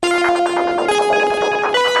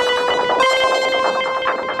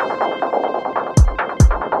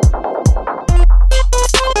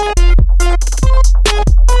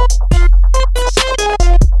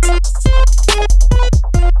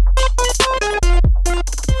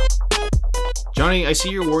I see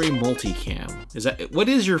you're wearing multicam. What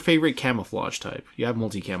is your favorite camouflage type? You have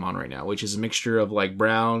multicam on right now, which is a mixture of like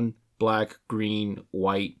brown, black, green,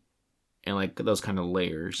 white, and like those kind of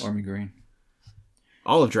layers. Army green.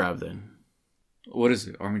 Olive drab, then. What is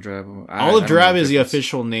it? Army drab? Olive drab is the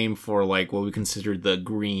official name for like what we consider the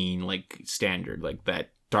green, like standard, like that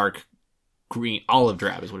dark green. Olive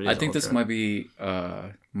drab is what it is. I think this might be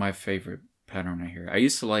my favorite pattern right here. I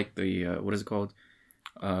used to like the what is it called?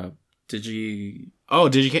 Digicam.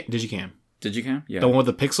 Digicam? Yeah. The one with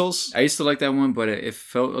the pixels? I used to like that one, but it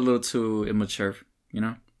felt a little too immature, you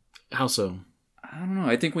know? How so? I don't know.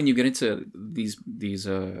 I think when you get into these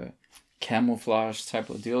camouflage type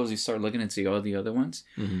of deals, you start looking into all the other ones.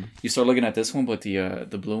 Mm-hmm. You start looking at this one, but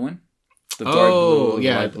the blue one. The dark blue,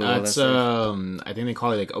 yeah. light blue, that's I think they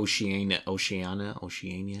call it like Oceania.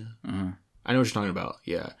 Uh-huh. I know what you're talking about,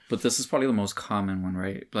 yeah. But this is probably the most common one,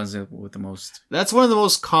 right? It blends in with the most. That's one of the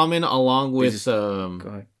most common, along with go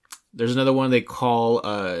ahead. There's another one they call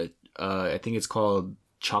I think it's called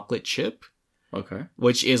chocolate chip. Okay.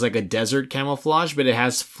 Which is like a desert camouflage, but it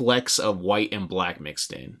has flecks of white and black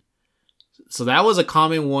mixed in. So that was a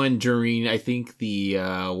common one during, I think, the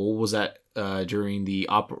what was that? During the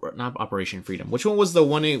not Operation Freedom. Which one was the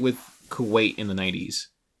one with Kuwait in the 90s?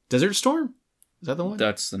 Desert Storm? Is that the one?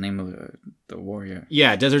 That's the name of the war, yeah.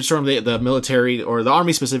 Yeah, Desert Storm, the military, or the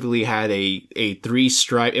army specifically, had a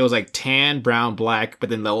 3-stripe. It was like tan, brown, black, but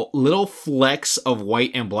then the little flecks of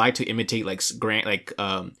white and black to imitate like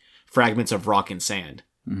fragments of rock and sand.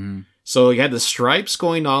 Mm-hmm. So you had the stripes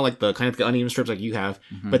going on, like the kind of the uneven strips like you have,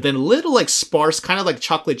 mm-hmm. but then little like sparse, kind of like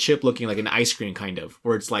chocolate chip looking, like an ice cream kind of,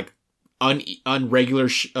 where it's like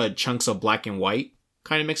unregular chunks of black and white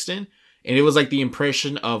kind of mixed in. And it was like the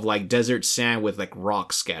impression of like desert sand with like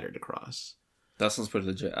rocks scattered across. That sounds pretty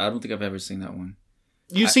legit. I don't think I've ever seen that one.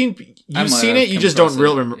 You've seen it. You just don't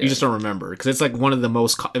remember. Yeah. You just don't remember because it's like one of the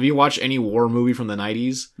most. If you watch any war movie from the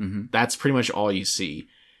 90s, mm-hmm. that's pretty much all you see.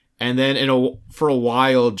 And then for a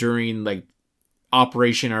while during like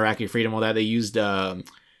Operation Iraqi Freedom, all that they used.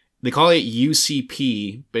 They call it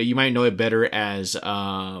UCP, but you might know it better as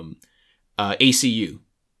ACU.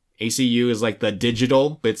 ACU is like the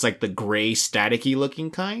digital, but it's like the gray staticky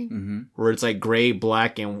looking kind, mm-hmm. where it's like gray,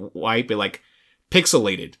 black, and white, but like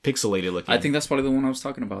pixelated looking. I think that's probably the one I was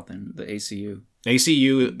talking about then, the ACU.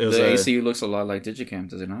 ACU looks a lot like Digicam,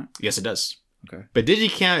 does it not? Yes, it does. Okay. But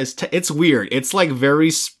Digicam it's weird. It's like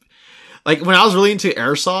very... Like when I was really into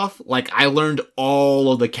airsoft, like I learned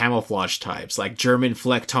all of the camouflage types, like German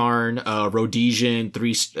Flecktarn, Rhodesian,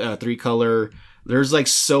 three color. There's like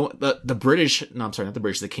the British, no, I'm sorry, not the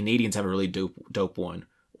British. The Canadians have a really dope one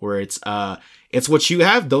where it's what you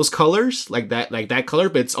have, those colors, like that color,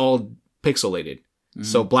 but it's all pixelated. Mm-hmm.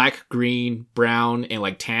 So black, green, brown, and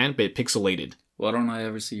like tan, but pixelated. Why don't I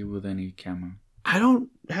ever see you with any camo? I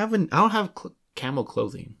don't have camo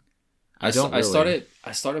clothing. I started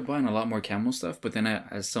buying a lot more camo stuff, but then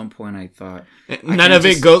at some point I thought none of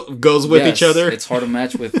it goes with each other. It's hard to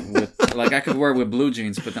match with like I could wear it with blue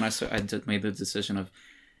jeans, but then I just made the decision of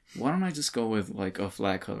why don't I just go with like a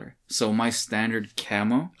flat color? So my standard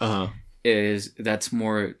camo is that's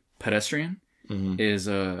more pedestrian is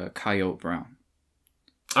a coyote brown.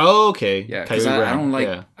 Oh, okay. Yeah, because I don't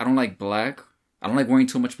like black. I don't like wearing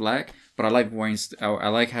too much black, but I like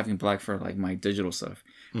having black for like my digital stuff.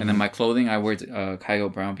 And then my clothing, I wear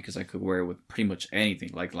coyote brown because I could wear it with pretty much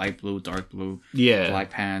anything, like light blue, dark blue, black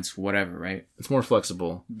pants, whatever, right? It's more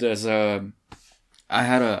flexible. There's I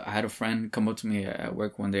had a friend come up to me at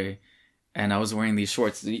work one day, and I was wearing these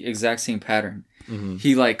shorts, the exact same pattern. Mm-hmm.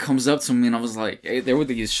 He like comes up to me, and I was like, hey, there were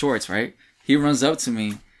these shorts, right? He runs up to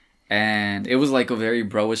me, and it was like a very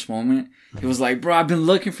bro-ish moment. He was like, bro, I've been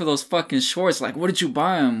looking for those fucking shorts. Like, what did you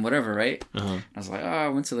buy them? Whatever, right? Uh-huh. I was like, I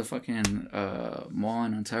went to the fucking mall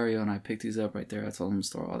in Ontario and I picked these up right there. I told him to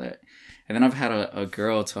store all that. And then I've had a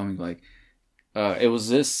girl tell me, like, it was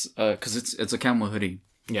this, because it's a camo hoodie.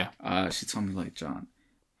 Yeah. She told me, like, John,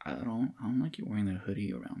 I don't like you wearing that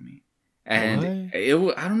hoodie around me. And I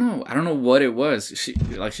don't know what it was. She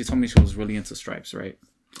told me she was really into stripes, right?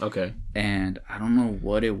 Okay. And I don't know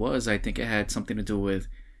what it was. I think it had something to do with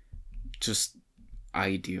just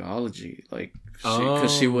ideology, like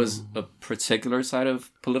because she was a particular side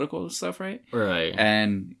of political stuff, right? Right.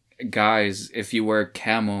 And guys, if you wear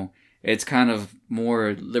camo, it's kind of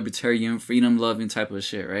more libertarian, freedom loving type of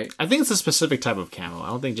shit, right? I think it's a specific type of camo. I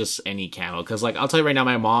don't think just any camo, because like I'll tell you right now,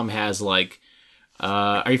 my mom has like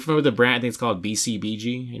are you familiar with the brand? I think it's called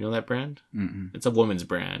BCBG. You know that brand? Mm-mm. It's a woman's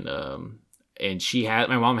brand. And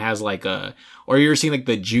my mom has like or you're seeing like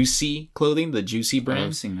the Juicy clothing, the Juicy brand.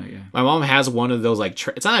 I've seen that, yeah. My mom has one of those like,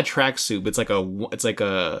 it's not a tracksuit, but it's like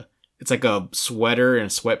it's like a sweater and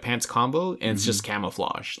sweatpants combo, and it's just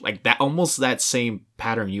camouflage. Like that, almost that same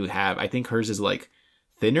pattern you have. I think hers is like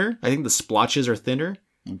thinner. I think the splotches are thinner.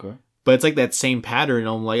 Okay. But it's like that same pattern. And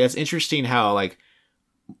I'm like, it's interesting how like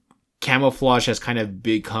camouflage has kind of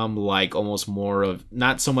become like almost more of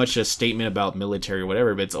not so much a statement about military or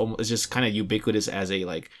whatever, but it's just kind of ubiquitous as a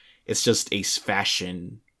like it's just a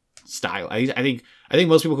fashion style. I think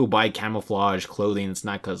most people who buy camouflage clothing, it's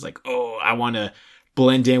not because like, oh, I want to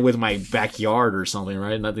blend in with my backyard or something,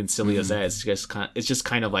 right? Nothing silly as that. It's just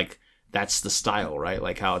kind of like that's the style, right?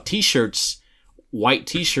 Like how white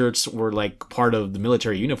t-shirts were like part of the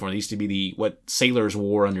military uniform. They used to be what sailors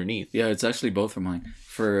wore underneath. Yeah, it's actually both of mine.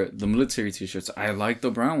 For the military t-shirts, I like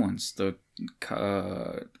the brown ones, the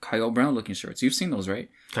Coyote Brown looking shirts. You've seen those, right?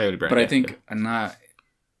 Coyote Brown. But I think not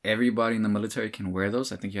everybody in the military can wear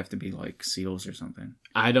those. I think you have to be like SEALs or something.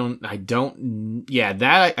 I don't like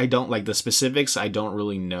the specifics. I don't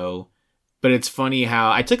really know. But it's funny how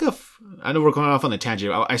I know we're going off on the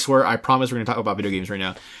tangent. I swear, I promise we're going to talk about video games right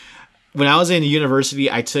now. When I was in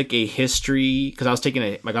university, I took a history, because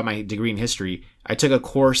I got my degree in history. I took a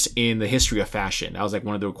course in the history of fashion. That was like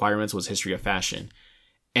one of the requirements was history of fashion.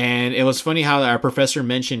 And it was funny how our professor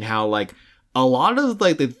mentioned how like a lot of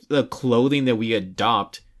like the clothing that we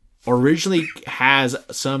adopt originally has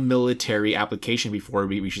some military application before it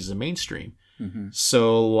reaches the mainstream. Mm-hmm.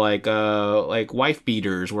 So like wife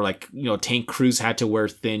beaters were like, tank crews had to wear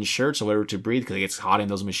thin shirts or whatever to breathe because it gets hot in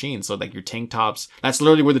those machines. So like your tank tops, that's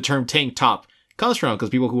literally where the term tank top comes from,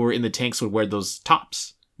 because people who were in the tanks would wear those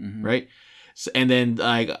tops, right? So, and then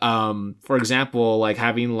like for example, like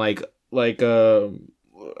having like what do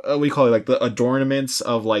you call it, like the adornments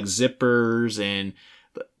of like zippers and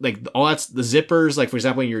like all that's the zippers, like for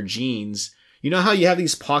example in your jeans. You know how you have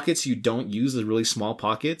these pockets you don't use, the really small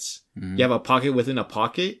pockets? Mm-hmm. You have a pocket within a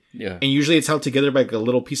pocket. Yeah. And usually it's held together by like a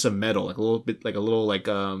little piece of metal, like a little bit, like a little, like,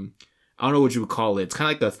 I don't know what you would call it. It's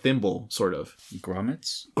kind of like a thimble, sort of.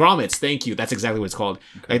 Grommets? Grommets, thank you. That's exactly what it's called.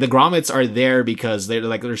 Okay. Like the grommets are there because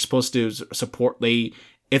they're supposed to support,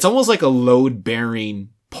 it's almost like a load-bearing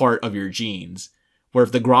part of your jeans, where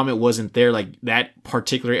if the grommet wasn't there, like that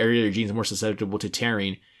particular area of your jeans is more susceptible to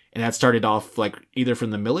tearing. And that started off like either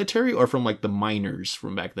from the military or from like the miners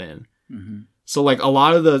from back then. Mm-hmm. So like a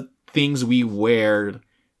lot of the things we wear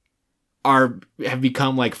have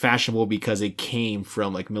become like fashionable because it came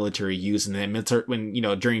from like military use. And then when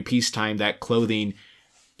during peacetime, that clothing,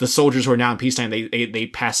 the soldiers who are now in peacetime, they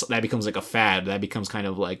pass, that becomes like a fad. That becomes kind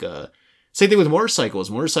of like a same thing with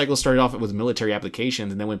motorcycles. Motorcycles started off with military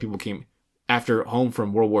applications, and then when people came after home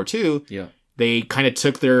from World War II, they kind of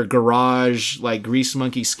took their garage like grease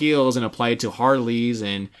monkey skills and applied it to Harleys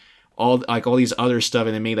and all these other stuff,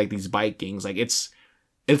 and they made like these bike gangs. Like it's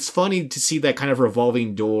funny to see that kind of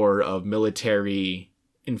revolving door of military,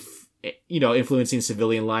 influencing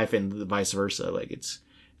civilian life and vice versa. Like it's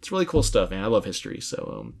really cool stuff, man. I love history.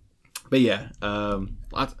 So, but yeah,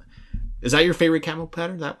 is that your favorite camo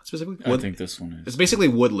pattern? That one specifically? I think this one is. It's basically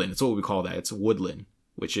woodland. It's what we call that. It's woodland,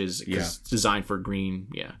 which is designed for green.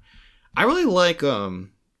 Yeah. I really like and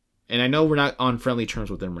I know we're not on friendly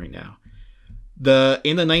terms with them right now.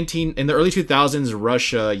 In the early 2000s,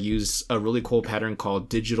 Russia used a really cool pattern called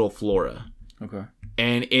Digital Flora. Okay.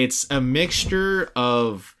 And it's a mixture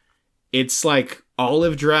of, it's like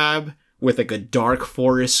olive drab with like a dark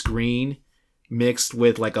forest green mixed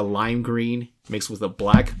with like a lime green mixed with a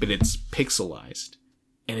black, but it's pixelized.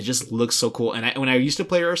 And it just looks so cool. And when I used to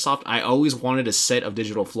play Airsoft, I always wanted a set of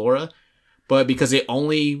Digital Flora. But because it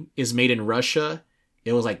only is made in Russia,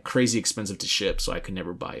 it was like crazy expensive to ship, so I could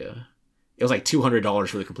never buy it was like $200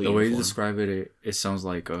 for the complete uniform. The way you describe it sounds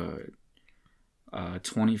like a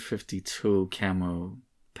 2052 camo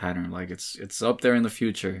pattern. Like it's up there in the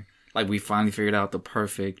future. Like we finally figured out the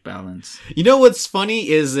perfect balance. You know what's funny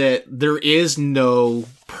is that there is no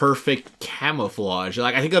perfect camouflage.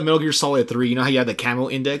 Like I think of Metal Gear Solid 3, you know how you have the camo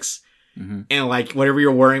index? Mm-hmm. And like whatever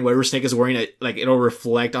you're wearing, whatever Snake is wearing, like it'll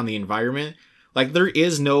reflect on the environment. Like there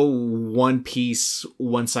is no one piece,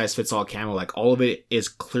 one size fits all camo. Like all of it is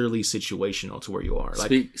clearly situational to where you are.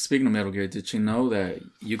 Like speaking of Metal Gear, did you know that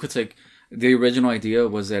you could take the original idea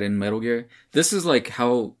was that in Metal Gear, this is like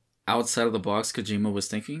how outside of the box Kojima was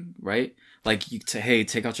thinking, right? Like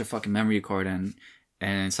take out your fucking memory card and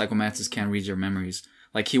Psychomantis can't read your memories.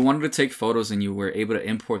 Like he wanted to take photos and you were able to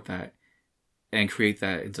import that and create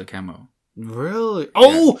that into camo. Really?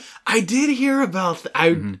 Oh, yeah. I did hear about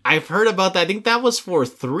that. I've heard about that. I think that was for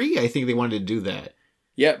 3. I think they wanted to do that.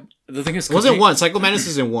 Yeah. The thing is, it wasn't 1. Psychomantis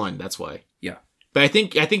is in 1. That's why. Yeah. But I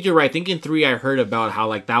think you're right. I think in 3 I heard about how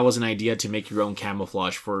like that was an idea to make your own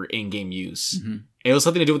camouflage for in-game use. Mm-hmm. It was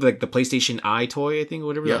something to do with like the PlayStation Eye toy, I think, or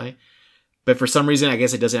whatever. Yep. But for some reason, I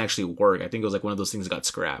guess it doesn't actually work. I think it was like one of those things that got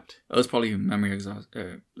scrapped. It was probably memory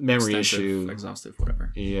issue, exhaustive,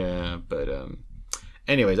 whatever. Yeah, but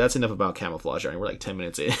anyways, that's enough about camouflage. We're like 10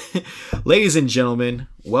 minutes in. Ladies and gentlemen,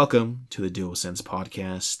 welcome to the DualSense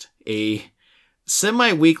podcast. A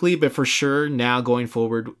semi-weekly, but for sure now going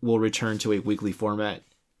forward, we'll return to a weekly format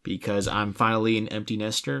because I'm finally an empty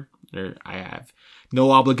nester. I have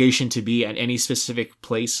no obligation to be at any specific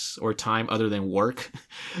place or time other than work.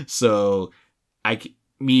 So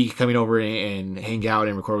me coming over and hang out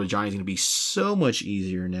and record with Johnny is going to be so much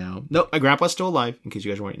easier now. No, my grandpa's still alive, in case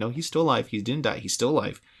you guys are wondering. No, he's still alive. He didn't die. He's still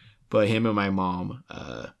alive. But him and my mom,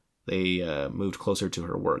 they moved closer to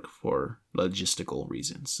her work for logistical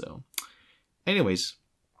reasons. So anyways,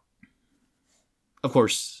 of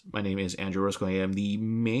course, my name is Andrew Roscoe. I am the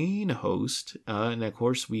main host. And of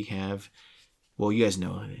course, we have, well, you guys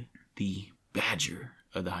know, the Badger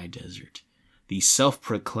of the High Desert. The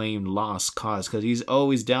self-proclaimed lost cause, because he's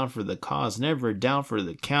always down for the cause, never down for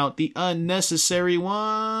the count. The unnecessary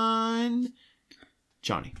one.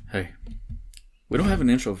 Johnny. Hey. We don't have an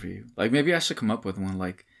intro for you. Like, maybe I should come up with one,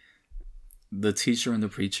 like the teacher and the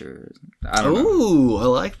preacher. I don't know. Ooh, I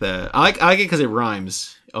like that. I like it because it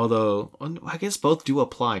rhymes. Although, I guess both do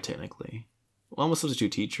apply, technically. Well, I'm a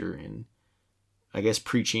substitute teacher, and I guess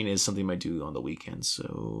preaching is something I do on the weekends.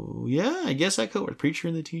 So, yeah, I guess I could work preacher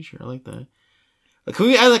and the teacher. I like that. Can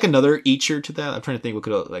we add, like, another eacher to that? I'm trying to think. What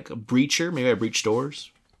could, like, a breacher? Maybe I breach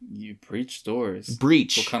doors? You breach doors?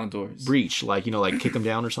 Breach. What kind of doors? Breach. Like, like, kick them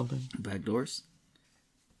down or something? Back doors?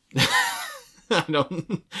 I don't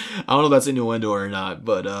know if that's innuendo or not,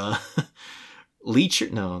 but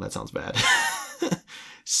leecher? No, that sounds bad.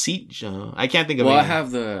 Seat? I can't think of. Well, any. I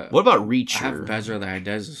have the. What about reacher? I have Badger of the High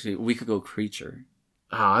Desert. We could go creature.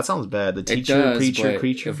 Oh, that sounds bad. The teacher, preacher,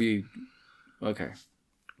 creature. If we, okay,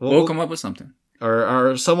 we'll come up with something.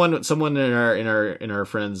 Or someone in our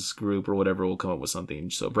friends group or whatever will come up with something.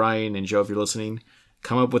 So Brian and Joe, if you're listening,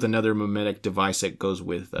 come up with another mimetic device that goes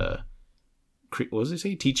with. What does it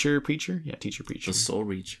say? Teacher, preacher? Yeah, teacher, preacher. The soul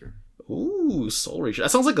reacher. Ooh, soul reacher. That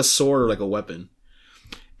sounds like a sword or like a weapon.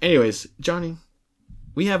 Anyways, Johnny,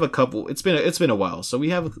 we have a couple. It's been a while, so we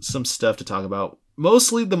have some stuff to talk about.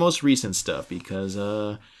 Mostly the most recent stuff, because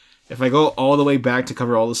if I go all the way back to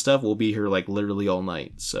cover all the stuff, we'll be here like literally all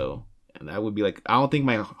night. So, and that would be like, I don't think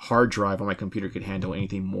my hard drive on my computer could handle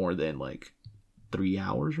anything more than like 3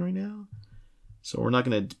 hours right now. So we're not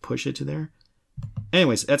gonna push it to there.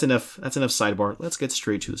 Anyways, that's enough sidebar. Let's get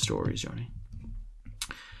straight to the stories, Johnny.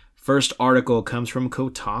 First article comes from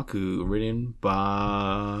Kotaku, written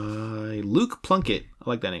by Luke Plunkett. I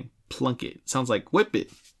like that name. Plunkett. Sounds like whip it,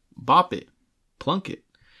 bop it, Plunkett.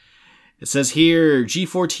 It says here,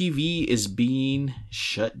 G4 TV is being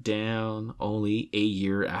shut down only a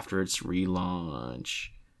year after its relaunch.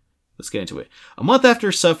 Let's get into it. A month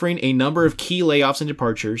after suffering a number of key layoffs and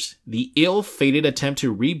departures, the ill-fated attempt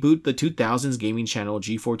to reboot the 2000s gaming channel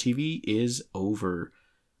G4 TV is over,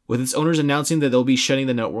 with its owners announcing that they'll be shutting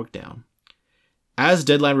the network down. As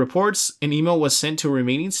Deadline reports, an email was sent to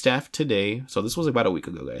remaining staff today, so this was about a week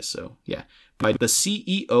ago, guys, so yeah, by the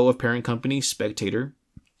CEO of parent company Spectator,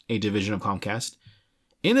 a division of Comcast.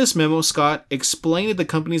 In this memo, Scott explained that the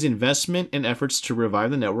company's investment and efforts to revive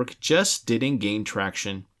the network just didn't gain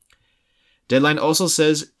traction. Deadline also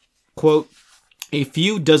says, quote, a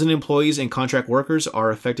few dozen employees and contract workers are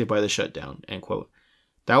affected by the shutdown, end quote.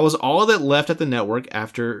 That was all that left at the network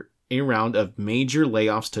after a round of major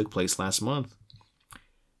layoffs took place last month.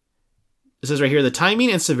 It says right here, the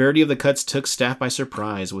timing and severity of the cuts took staff by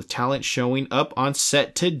surprise, with talent showing up on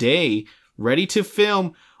set today, ready to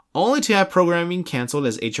film, only to have programming canceled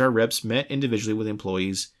as HR reps met individually with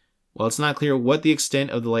employees. While it's not clear what the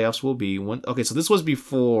extent of the layoffs will be. Okay, so this was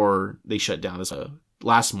before they shut down. This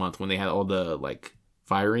last month when they had all the like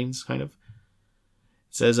firings, kind of.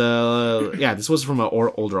 It says, this was from an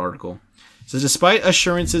older article. It says, despite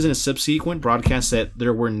assurances in a subsequent broadcast that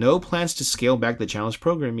there were no plans to scale back the channel's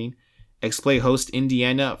programming, X-Play host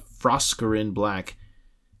Indiana Froskerin Black.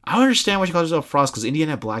 I don't understand why she calls herself Frost, because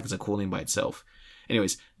Indiana Black is a cool name by itself.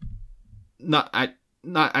 Anyways,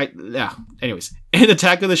 Anyways, and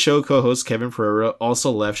Attack of the Show co-host Kevin Pereira also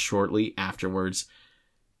left shortly afterwards.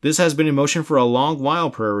 This has been in motion for a long while,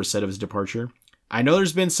 Pereira said of his departure. I know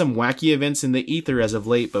there's been some wacky events in the ether as of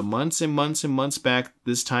late, but months and months and months back,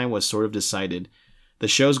 this time was sort of decided. The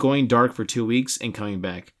show's going dark for 2 weeks and coming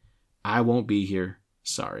back. I won't be here.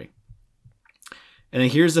 Sorry. And then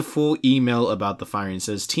here's the full email about the firing. It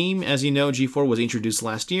says, Team, as you know, G4 was introduced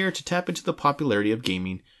last year to tap into the popularity of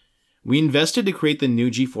gaming. We invested to create the new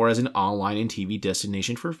G4 as an online and TV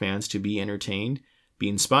destination for fans to be entertained, be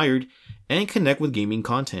inspired, and connect with gaming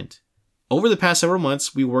content. Over the past several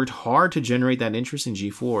months, we worked hard to generate that interest in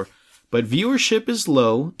G4, but viewership is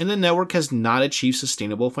low and the network has not achieved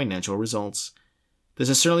sustainable financial results. This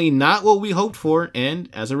is certainly not what we hoped for, and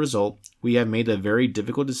as a result, we have made a very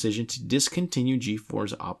difficult decision to discontinue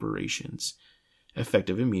G4's operations,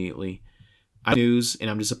 effective immediately. I news, and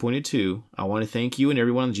I'm disappointed too. I want to thank you and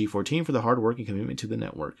everyone on the G4 team for the hard work and commitment to the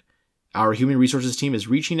network. Our human resources team is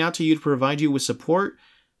reaching out to you to provide you with support,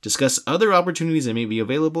 discuss other opportunities that may be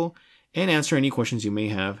available, and answer any questions you may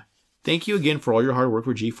have. Thank you again for all your hard work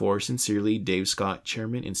for G4. Sincerely, Dave Scott,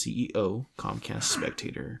 Chairman and CEO, Comcast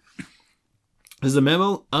Spectator. As the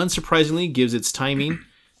memo unsurprisingly gives its timing,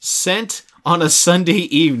 sent on a Sunday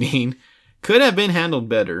evening, could have been handled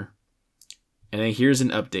better. And then here's an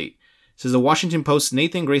update. It says the Washington Post's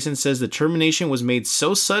Nathan Grayson says the termination was made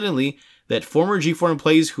so suddenly that former G4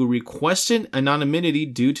 employees who requested anonymity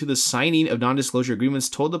due to the signing of non-disclosure agreements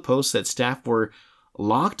told the Post that staff were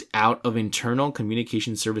locked out of internal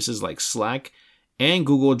communication services like Slack and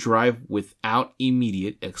Google Drive without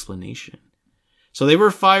immediate explanation. So they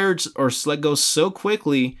were fired or let go so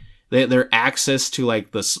quickly that their access to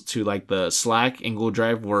the Slack and Google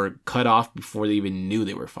Drive were cut off before they even knew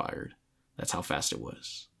they were fired. That's how fast it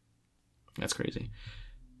was. That's crazy.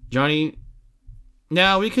 Johnny,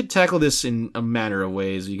 now we could tackle this in a manner of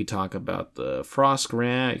ways. You could talk about the Frost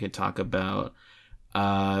grant. You could talk about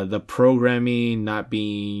the programming not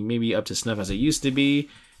being maybe up to snuff as it used to be.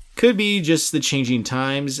 Could be just the changing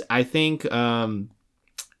times. I think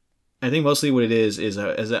mostly what it is as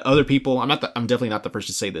other people. I'm definitely not the first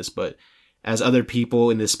to say this, but as other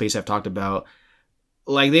people in this space have talked about,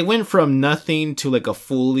 like they went from nothing to like a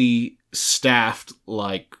fully staffed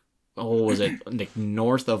like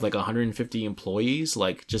north of like 150 employees,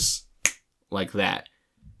 like just like that.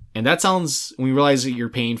 And that sounds, when you realize that you're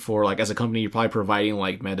paying for, like as a company, you're probably providing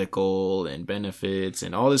like medical and benefits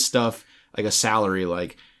and all this stuff, like a salary,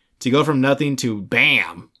 like to go from nothing to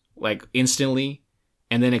bam, like instantly,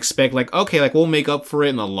 and then expect like, okay, like we'll make up for it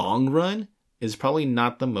in the long run is probably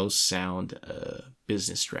not the most sound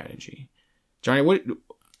business strategy. Johnny, what?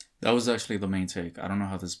 That was actually the main take. I don't know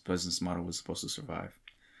how this business model was supposed to survive.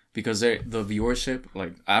 Because the viewership,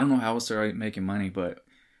 like, I don't know how else they're making money, but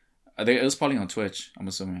it was probably on Twitch, I'm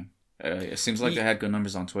assuming. It seems like they had good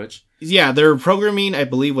numbers on Twitch. Yeah, their programming, I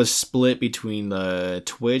believe, was split between the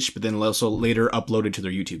Twitch, but then also later uploaded to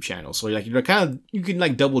their YouTube channel. So like you can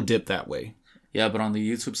like double dip that way. Yeah, but on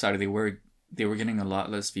the YouTube side, they were getting a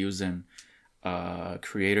lot less views than a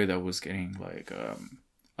creator that was getting like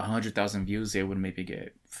 100,000 views. They would maybe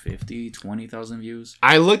get 50, 20,000 views.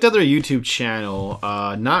 I looked at their YouTube channel,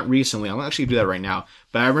 not recently. I'll actually do that right now.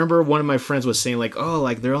 But I remember one of my friends was saying like, oh,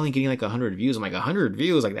 like they're only getting like 100 views. I'm like, 100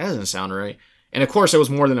 views? Like that doesn't sound right. And of course it was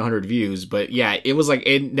more than 100 views. But yeah, it was like,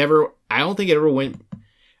 I don't think it ever went,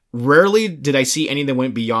 rarely did I see any that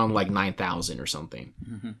went beyond like 9,000 or something.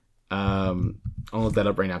 Mm-hmm. I'll look that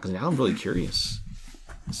up right now because now I'm really curious.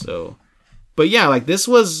 So... But yeah, like this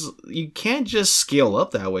was, you can't just scale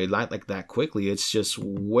up that way, like that quickly. It's just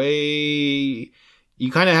way,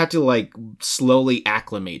 you kind of have to like slowly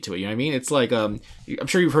acclimate to it. You know what I mean? It's like, I'm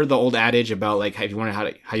sure you've heard the old adage about like how you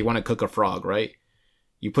want to cook a frog, right?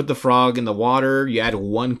 You put the frog in the water, you add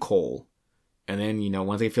one coal, and then, you know,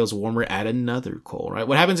 once it feels warmer, add another coal, right?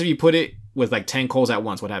 What happens if you put it with like 10 coals at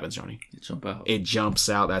once? What happens, Johnny? It jumps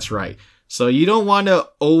out. That's right. So you don't want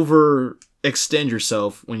to extend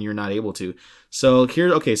yourself when you're not able to. So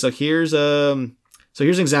here's an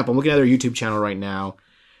example. I'm looking at their YouTube channel right now.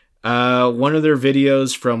 One of their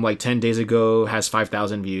videos from like 10 days ago has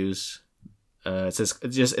 5,000 views.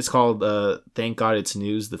 It's called Thank God It's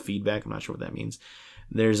News, the feedback. I'm not sure what that means.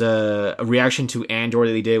 There's a reaction to Andor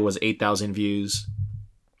that they did was 8,000 views.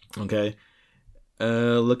 Okay.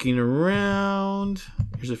 Looking around,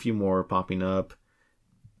 here's a few more popping up.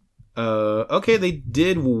 Okay, they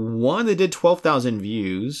did 12,000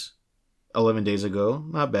 views 11 days ago.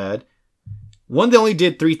 Not bad. One they only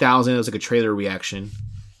did 3,000. It was like a trailer reaction.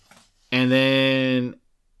 And then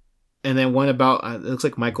one about, it looks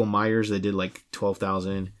like Michael Myers, they did like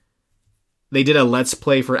 12,000. They did a Let's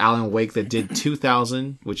Play for Alan Wake that did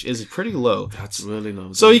 2,000, which is pretty low. That's really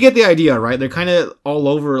low. So you get the idea, right? They're kind of all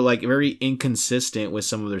over, like very inconsistent with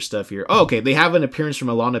some of their stuff here. Oh, okay. They have an appearance from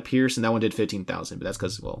Alana Pierce, and that one did 15,000, but that's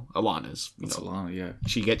because, well, Alana's, you know, Alana, yeah.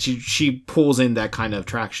 She pulls in that kind of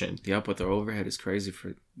traction. Yeah, but their overhead is crazy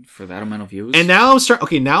for that amount of views. And now I'm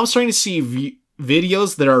starting to see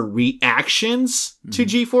videos that are reactions to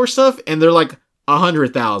G4 stuff, and they're like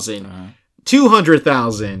 100,000,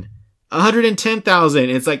 200,000, 110,000.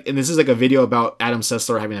 It's like, and this is like a video about Adam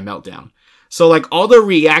Sessler having a meltdown. So like all the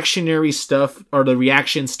reactionary stuff or the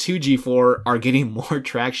reactions to G4 are getting more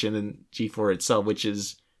traction than G4 itself, which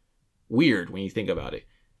is weird when you think about it,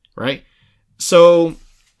 right? So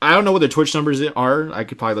I don't know what the Twitch numbers are. I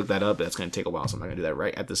could probably look that up. That's going to take a while, so I'm not going to do that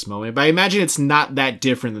right at this moment. But I imagine it's not that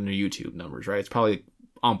different than the YouTube numbers, right? It's probably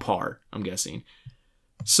on par, I'm guessing.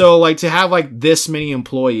 So like to have like this many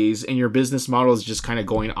employees and your business model is just kind of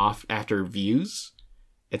going off after views,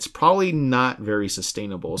 it's probably not very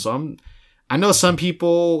sustainable. So I know some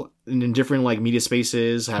people in different like media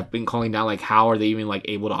spaces have been calling down like how are they even like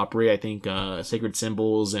able to operate. I think Sacred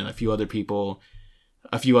Symbols and a few other people,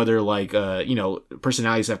 a few other like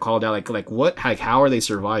personalities have called out like what, like how are they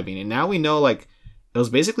surviving? And now we know like it was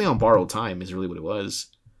basically on borrowed time is really what it was.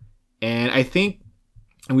 And I think,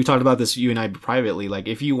 and we talked about this you and I privately, like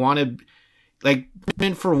if you want to like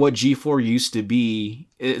meant for what G4 used to be,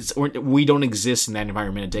 we don't exist in that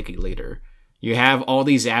environment a decade later. You have all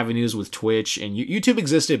these avenues with Twitch, and YouTube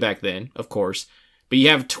existed back then, of course, but you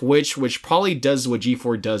have Twitch, which probably does what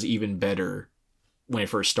G4 does even better when it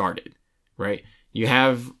first started, right? You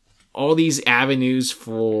have all these avenues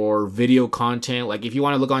for video content. Like if you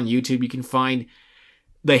want to look on YouTube, you can find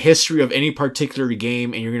the history of any particular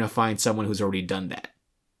game, and you're going to find someone who's already done that,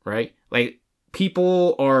 right? Like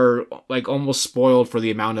people are like almost spoiled for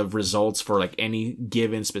the amount of results for like any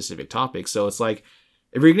given specific topic. So it's like,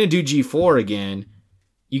 if you're going to do G4 again,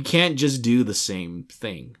 you can't just do the same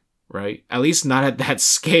thing, right? At least not at that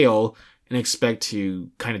scale and expect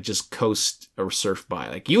to kind of just coast or surf by.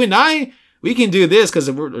 Like you and I, we can do this because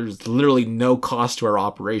there's literally no cost to our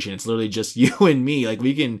operation. It's literally just you and me. Like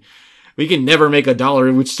we can never make $1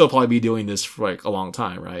 and we'd still probably be doing this for like a long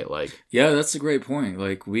time, right? Like, yeah, that's a great point.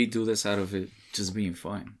 Like we do this out of it just being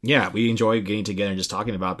fun. Yeah, we enjoy getting together and just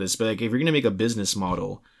talking about this. But like if you're going to make a business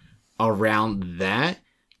model around that,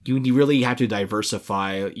 you really have to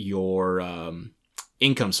diversify your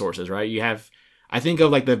income sources, right? You have, I think of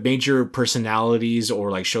like the major personalities or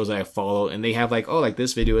like shows that I follow, and they have like, oh, like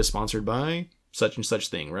this video is sponsored by such and such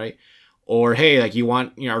thing, right? Or hey, like you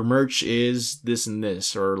want, our merch is this and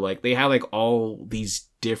this, or like they have like all these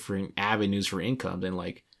different avenues for income. Then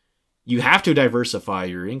like you have to diversify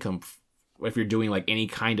your income if you're doing like any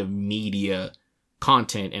kind of media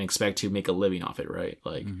content and expect to make a living off it, right?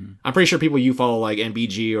 Like I'm pretty sure people you follow like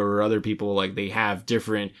NBG or other people, like they have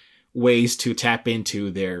different ways to tap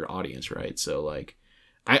into their audience, right? So like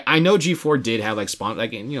I know G4 did have like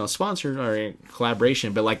sponsor or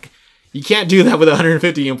collaboration, but like you can't do that with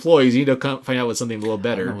 150 employees. You need to find out with something a little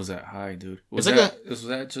better. It was that high, dude. Was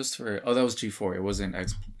that just for? Oh, that was G4. It wasn't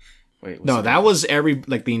X. Wait, no, that was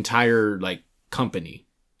the entire like company.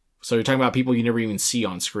 So you're talking about people you never even see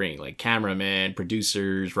on screen, like cameramen,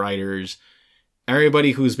 producers, writers,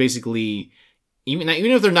 everybody who's basically, even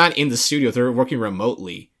if they're not in the studio, if they're working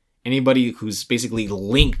remotely, anybody who's basically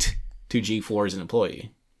linked to G4 as an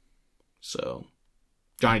employee. So,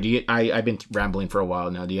 Johnny, I've been rambling for a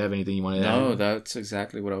while now. Do you have anything you want to add? No, that's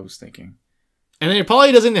exactly what I was thinking. And then it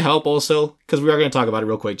probably doesn't help also, because we are going to talk about it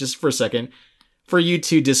real quick, just for a second, for you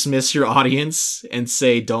to dismiss your audience and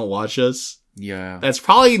say, don't watch us. Yeah. That's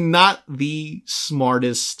probably not the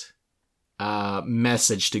smartest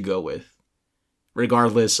message to go with,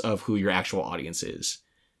 regardless of who your actual audience is.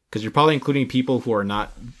 Because you're probably including people who are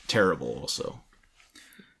not terrible also.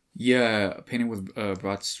 Yeah, painting with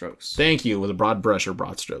broad strokes. Thank you. With a broad brush or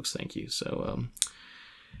broad strokes. Thank you. So,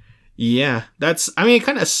 yeah, it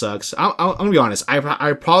kind of sucks. I'm going to be honest.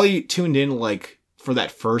 I probably tuned in like for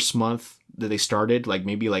that first month that they started, like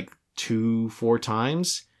maybe like 2-4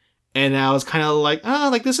 times. And I was kind of like,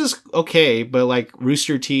 like this is okay, but like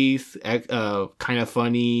Rooster Teeth, kind of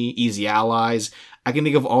funny, Easy Allies. I can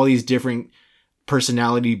think of all these different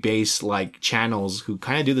personality-based like channels who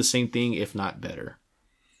kind of do the same thing, if not better.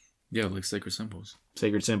 Yeah, like Sacred Symbols.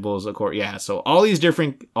 Sacred Symbols, of course. Yeah, so all these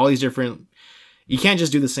different. You can't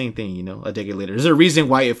just do the same thing, a decade later. There's a reason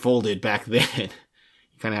why it folded back then.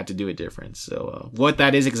 Kind of have to do it different. So what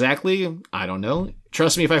that is exactly, I don't know.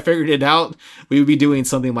 Trust me, if I figured it out, we would be doing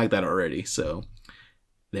something like that already. So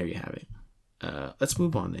there you have it. Let's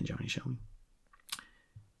move on then, Johnny, shall we?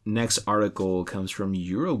 Next article comes from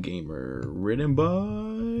Eurogamer, written by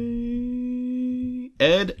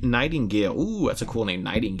Ed Nightingale. Ooh, that's a cool name,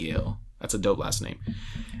 Nightingale. That's a dope last name.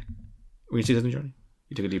 Were you say something, Johnny?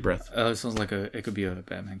 You took a deep breath. It sounds like it could be a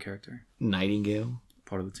Batman character. Nightingale?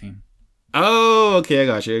 Part of the team. Oh, okay, I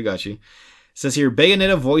got you. It says here,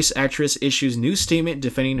 Bayonetta voice actress issues new statement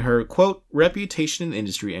defending her, quote, reputation in the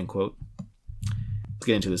industry, end quote. let's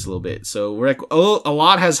get into this a little bit. So we're like, oh, a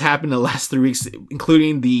lot has happened in the last 3 weeks,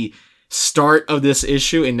 including the start of this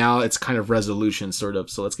issue, and now it's kind of resolution, sort of.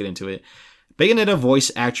 So let's get into it. Bayonetta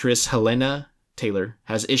voice actress Helena Taylor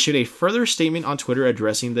has issued a further statement on Twitter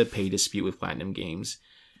addressing the pay dispute with Platinum Games.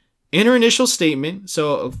 In her initial statement,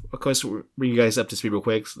 so of course, we'll bring you guys up to speed real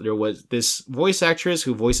quick. There was this voice actress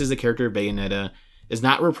who voices the character of Bayonetta is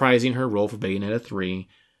not reprising her role for Bayonetta 3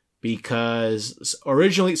 because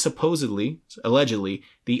originally, supposedly, allegedly,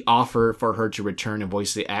 the offer for her to return and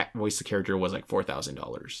voice the character was like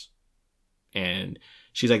 $4,000. And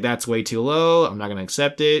she's like, that's way too low. I'm not going to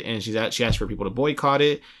accept it. And she asked for people to boycott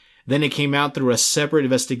it. Then it came out through a separate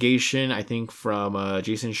investigation, I think, from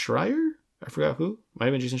Jason Schreier. I forgot who. Might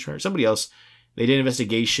have been Jason Schreier. Somebody else. They did an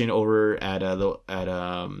investigation over at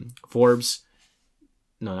Forbes.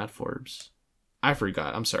 No, not Forbes. I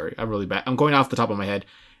forgot. I'm sorry. I'm really bad. I'm going off the top of my head.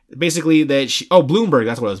 Basically, Bloomberg.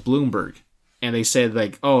 That's what it was. Bloomberg. And they said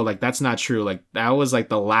like, oh, like that's not true. Like that was like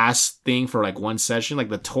the last thing for like one session.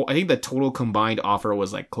 Like I think the total combined offer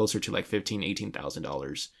was like closer to like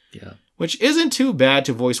 $18,000. Yeah. Which isn't too bad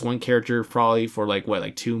to voice one character probably for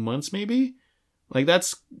like 2 months maybe. Like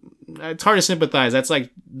it's hard to sympathize. That's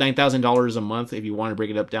like $9,000 a month if you want to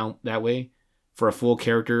break it up down that way for a full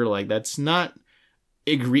character. Like that's like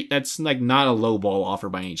not a low ball offer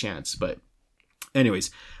by any chance. But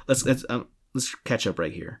anyways, let's catch up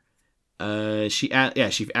right here. She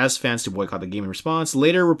asked fans to boycott the game in response.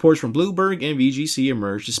 Later, reports from Bloomberg and VGC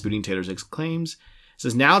emerged disputing Taylor's claims. It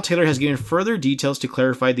says now Taylor has given further details to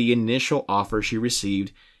clarify the initial offer she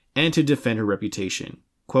received and to defend her reputation.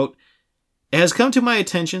 Quote, it has come to my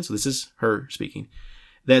attention, so this is her speaking,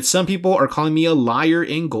 that some people are calling me a liar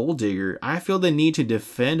and gold digger. I feel the need to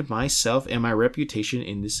defend myself and my reputation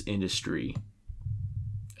in this industry.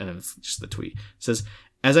 And then it's just the tweet. It says,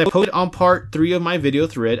 as I posted on part 3 of my video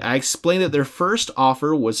thread, I explained that their first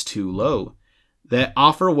offer was too low. That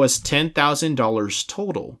offer was $10,000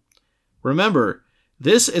 total. Remember,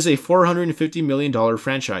 this is a $450 million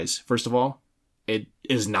franchise. First of all, it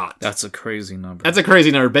is not. That's a crazy number.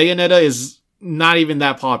 Bayonetta is not even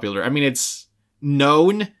that popular. I mean, it's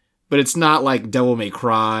known, but it's not like Devil May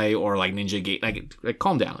Cry or like Ninja Gate. Like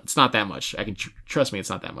calm down. It's not that much. I can trust me.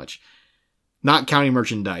 It's not that much. Not counting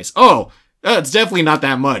merchandise. Oh, it's definitely not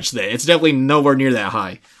that much. It's definitely nowhere near that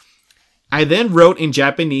high. I then wrote in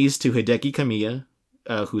Japanese to Hideki Kamiya,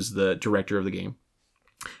 who's the director of the game,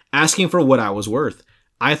 asking for what I was worth.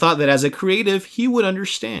 I thought that as a creative, he would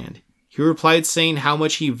understand. He replied saying how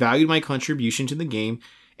much he valued my contribution to the game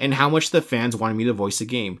and how much the fans wanted me to voice the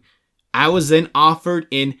game. I was then offered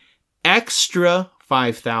an extra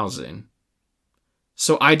 $5,000.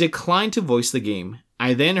 So I declined to voice the game.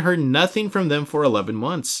 I then heard nothing from them for 11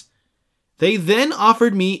 months. They then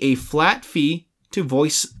offered me a flat fee to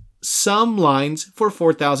voice some lines for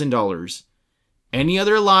 $4,000. Any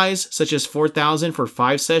other lies, such as $4,000 for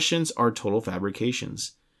 5 sessions, are total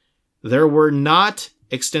fabrications. There were not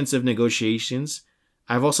extensive negotiations.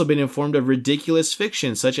 I've also been informed of ridiculous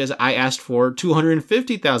fiction, such as I asked for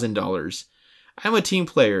 $250,000. I'm a team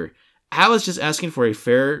player. I was just asking for a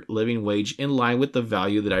fair living wage in line with the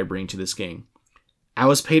value that I bring to this game. I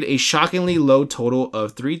was paid a shockingly low total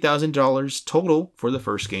of $3,000 total for the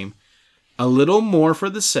first game. A little more for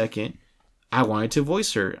the second. I wanted to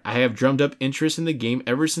voice her. I have drummed up interest in the game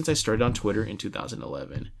ever since I started on Twitter in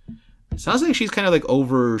 2011. It sounds like she's kind of like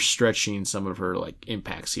overstretching some of her like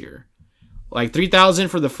impacts here. Like $3,000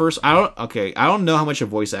 for the first. I don't know how much a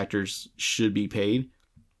voice actors should be paid,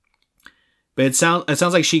 but it sounds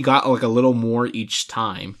like she got like a little more each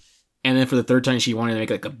time, and then for the third time she wanted to make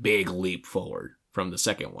like a big leap forward from the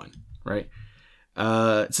second one, right?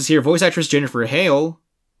 It says here, voice actress Jennifer Hale,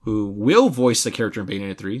 who will voice the character in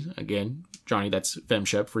Bayonetta 3, again, Johnny, that's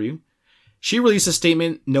FemShep for you. She released a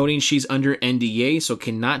statement noting she's under NDA, so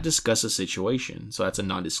cannot discuss the situation. So that's a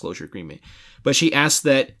non-disclosure agreement. But she asked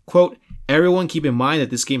that, quote, everyone keep in mind that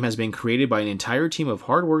this game has been created by an entire team of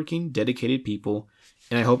hardworking, dedicated people,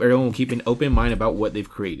 and I hope everyone will keep an open mind about what they've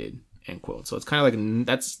created, end quote. So it's kind of like,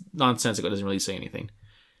 that's nonsensical. It doesn't really say anything.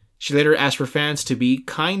 She later asked for fans to be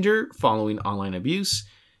kinder following online abuse.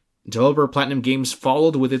 Developer Platinum Games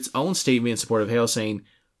followed with its own statement in support of Hale, saying,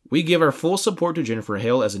 we give our full support to Jennifer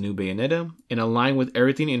Hale as a new Bayonetta, and align with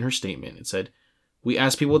everything in her statement. It said, we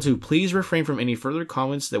ask people to please refrain from any further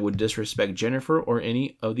comments that would disrespect Jennifer or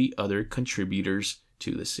any of the other contributors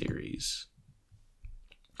to the series.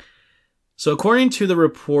 So according to the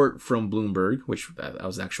report from Bloomberg, which that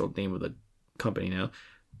was the actual name of the company now,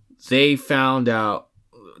 they found out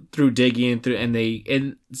through digging through, and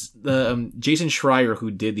Jason Schreier,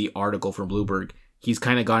 who did the article from Bloomberg, he's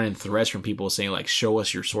kind of gotten threats from people saying like, show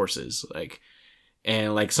us your sources. Like,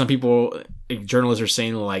 And like some people, like, journalists are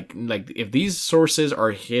saying like if these sources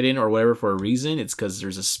are hidden or whatever for a reason, it's because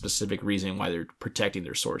there's a specific reason why they're protecting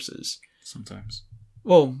their sources. Sometimes.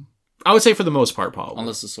 Well, I would say for the most part, probably.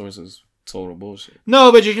 Unless the source is total bullshit.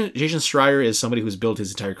 No, but Jason Schreier is somebody who's built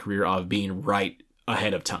his entire career off being right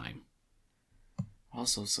ahead of time.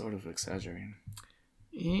 Also sort of exaggerating.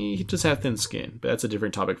 He just have thin skin, but that's a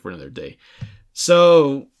different topic for another day.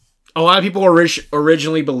 So, a lot of people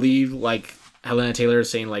originally believed, like, Helena Taylor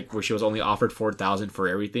saying, like, where she was only offered $4,000 for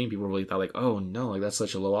everything. People really thought, like, oh, no, like, that's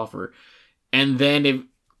such a low offer. And then it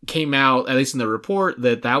came out, at least in the report,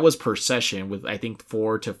 that was per session with, I think,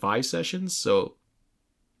 4 to 5 sessions. So,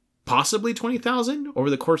 possibly $20,000 over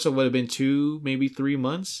the course of what have been 2, maybe 3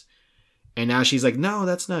 months. And now she's like, no,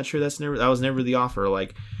 that's not true. That was never the offer.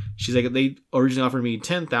 Like, she's like, they originally offered me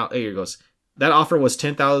 $10,000. Here it goes. That offer was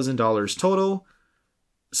 $10,000 total.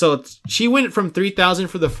 So she went from $3,000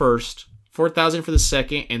 for the first, $4,000 for the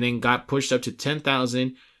second, and then got pushed up to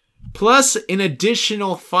 $10,000 plus an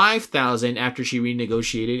additional $5,000 after she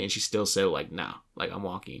renegotiated, and she still said, like, nah, like, I'm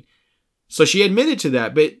walking. So she admitted to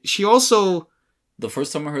that, but she also. The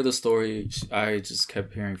first time I heard the story, I just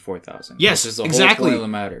kept hearing 4,000. Yes, which is the exactly. whole point of the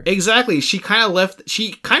matter. Exactly. She kind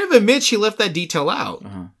of admits she left that detail out.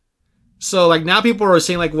 Uh-huh. So, like, now people are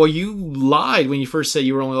saying, like, well, you lied when you first said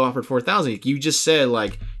you were only offered $4,000. You just said,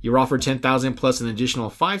 like, you were offered $10,000 plus an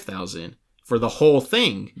additional $5,000 for the whole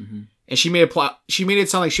thing. Mm-hmm. And she made it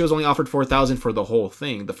sound like she was only offered $4,000 for the whole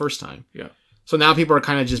thing the first time. Yeah. So now people are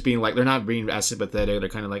kind of just being like, they're not being as sympathetic. They're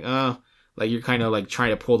kind of like, oh, like, you're kind of like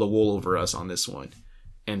trying to pull the wool over us on this one.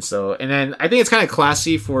 And so, and then I think it's kind of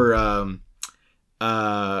classy for,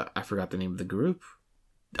 I forgot the name of the group.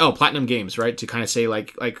 Oh, Platinum Games, right? To kind of say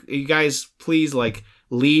like you guys, please, like,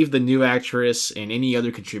 leave the new actress and any other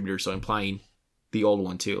contributor. So implying the old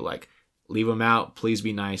one too, like, leave them out. Please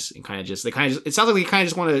be nice and it sounds like they kind of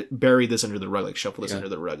just want to bury this under the rug, like shuffle this under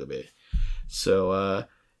the rug a bit. So,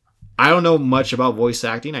 I don't know much about voice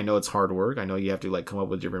acting. I know it's hard work. I know you have to, like, come up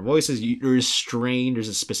with different voices. You're restrained. There's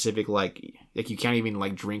a specific, like you can't even,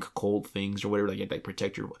 like, drink cold things or whatever. Like, you have to, like,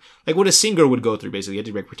 protect your, like, what a singer would go through, basically. You have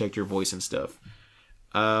to, like, protect your voice and stuff.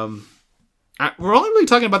 We're only really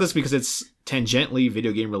talking about this because it's tangentially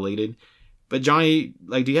video game related. But Johnny,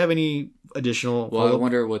 like, do you have any additional? Well, I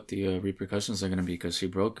wonder what the repercussions are going to be because she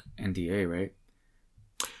broke NDA, right?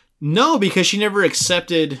 No, because she never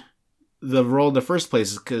accepted the role in the first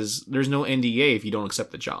place, because there's no NDA if you don't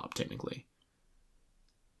accept the job, technically.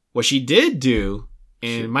 What she did do,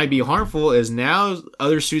 and it might be harmful, is now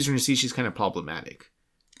other students are going to see she's kind of problematic.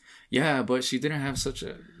 Yeah, but she didn't have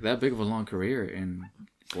that big of a long career in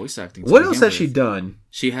voice acting. What else has she done?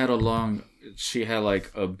 She had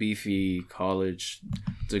like a beefy college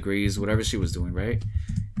degrees, whatever she was doing, right?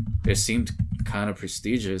 It seemed kind of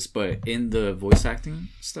prestigious, but in the voice acting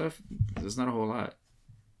stuff, there's not a whole lot.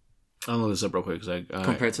 I'm gonna look this up real quick because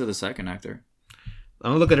compared to the second actor.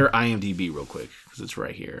 I'm gonna look at her IMDb real quick because it's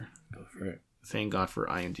right here. Go for it. Thank God for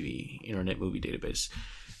IMDb, Internet Movie Database.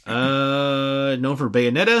 Known for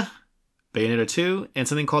Bayonetta 2, and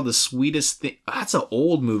something called The Sweetest Thing. Oh, that's an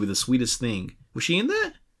old movie, The Sweetest Thing. Was she in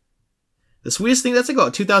that? The Sweetest Thing. That's like a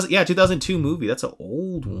 2002 movie. That's an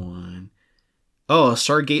old one. Oh,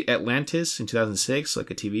 Stargate Atlantis in 2006, like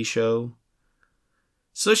a TV show.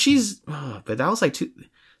 So but that was like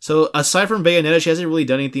So aside from Bayonetta, she hasn't really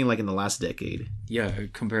done anything like in the last decade. Yeah,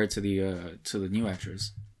 compared to the new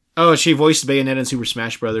actress. Oh, she voiced Bayonetta in Super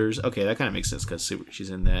Smash Brothers. Okay, that kind of makes sense because she's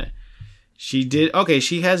in that.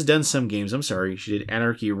 She has done some games. I'm sorry. She did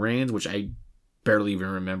Anarchy Reigns, which I barely even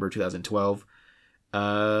remember, 2012.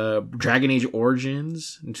 Dragon Age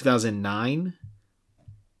Origins in 2009.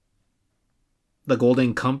 The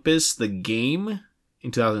Golden Compass, the game, in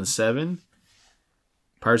 2007.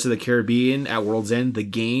 Pirates of the Caribbean at World's End, the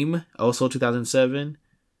game, also 2007.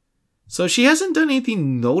 So she hasn't done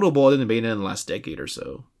anything notable other than Bayonetta in the last decade or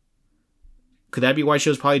so. Could that be why she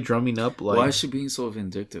was probably drumming up? Like, why is she being so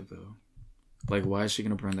vindictive, though? Like, why is she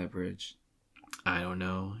going to burn that bridge? I don't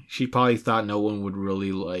know. She probably thought no one would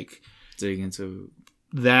really, like, dig into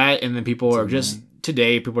that, and then people are just...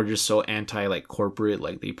 Today, people are just so anti, like, corporate,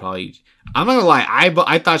 like, they probably... I'm not gonna lie,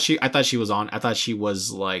 I thought she was on... I thought she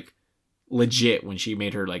was, like, legit when she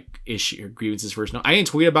made her, like, issue her grievances first. No, I didn't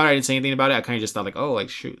tweet about it. I didn't say anything about it. I kind of just thought, like, oh, like,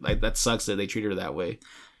 shoot, like, that sucks that they treat her that way.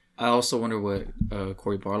 I also wonder what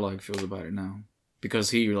Cory Barlog feels about it now,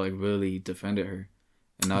 because he, like, really defended her.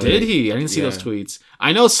 And now did he? I didn't see those tweets.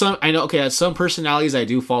 I know some personalities I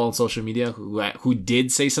do follow on social media who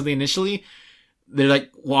did say something initially. They're,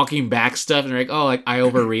 like, walking back stuff and they're like, oh, like, I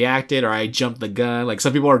overreacted or I jumped the gun. Like,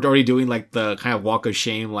 some people are already doing, like, the kind of walk of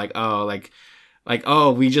shame, like, oh, like, Like,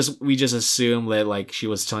 oh, we just assume that like she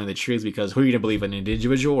was telling the truth because who are you gonna believe, an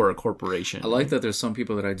individual or a corporation? I like that there's some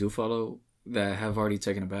people that I do follow that have already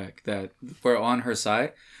taken it back, that were on her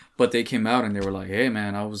side, but they came out and they were like, "Hey,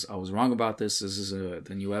 man, I was wrong about this. This is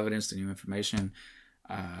the new evidence, the new information."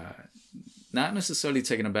 Not necessarily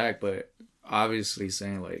taken aback, but obviously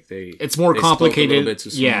saying like it's more complicated. A little bit too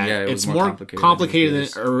soon. Yeah, it's more complicated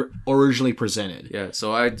than originally presented. Yeah,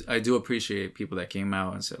 so I do appreciate people that came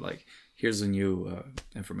out and said like, here's the new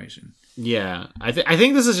information. Yeah, I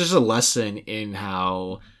think this is just a lesson in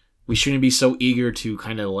how we shouldn't be so eager to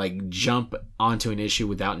kind of like jump onto an issue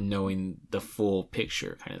without knowing the full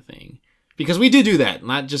picture, kind of thing. Because we do that.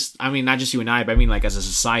 Not just you and I, but I mean like as a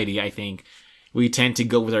society, I think we tend to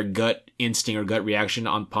go with our gut instinct or gut reaction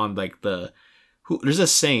upon like there's a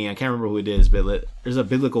saying, I can't remember who it is, but there's a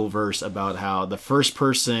biblical verse about how the first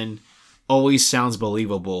person always sounds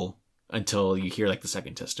believable until you hear like the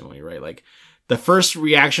second testimony, right? Like the first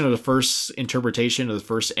reaction or the first interpretation or the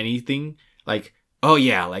first anything, like, oh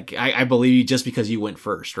yeah, like I believe you just because you went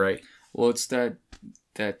first, right? Well, it's that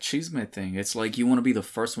chisme thing. It's like you want to be the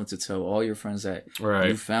first one to tell all your friends that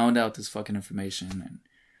you found out this fucking information,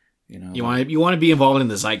 and you want to be involved in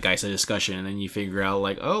the zeitgeist of discussion, and then you figure out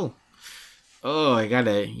like, oh, I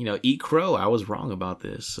gotta eat crow. I was wrong about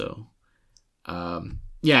this. So,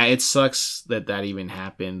 yeah, it sucks that even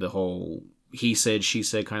happened. The whole he said she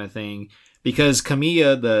said kind of thing, because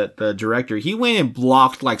Kamiya, the director, he went and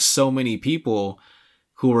blocked like so many people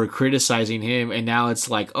who were criticizing him, and now it's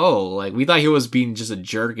like, oh, like we thought he was being just a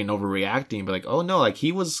jerk and overreacting, but like, oh no, like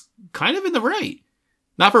he was kind of in the right.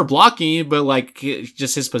 Not for blocking, but like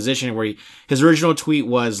just his position where his original tweet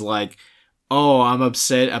was like, oh, I'm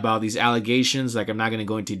upset about these allegations. Like, I'm not going to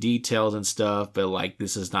go into details and stuff, but like,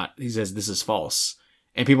 this is not, he says this is false.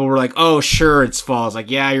 And people were like, oh, sure, it's false.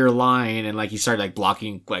 Like, yeah, you're lying. And like, he started like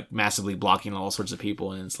blocking, like massively blocking all sorts of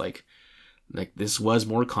people. And it's like this was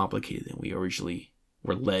more complicated than we originally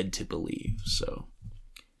were led to believe. So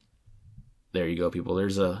there you go, people.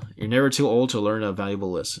 You're never too old to learn a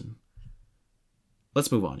valuable lesson.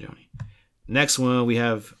 Let's move on, Johnny. Next one we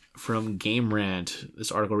have from Game Rant. This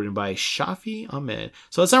article written by Shafi Ahmed.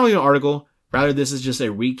 So it's not really an article. Rather, this is just a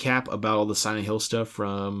recap about all the Silent Hill stuff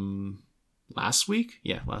from last week.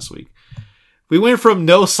 Yeah, last week. We went from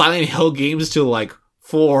no Silent Hill games to like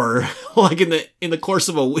 4, like in the course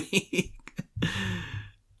of a week.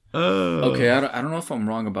 Okay, I don't know if I'm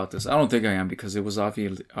wrong about this. I don't think I am, because it was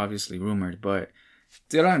obviously rumored, but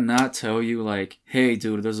did I not tell you, like, hey,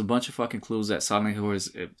 dude, there's a bunch of fucking clues that Silent Hill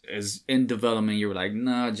is in development? You were like,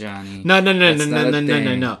 nah, Johnny. No.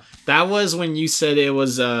 That was when you said it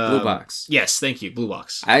was Blue Box. Yes, thank you, Blue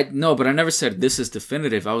Box. No, but I never said this is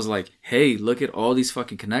definitive. I was like, hey, look at all these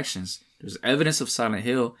fucking connections. There's evidence of Silent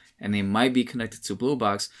Hill, and they might be connected to Blue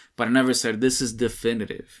Box, but I never said this is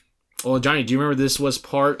definitive. Well, Johnny, do you remember this was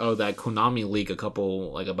part of that Konami leak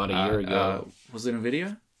about a year ago? Was it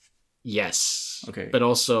NVIDIA? Yes. Okay. But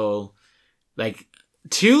also, like,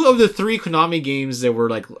 2 of the 3 Konami games that were,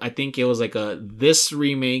 like, I think it was, like, this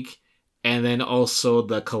remake, and then also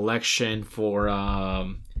the collection for,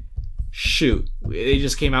 it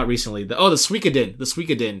just came out recently. The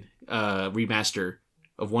Suikoden remaster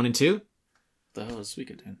of 1 and 2. The hell is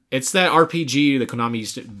Suikoden? It's that RPG that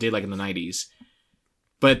Konami did, like, in the 90s.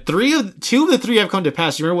 But 2 of the 3 have come to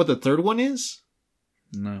pass. You remember what the third one is?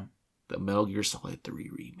 No. The Metal Gear Solid 3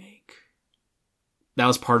 remake. That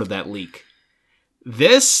was part of that leak.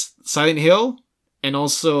 This, Silent Hill, and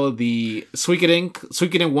also the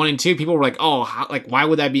Suikoden 1 and 2, people were like, oh, why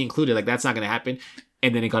would that be included? Like, that's not going to happen.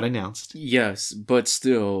 And then it got announced. Yes, but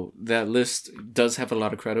still, that list does have a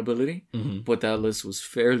lot of credibility, but that list was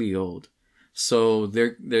fairly old. So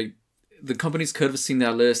the companies could have seen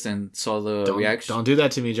that list and saw the reaction. Don't do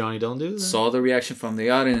that to me, Johnny. Don't do that. Saw the reaction from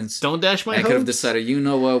the audience. Don't dash my hopes. And could have decided, you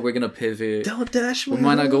know what, we're going to pivot. Don't dash my hopes. We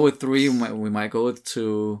might not go with 3. We might go with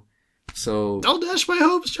 2. So don't dash my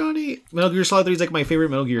hopes, Johnny. Metal Gear Solid 3 is like my favorite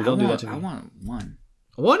Metal Gear. Don't do that to me. I want 1.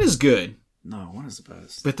 1 is good. No, 1 is the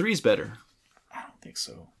best. But 3 is better. I don't think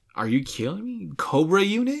so. Are you killing me? Cobra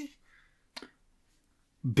Unit?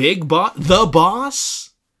 Big Boss? The Boss?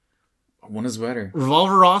 1 is better.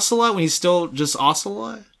 Revolver Ocelot when he's still just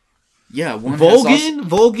Ocelot? Yeah, 1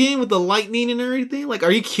 Volgin with the lightning and everything? Like,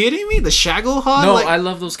 are you kidding me? The Shagohod? No, I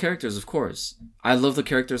love those characters, of course. I love the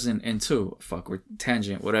characters in 2. Fuck, we're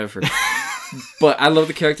tangent, whatever. But I love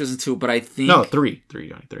the characters in 2, but I think... No, 3. 3,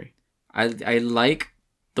 Johnny, 3. I like...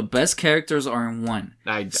 The best characters are in 1.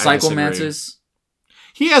 Psycho Mantis.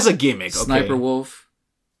 He has a gimmick, okay. Sniper Wolf.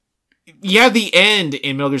 You have the End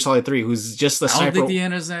in Metal Gear Solid 3, who's just the sniper... I don't think the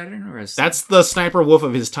End is that interesting. That's the Sniper Wolf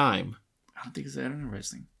of his time. I don't think it's that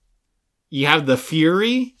interesting. You have the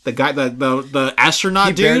Fury, the guy, the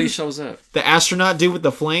astronaut dude. He barely shows up. The astronaut dude with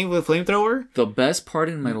the flamethrower. The best part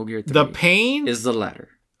in Metal Gear 3 the pain is the ladder.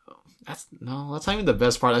 That's not even the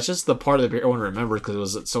best part. That's just the part that everyone remembers because it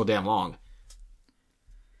was so damn long.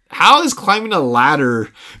 How is climbing a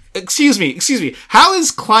ladder... Excuse me. How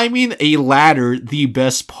is climbing a ladder the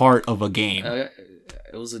best part of a game? It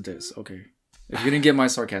was a diss. Okay. If you didn't get my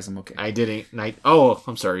sarcasm, okay. I didn't.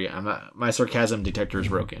 I'm sorry. My sarcasm detector is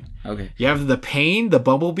broken. Okay. You have the pain, the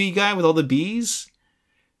bumblebee guy with all the bees.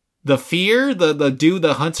 The fear, the dude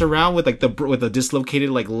that hunts around with with the dislocated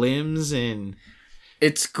like limbs and...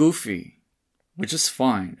 It's goofy, which is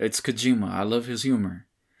fine. It's Kojima. I love his humor.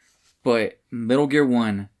 But Metal Gear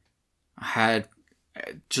 1 had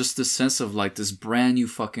just the sense of like this brand new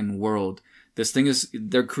fucking world. This thing is,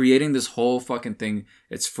 they're creating this whole fucking thing.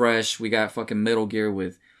 It's fresh. We got fucking Metal Gear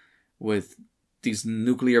with these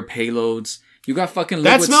nuclear payloads. You got fucking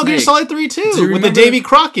Liquid That's Metal Gear Snake. Solid 3 too, with the Davy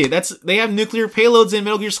Crockett. They have nuclear payloads in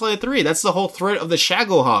Metal Gear Solid 3. That's the whole threat of the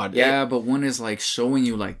Shagohod. Yeah, but one is like showing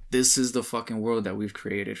you like this is the fucking world that we've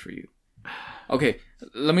created for you. Okay,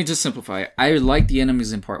 let me just simplify. I like the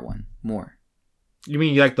enemies in part 1 more. You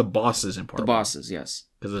mean you like the bosses in part 1? The bosses, yes.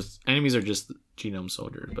 Because the enemies are just genome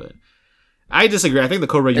soldiers, but I disagree. I think the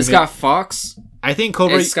Cobra unit... It's got Fox. I think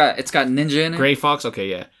Cobra... It's got Ninja in it. Gray Fox? Okay,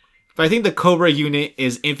 yeah. But I think the Cobra unit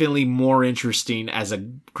is infinitely more interesting as a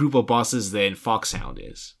group of bosses than Foxhound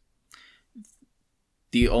is.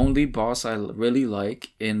 The only boss I really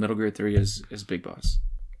like in Metal Gear 3 is Big Boss.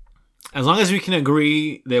 As long as we can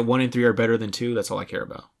agree that 1 and 3 are better than 2, that's all I care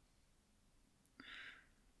about.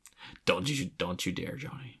 Don't you dare,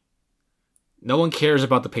 Johnny. No one cares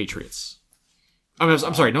about the Patriots. I'm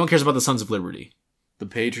sorry, no one cares about the Sons of Liberty. The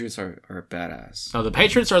Patriots are badass. No, the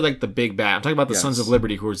Patriots are like the big bad. I'm talking about the Sons of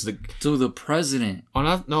Liberty, who is the... So the president...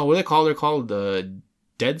 Oh, no, what are they called? They're called the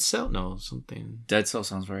Dead Cell? No, something... Dead Cell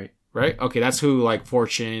sounds right. Right? Okay, that's who, like,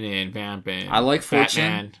 Fortune and Vamp and... I like Fortune.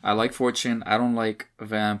 Batman. I like Fortune. I don't like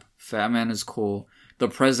Vamp. Fat Man is cool. The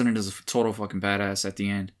president is a total fucking badass at the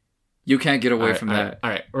end. You can't get away from that. All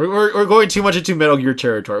right. We're going too much into Metal Gear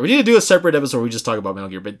territory. We need to do a separate episode where we just talk about Metal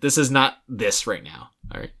Gear, but this is not this right now.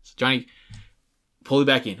 All right. So Johnny, pull it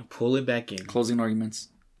back in. Closing arguments.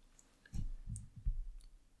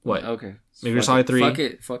 What? Okay. Metal Gear Solid 3.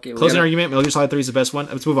 Fuck it. Closing argument. Metal Gear Solid 3 is the best one.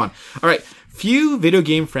 Let's move on. All right. Few video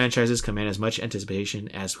game franchises command as much anticipation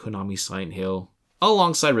as Konami's Silent Hill,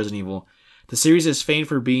 alongside Resident Evil. The series is famed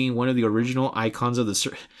for being one of the original icons of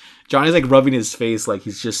the... Johnny's like rubbing his face like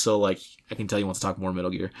he's just so like... I can tell he wants to talk more Metal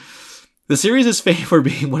Gear. The series is famed for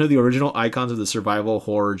being one of the original icons of the survival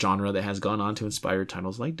horror genre that has gone on to inspire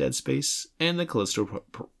titles like Dead Space and the Callisto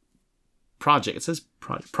Project. It says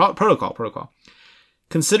Protocol.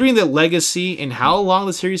 Considering the legacy and how long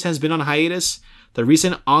the series has been on hiatus, the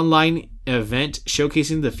recent online event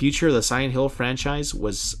showcasing the future of the Silent Hill franchise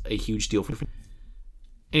was a huge deal for...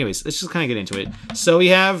 Anyways, let's just kind of get into it. So we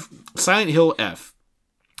have Silent Hill F.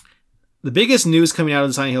 The biggest news coming out of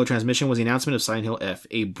the Silent Hill transmission was the announcement of Silent Hill F,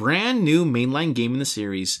 a brand new mainline game in the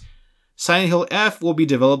series. Silent Hill F will be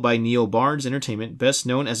developed by Neo Bards Entertainment, best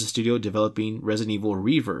known as the studio developing Resident Evil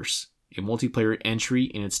Reverse, a multiplayer entry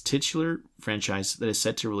in its titular franchise that is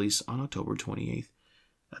set to release on October 28th.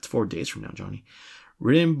 That's 4 days from now, Johnny.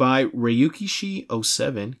 Written by Ryukishi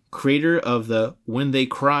 07, creator of the When They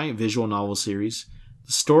Cry visual novel series.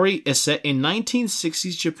 The story is set in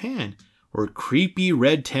 1960s Japan, where creepy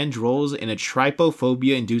red tendrils and a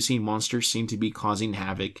trypophobia-inducing monster seem to be causing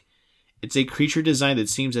havoc. It's a creature design that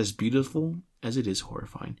seems as beautiful as it is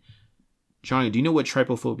horrifying. Johnny, do you know what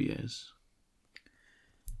trypophobia is?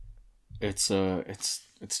 It's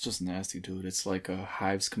just nasty, dude. It's like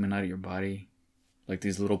hives coming out of your body, like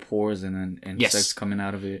these little pores, and then insects coming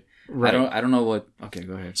out of it. Right. I don't know what. Okay,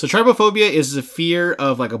 go ahead. So trypophobia is the fear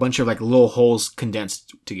of like a bunch of like little holes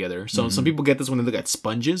condensed together. So some people get this when they look at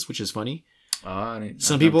sponges, which is funny.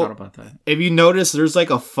 Some people thought about that. If you notice, there's like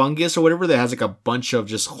a fungus or whatever that has like a bunch of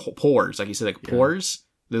just pores, like you said, like pores.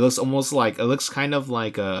 It looks almost like kind of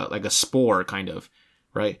like a spore, kind of,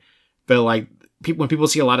 right? But like when people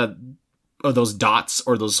see a lot of those dots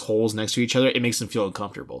or those holes next to each other, it makes them feel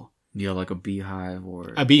uncomfortable. Yeah, like a beehive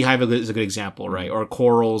or... A beehive is a good example, right? Or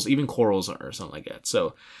corals, even corals or something like that.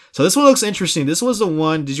 So this one looks interesting. This was the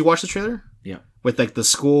one... Did you watch the trailer? Yeah. With like the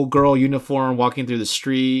schoolgirl uniform walking through the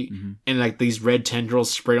street and like these red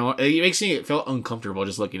tendrils sprayed on... It makes me feel uncomfortable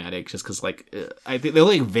just looking at it just because like... I think they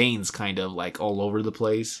look like veins kind of like all over the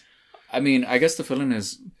place. I mean, I guess the feeling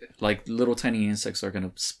is like little tiny insects are going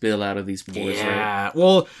to spill out of these pores, right? Yeah.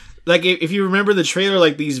 Well... Like, if you remember the trailer,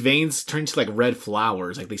 like, these veins turn to, like, red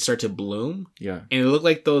flowers. Like, they start to bloom. Yeah. And they look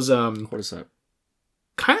like those, Cordyceps.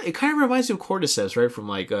 it kind of reminds me of cordyceps, right? From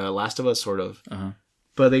like Last of Us, sort of. Uh-huh.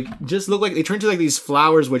 But they just look like they turn into like these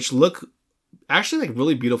flowers, which look actually like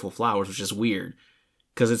really beautiful flowers, which is weird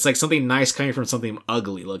because it's like something nice coming from something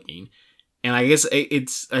ugly looking. And I guess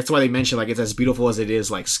that's why they mention like it's as beautiful as it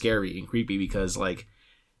is like scary and creepy because like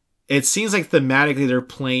it seems like thematically they're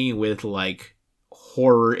playing with like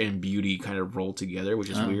horror and beauty kind of rolled together, which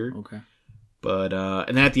is weird. Okay. But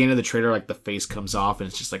and then at the end of the trailer, like the face comes off and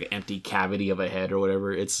it's just like an empty cavity of a head or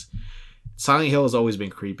whatever. Silent Hill has always been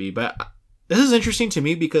creepy, but this is interesting to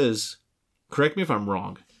me because, correct me if I'm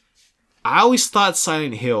wrong, I always thought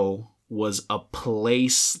Silent Hill was a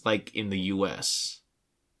place like in the US.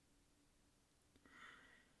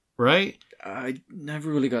 Right? I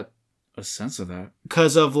never really got a sense of that.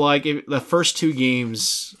 Because of like the first two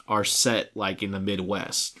games are set like in the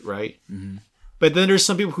Midwest, right? Mm-hmm. But then there's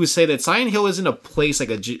some people who say that Silent Hill isn't a place like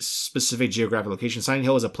a specific geographic location. Silent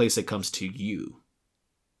Hill is a place that comes to you.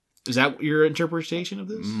 Is that your interpretation of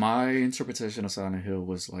this? My interpretation of Silent Hill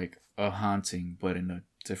was like a haunting, but in a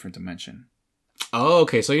different dimension. Oh,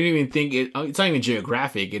 okay. So you didn't even think it's not even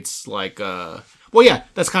geographic. It's like, well, yeah,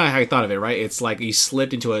 that's kind of how I thought of it, right? It's like you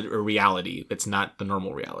slipped into a reality that's not the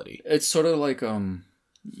normal reality. It's sort of like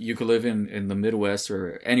you could live in the Midwest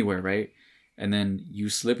or anywhere, right? And then you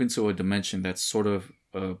slip into a dimension that's sort of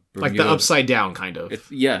a Bermuda, like the upside down kind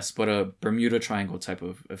of. Yes, but a Bermuda Triangle type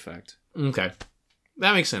of effect. Okay.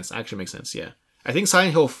 That makes sense. Actually makes sense, yeah. I think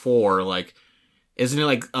Silent Hill 4, like, isn't it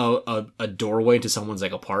like a doorway to someone's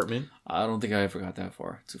like apartment? I don't think I ever got that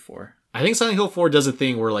far to 4. I think Silent Hill 4 does a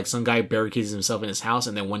thing where like some guy barricades himself in his house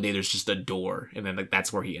and then one day there's just a door and then like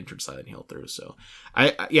that's where he entered Silent Hill through. So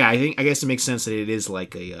I guess it makes sense that it is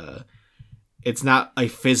like it's not a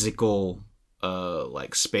physical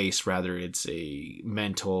like space, rather it's a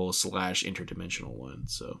mental / interdimensional one.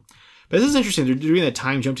 So but this is interesting. They're doing a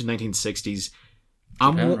time jump to 1960s.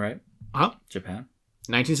 Japan, right? Huh? Japan.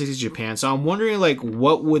 1960s Japan. So I'm wondering like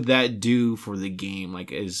what would that do for the game?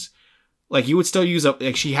 Like like you would still use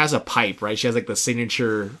like she has a pipe, right? She has like the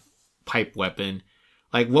signature pipe weapon.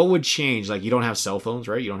 Like what would change? Like you don't have cell phones,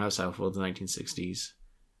 right? You don't have cell phones in the 1960s.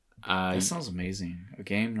 That sounds amazing. A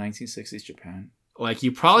game 1960s Japan. Like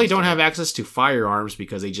you probably don't have access to firearms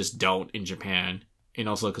because they just don't in Japan. And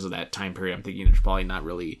also because of that time period, I'm thinking there's probably not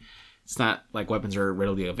really, it's not like weapons are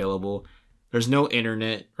readily available. There's no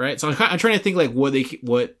internet, right? So I'm trying to think like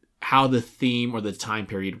how the theme or the time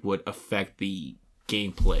period would affect the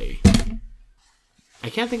gameplay. I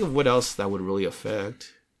can't think of what else that would really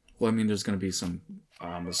affect. Well, I mean, there's going to be some,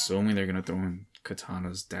 I'm assuming they're going to throw in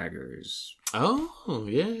katanas, daggers. Oh,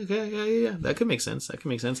 yeah. That could make sense. I think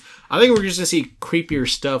we're just going to see creepier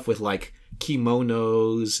stuff with like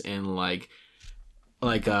kimonos and like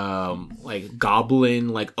goblin,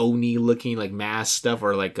 like oni looking like mask stuff,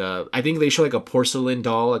 or like I think they show like a porcelain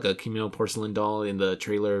doll, like a kimono porcelain doll in the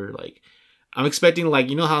trailer. Like I'm expecting like,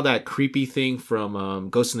 you know how that creepy thing from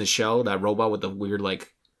Ghost in the Shell, that robot with the weird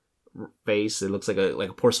like face, it looks like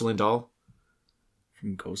a porcelain doll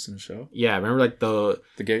from Ghost in the Shell. Yeah, remember like the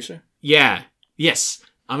geisha. Yeah, yes.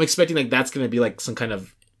 I'm expecting like that's gonna be like some kind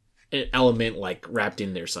of element like wrapped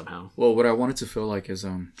in there somehow. Well, what I wanted to feel like is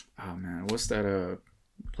oh man, what's that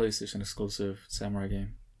PlayStation exclusive samurai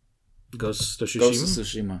game? Ghost of Tsushima. Ghost of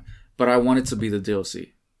Tsushima. But I want it to be the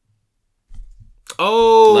DLC.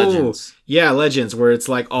 Oh, Legends. Yeah, Legends, where it's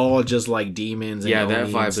like all just like demons. And that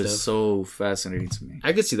vibe is so fascinating to me.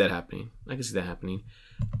 I could see that happening.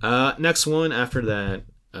 Next one after that,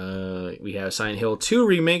 we have Silent Hill 2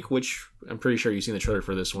 remake, which I'm pretty sure you've seen the trailer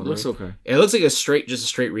for this one. Looks right? Okay. It looks like a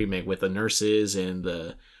straight remake with the nurses and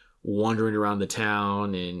the wandering around the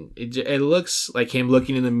town, and it looks like him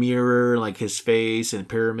looking in the mirror, like his face and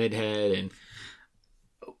pyramid head. And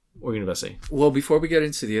what are you gonna say? Well, before we get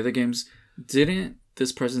into the other games, didn't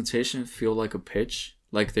this presentation feel like a pitch?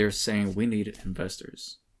 Like they're saying we need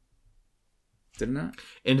investors. Didn't that?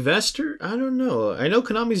 Investor? I don't know. I know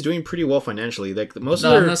Konami's doing pretty well financially. Like most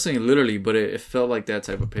I'm not saying literally, but it felt like that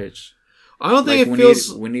type of pitch. I don't think it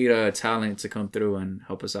feels. We need a talent to come through and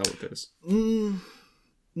help us out with this.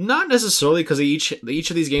 Not necessarily, because each of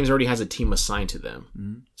these games already has a team assigned to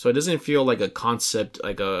them, so it doesn't feel like a concept,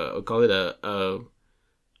 like I'll call it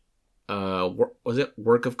was it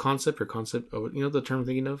work of concept or concept? You know the term I'm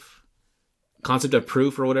thinking of? Concept of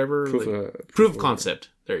proof or whatever. Proof of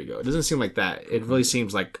concept. There you go. It doesn't seem like that. It really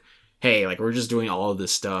seems like, hey, like we're just doing all of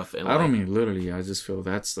this stuff. And I don't mean literally. I just feel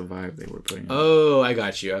that's the vibe they were putting. Oh, I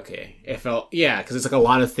got you. Okay, it felt because it's like a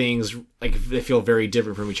lot of things like they feel very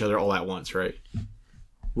different from each other all at once, right?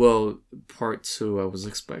 Well, part 2, I was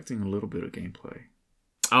expecting a little bit of gameplay.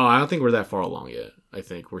 Oh, I don't think we're that far along yet. I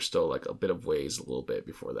think we're still like a bit of ways, a little bit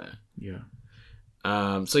before that. Yeah.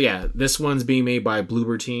 So yeah, this one's being made by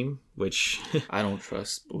Bloober Team, which I don't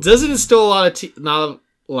trust. doesn't instill a lot of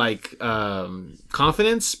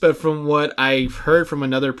confidence, but from what I've heard from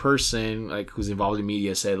another person like who's involved in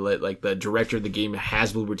media said like the director of the game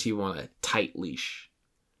has Bloober Team on a tight leash.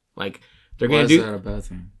 Like they're Why gonna do. Is that a bad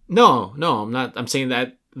thing? No, I'm not. I'm saying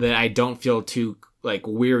that I don't feel too like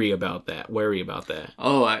wary about that.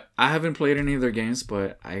 Oh, I haven't played any of their games,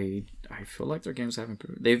 but I feel like their games haven't.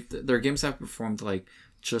 Their games have performed like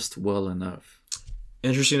just well enough.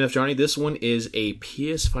 Interesting enough, Johnny, this one is a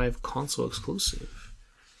PS5 console exclusive.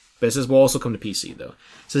 But it says will also come to PC, though.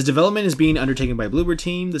 It says development is being undertaken by Bloober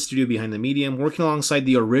Team, the studio behind the medium, working alongside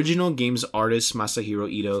the original game's artist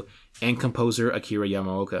Masahiro Ito and composer Akira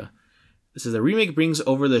Yamaoka. This is a remake brings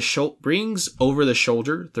over the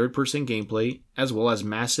shoulder third-person gameplay, as well as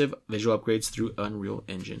massive visual upgrades through Unreal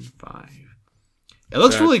Engine 5. It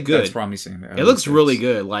looks really good. That's promising. It looks really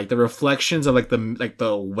good. Like the reflections of like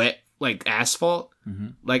the wet like asphalt,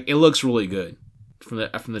 like it looks really good. From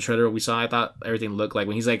the trailer we saw, I thought everything looked like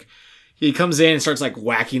when he comes in and starts like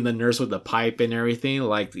whacking the nurse with the pipe and everything.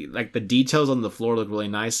 Like the details on the floor look really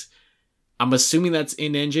nice. I'm assuming that's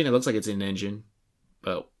in engine. It looks like it's in engine,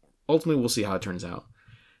 but ultimately we'll see how it turns out.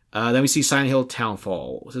 Then we see Silent Hill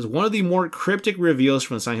Townfall. This is one of the more cryptic reveals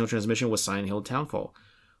from the Silent Hill transmission was Silent Hill Townfall.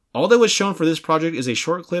 All that was shown for this project is a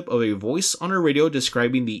short clip of a voice on a radio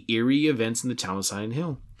describing the eerie events in the town of Silent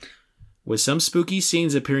Hill. With some spooky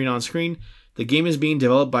scenes appearing on screen, the game is being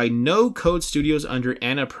developed by No Code Studios under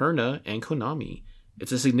Annapurna and Konami.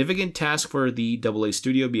 It's a significant task for the AA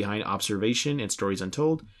studio behind Observation and Stories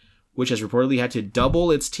Untold, which has reportedly had to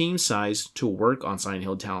double its team size to work on Silent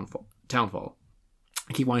Hill Townfall.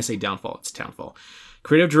 I keep wanting to say Downfall, it's Townfall.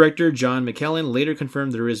 Creative director John McKellen later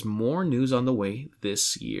confirmed there is more news on the way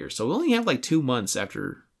this year. So we only have like 2 months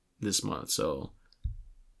after this month. So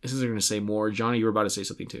this is going to say more. Johnny, you were about to say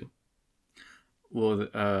something too. Well,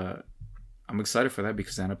 I'm excited for that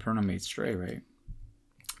because Annapurna made Stray, right?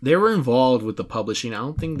 They were involved with the publishing. I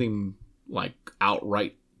don't think they like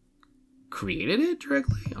outright created it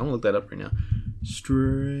directly. I'm going to look that up right now.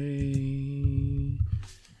 Stray...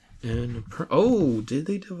 did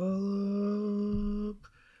they develop?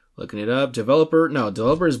 Looking it up.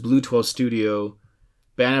 Developer is Blue 12 Studio.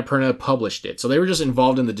 But Annapurna published it. So they were just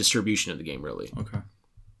involved in the distribution of the game, really. Okay.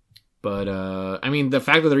 But, I mean, the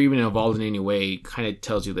fact that they're even involved in any way kind of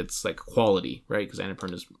tells you that's, like, quality, right? Because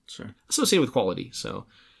Annapurna is associated with quality. So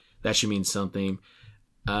that should mean something.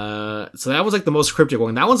 So that was, like, the most cryptic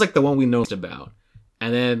one. That one's, like, the one we noticed about.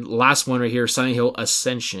 And then last one right here, Silent Hill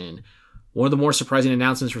Ascension. One of the more surprising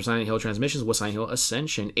announcements for Silent Hill Transmissions was Silent Hill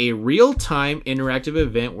Ascension, a real-time interactive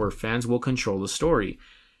event where fans will control the story.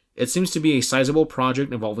 It seems to be a sizable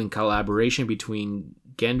project involving collaboration between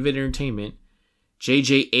Genvid Entertainment,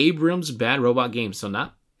 J.J. Abrams' Bad Robot Games, so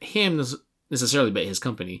not him necessarily, but his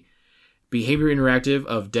company, Behavior Interactive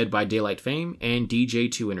of Dead by Daylight fame, and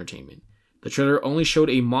DJ2 Entertainment. The trailer only showed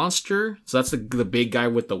a monster, so that's the big guy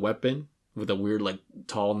with the weapon, with a weird, like,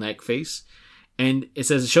 tall neck face. And it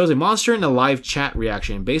says it shows a monster and a live chat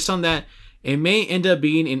reaction. Based on that, it may end up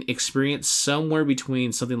being an experience somewhere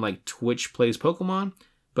between something like Twitch Plays Pokemon,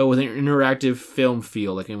 but with an interactive film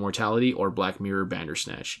feel like Immortality or Black Mirror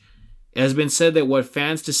Bandersnatch. It has been said that what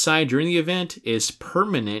fans decide during the event is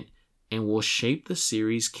permanent and will shape the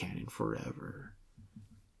series canon forever.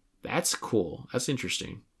 That's cool. That's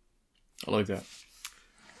interesting. I like that.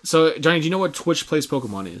 So, Johnny, do you know what Twitch Plays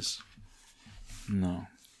Pokemon is? No.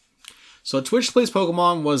 So Twitch Plays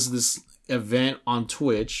Pokemon was this event on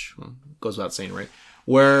Twitch, goes without saying, right?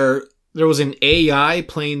 Where there was an AI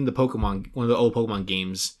playing the Pokemon, one of the old Pokemon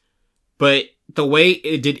games. But the way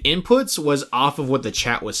it did inputs was off of what the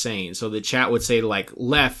chat was saying. So the chat would say like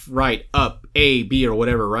left, right, up, A, B, or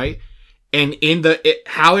whatever, right? And in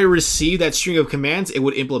how it received that string of commands, it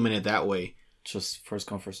would implement it that way. Just first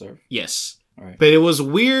come, first serve? Yes. Right. But it was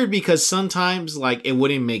weird because sometimes like it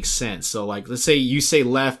wouldn't make sense. So like let's say you say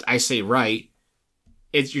left, I say right.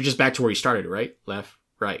 You're just back to where you started, right? Left,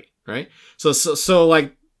 right. So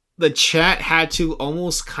like the chat had to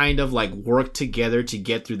almost kind of like work together to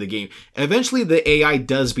get through the game. Eventually the AI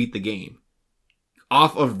does beat the game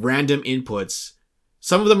off of random inputs.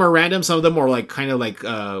 Some of them are random, some of them are like kind of like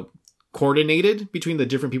coordinated between the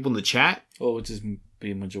different people in the chat. Oh, which is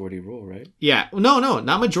be majority rule, right? Yeah. No,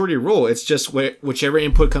 not majority rule. It's just whichever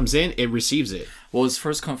input comes in, it receives it. Well, it's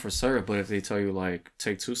first come, first serve, but if they tell you, like,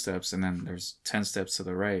 take 2 steps, and then there's 10 steps to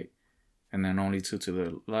the right, and then only 2 to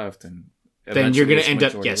the left, and then you're going to end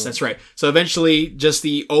up... Yes, rule. That's right. So eventually,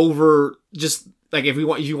 like if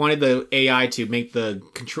you wanted the AI to make the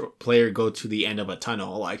control player go to the end of a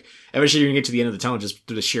tunnel, like eventually you're gonna get to the end of the tunnel just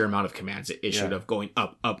through the sheer amount of commands it issued of going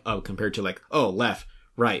up, up, up compared to like, oh, left,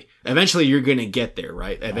 right. Eventually you're gonna get there,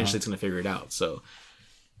 right? Eventually it's gonna figure it out. So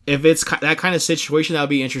if it's that kind of situation, that would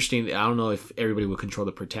be interesting. I don't know if everybody would control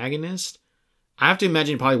the protagonist. I have to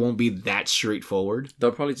imagine it probably won't be that straightforward.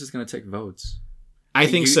 They're probably just gonna take votes. I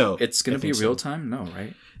think so. It's gonna be real time? No,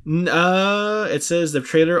 right? It says the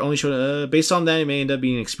trailer only showed based on that it may end up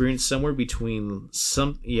being experienced somewhere between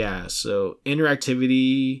so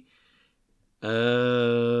interactivity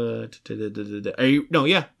a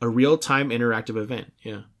real-time interactive event.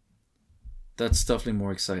 Yeah. That's definitely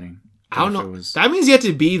more exciting. I don't know. That means you have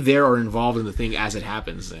to be there or involved in the thing as it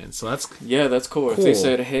happens then. So that's cool. If they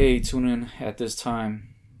said, "Hey, tune in at this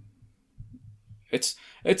time." It's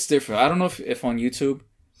different. I don't know if on YouTube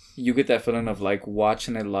you get that feeling of like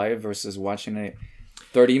watching it live versus watching it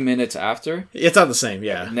 30 minutes after. It's not the same,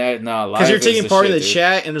 yeah. No, because you're taking part in the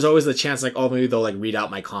chat, and there's always the chance like, oh, maybe they'll like read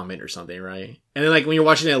out my comment or something, right? And then like when you're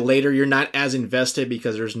watching it later, you're not as invested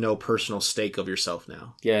because there's no personal stake of yourself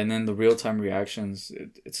now. Yeah, and then the real time reactions,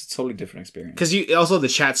 it's a totally different experience. Because you also the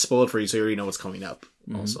chat's spoiled for you, so you already know what's coming up.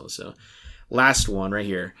 Also, so last one right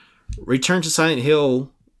here, Return to Silent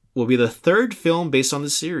Hill will be the third film based on the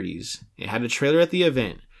series. It had a trailer at the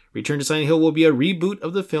event. Return to Silent Hill will be a reboot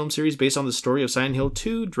of the film series based on the story of Silent Hill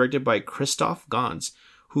 2, directed by Christoph Gans,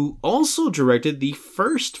 who also directed the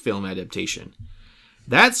first film adaptation.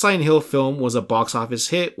 That Silent Hill film was a box office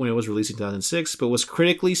hit when it was released in 2006, but was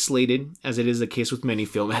critically slated, as it is the case with many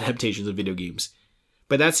film adaptations of video games.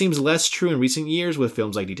 But that seems less true in recent years with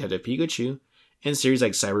films like Detective Pikachu and series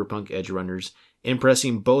like Cyberpunk Edgerunners,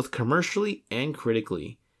 impressing both commercially and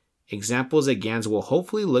critically. Examples that Gans will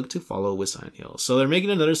hopefully look to follow with Silent Hill. So they're making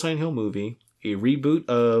another Silent Hill movie, a reboot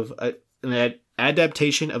of an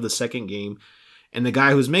adaptation of the second game, and the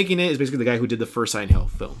guy who's making it is basically the guy who did the first Silent Hill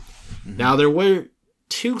film. Mm-hmm. Now, there were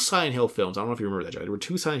 2 Silent Hill films. I don't know if you remember that, Joe. There were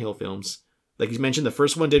 2 Silent Hill films. Like you mentioned, the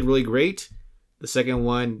first one did really great. The second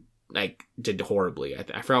one, like, did horribly.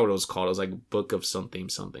 I forgot what it was called. It was like Book of something.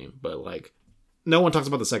 But, like, no one talks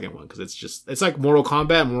about the second one because it's like Mortal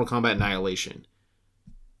Kombat Annihilation.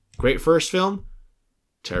 Great first film,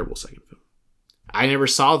 terrible second film. I never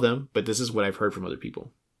saw them, but this is what I've heard from other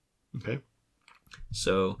people. Okay.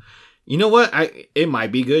 So, you know what? It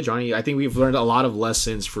might be good, Johnny. I think we've learned a lot of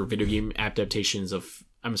lessons for film adaptations of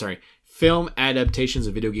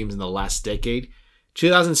video games in the last decade.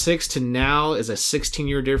 2006 to now is a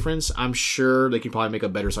 16-year difference. I'm sure they can probably make a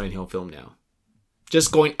better Silent Hill film now.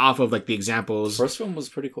 Just going off of like the examples. First film was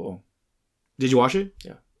pretty cool. Did you watch it?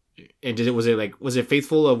 Yeah. And was it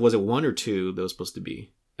faithful of, was it 1 or 2 that was supposed to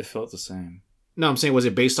be? It felt the same. No, I'm saying, was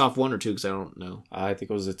it based off 1 or 2? Because I don't know. I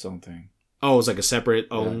think it was its own thing. Oh, it was like a separate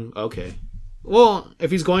own? Yeah. Okay. Well,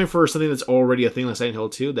 if he's going for something that's already a thing like Silent Hill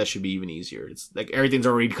 2, that should be even easier. It's like everything's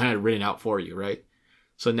already kind of written out for you, right?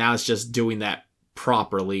 So now it's just doing that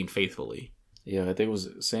properly and faithfully. Yeah, I think it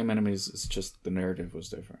was the same enemies. It's just the narrative was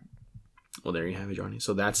different. Well, there you have it, Johnny.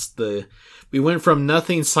 So we went from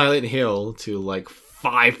nothing Silent Hill to like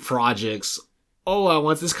 5 projects all at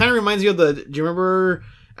once. This kind of reminds me of do you remember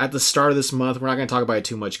at the start of this month, we're not going to talk about it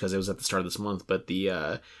too much because it was at the start of this month, but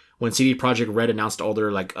when CD Projekt Red announced all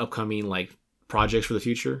their like upcoming like projects for the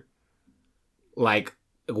future, like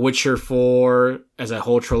Witcher 4 as a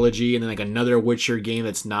whole trilogy, and then like another Witcher game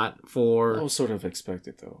that's not for... That was sort of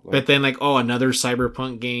expected though. But then like, another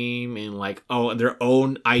Cyberpunk game, and like, their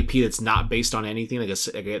own IP that's not based on anything, like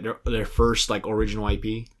their first like original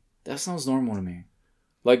IP. That sounds normal to me.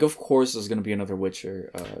 Like, of course, there's going to be another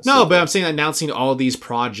Witcher. No, but I'm saying announcing all these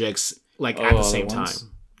projects like at the same time.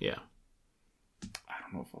 Yeah. I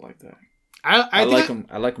don't know if I like that. I like them.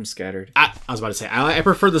 I like them scattered. I was about to say I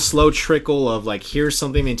prefer the slow trickle of like, here's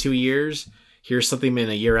something in 2 years, here's something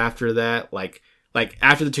in a year after that. Like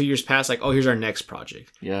after the 2 years pass, like, here's our next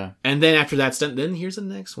project. Yeah. And then after that's done, then here's the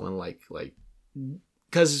next one. Like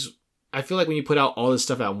because I feel like when you put out all this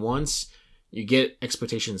stuff at once, you get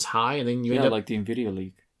expectations high, and then you end up like the Nvidia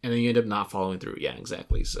leak, and then you end up not following through. Yeah,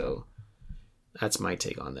 exactly. So that's my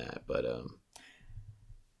take on that. But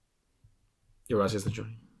you're about to say something,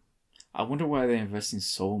 Johnny? I wonder why they're investing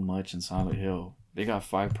so much in Silent Hill. They got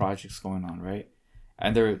 5 projects going on, right?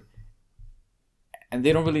 And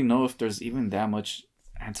they don't really know if there's even that much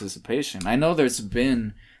anticipation. I know there's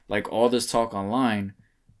been like all this talk online,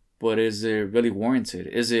 but is it really warranted?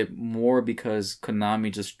 Is it more because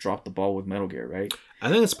Konami just dropped the ball with Metal Gear, right? I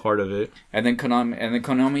think it's part of it. We know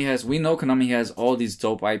Konami has all these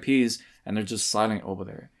dope IPs, and they're just silent over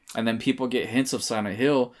there. And then people get hints of Silent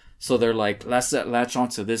Hill, so they're like, let's latch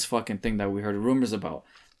onto this fucking thing that we heard rumors about.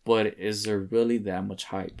 but is there really that much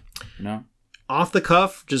hype? You know? Off the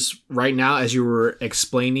cuff, just right now, as you were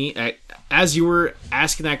explaining, as you were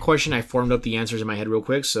asking that question, I formed up the answers in my head real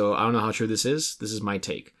quick. So I don't know how true this is. This is my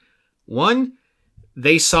take. One,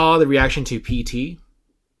 they saw the reaction to PT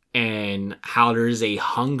and how there is a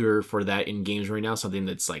hunger for that in games right now. Something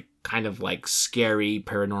that's like kind of like scary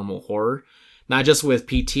paranormal horror. Not just with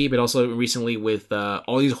PT, but also recently with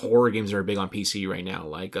all these horror games that are big on PC right now.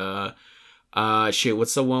 Like,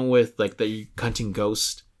 what's the one with like the hunting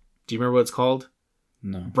ghost? Do you remember what it's called?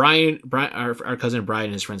 No. Brian, our cousin Brian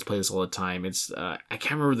and his friends play this all the time. It's I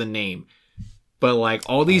can't remember the name, but like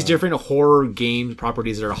all these different horror game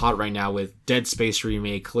properties that are hot right now with Dead Space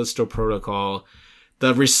remake, Callisto Protocol,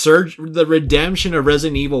 the redemption of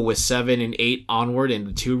Resident Evil with 7 and 8 onward, and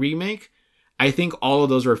the 2 remake. I think all of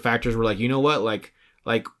those were factors where like, you know what, like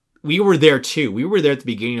we were there too. We were there at the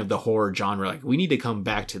beginning of the horror genre. Like we need to come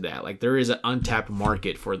back to that. Like there is an untapped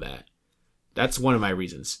market for that. That's one of my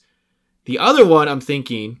reasons. The other one I'm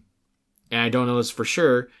thinking, and I don't know this for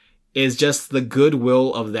sure, is just the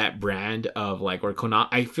goodwill of that brand of like, or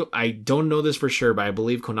Konami. I don't know this for sure, but I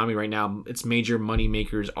believe Konami right now, its major money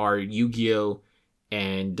makers are Yu-Gi-Oh!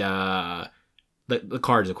 And the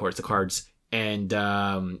cards, of course, the cards. And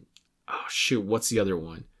what's the other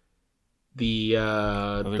one? The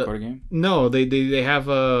other card game? No, they have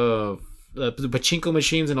the pachinko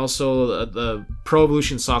machines and also the Pro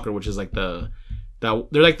Evolution Soccer, which is like they're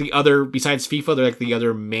like the other, besides FIFA, they're like the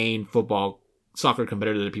other main football soccer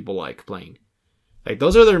competitor that people like playing. Like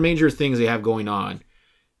those are their major things they have going on,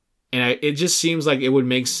 and it just seems like it would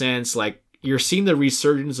make sense. Like you're seeing the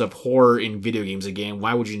resurgence of horror in video games again.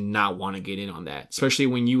 Why would you not want to get in on that? Especially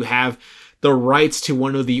when you have the rights to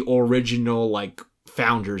one of the original like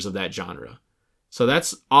founders of that genre. So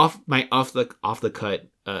that's off the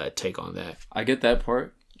cut take on that. I get that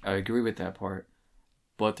part. I agree with that part.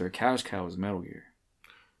 But their cash cow is Metal Gear.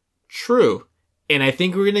 True. And I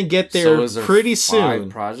think we're going to get there pretty soon. 5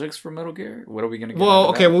 projects for Metal Gear? What are we going to get? Well,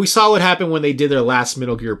 okay, well, we saw what happened when they did their last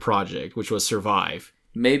Metal Gear project, which was Survive.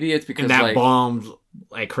 Maybe it's because and that bombed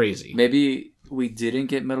like crazy. Maybe we didn't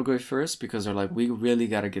get Metal Gear first because they're like, we really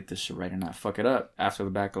got to get this shit right and not fuck it up after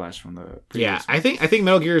the backlash from the previous one. I think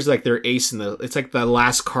Metal Gear is like their ace it's like the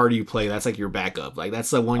last card you play. That's like your backup. Like that's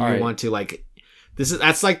the one you want to like.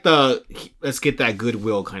 That's like the let's get that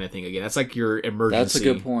goodwill kind of thing again. That's like your emergency. That's a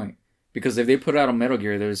good point. Because if they put out a Metal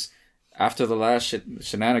Gear, there's after the last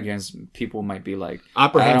shenanigans, people might be like, I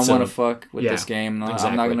don't want to fuck with this game. Exactly.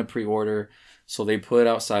 I'm not going to pre-order. So they put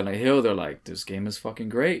out Silent Hill. They're like, this game is fucking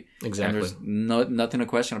great. Exactly. And there's nothing to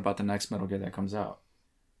question about the next Metal Gear that comes out.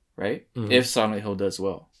 Right? Mm-hmm. If Silent Hill does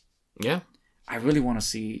well. Yeah. I really want to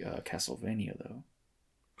see Castlevania, though.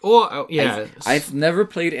 Well, yeah. I've never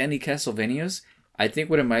played any Castlevanias. I think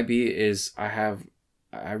what it might be is I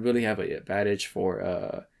really have a bad itch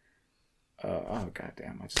for oh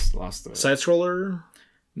goddamn! I just lost the side scroller.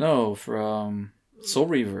 No, for Soul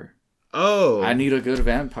Reaver. Oh, I need a good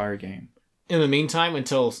vampire game. In the meantime,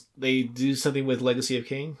 until they do something with Legacy of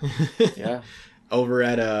Kain. Yeah, over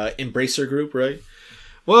at Embracer Group, right?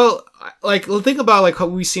 Well, like think about like how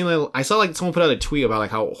we've seen. Like, I saw like someone put out a tweet about like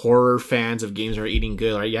how horror fans of games are eating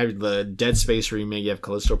good. Right, you have the Dead Space remake, you have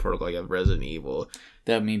Callisto Protocol, you have Resident Evil.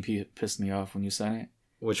 That meme pissed me off when you said it.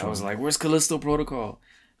 Which one? I was like, "Where's Callisto Protocol?"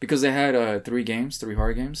 Because they had 3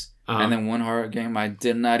 horror games, and then 1 horror game I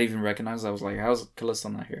did not even recognize. I was like, "How's Callisto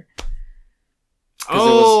not here?"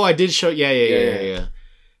 I did show. Yeah.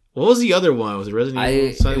 What was the other one? Was it Resident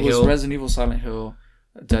Evil? Silent Hill? It was Resident Evil, Silent Hill,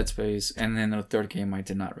 Dead Space, and then the 3rd game I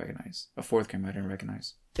did not recognize. A 4th game I didn't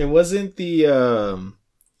recognize. It wasn't the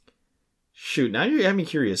shoot. Now you have me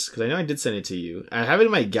curious because I know I did send it to you. I have it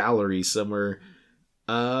in my gallery somewhere.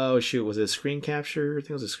 Oh shoot! Was it a screen capture? I think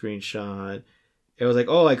it was a screenshot. It was like,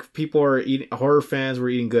 like people are eating. Horror fans were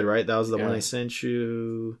eating good, right? That was the one I sent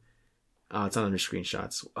you. Oh, it's not under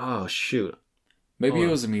screenshots. Oh shoot! Maybe it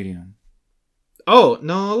was a medium. Oh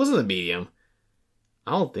no, it wasn't a medium.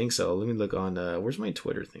 I don't think so. Let me look on. Where's my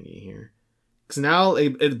Twitter thingy here? Because now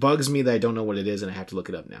it bugs me that I don't know what it is, and I have to look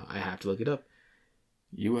it up now. I have to look it up.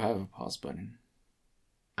 You have a pause button.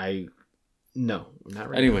 No, not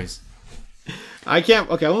right. Anyways. Now. I can't.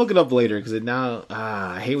 Okay, I'll look it up later because now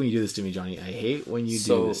I hate when you do this to me, Johnny. I hate when you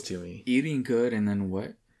do this to me. Eating good and then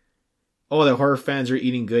what? Oh, the horror fans are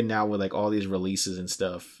eating good now with like all these releases and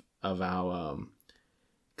stuff of how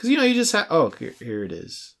because you just have. Oh, here it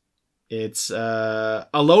is. It's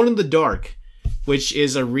Alone in the Dark, which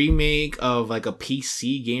is a remake of like a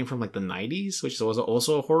PC game from like the 90s, which was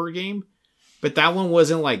also a horror game, but that one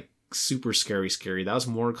wasn't like super scary. That was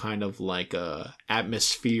more kind of like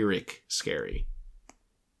atmospheric scary.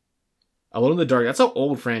 Alone in the Dark. That's an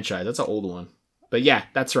old franchise. That's an old one. But yeah,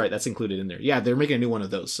 that's right. That's included in there. Yeah, they're making a new one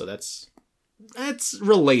of those, so that's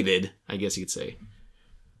related, I guess you could say.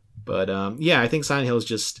 But yeah, I think Silent Hill is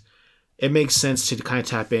just, it makes sense to kind of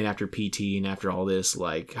tap in after PT and after all this.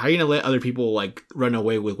 Like, how are you gonna let other people like run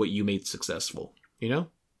away with what you made successful? You know,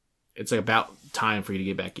 it's like about time for you to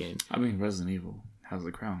get back in. I mean, Resident Evil has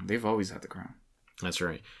the crown. They've always had the crown. That's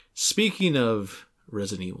right. Speaking of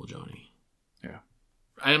Resident Evil, Johnny. Yeah.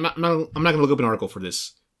 I'm not gonna look up an article for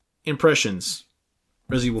this. Impressions.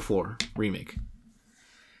 Resident Evil 4 remake.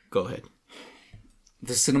 Go ahead.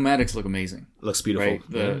 The cinematics look amazing. Looks beautiful.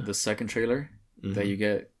 Right? The second trailer that you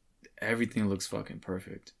get, everything looks fucking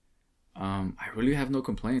perfect. I really have no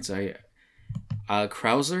complaints.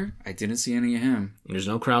 Krauser, I didn't see any of him. There's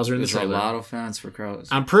no Krauser in the trailer. There's a lot of fans for Krauser.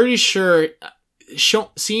 I'm pretty sure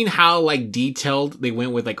seeing how like detailed they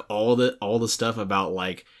went with like all the stuff about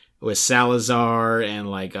like with Salazar and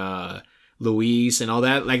like Luis and all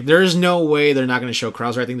that, like there's no way they're not going to show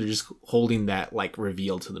Krauser. I think they're just holding that like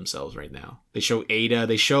reveal to themselves right now. They show Ada,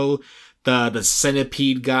 they show the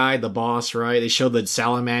centipede guy, the boss, right? They show the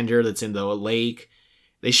salamander that's in the lake.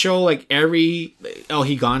 They show like every El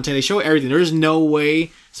Gigante. They show everything. There's no way,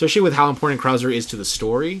 especially with how important Krauser is to the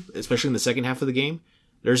story, especially in the second half of the game.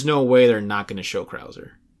 There's no way they're not going to show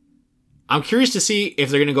Krauser. I'm curious to see if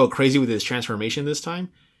they're going to go crazy with his transformation this time.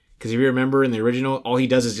 Because if you remember in the original, all he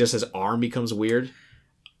does is just his arm becomes weird.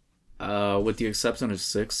 With the exception of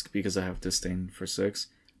 6, because I have disdain for 6,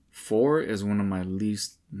 4 is one of my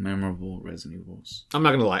least memorable Resident Evils. I'm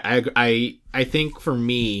not going to lie. I think for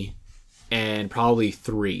me, and probably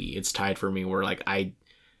 3, it's tied for me, where like I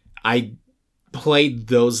played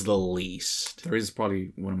those the least. 3 is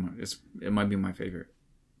probably one of my, it might be my favorite.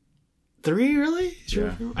 3 really?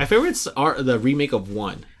 Yeah. My favorites are the remake of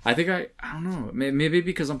 1. I think I don't know. Maybe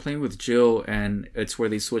because I'm playing with Jill and it's where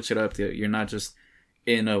they switch it up. You're not just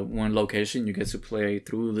in one location. You get to play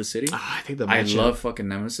through the city. I think the mansion. I love fucking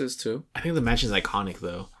Nemesis too. I think the mansion's iconic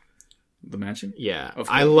though. The mansion? Yeah.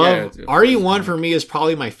 I love RE1 for me is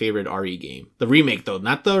probably my favorite RE game. The remake though,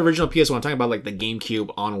 not the original PS1. I'm talking about like the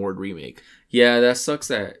GameCube onward remake. Yeah, that sucks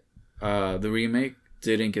that the remake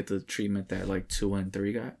didn't get the treatment that like 2 and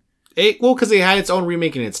 3 got. Because they had its own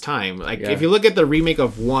remake in its time. Like, if you look at the remake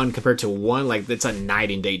of 1 compared to 1, like, it's a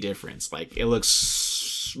night and day difference. Like, it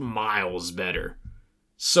looks miles better.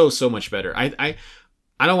 So much better. I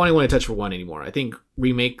don't want anyone to touch for 1 anymore. I think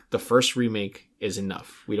the first remake is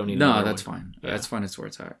enough. We don't need another one. No, that's fine. Yeah. That's fine. It's where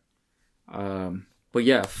it's at. But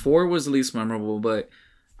yeah, 4 was the least memorable, but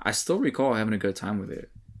I still recall having a good time with it.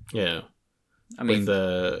 Yeah. I mean,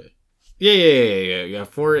 Yeah.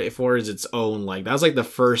 4 is its own, like, that was like the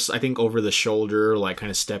first, I think, over the shoulder, like,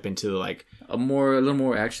 kind of step into like a little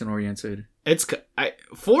more action oriented.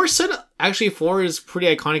 4 is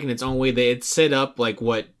pretty iconic in its own way. It's set up like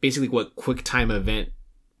what quick time event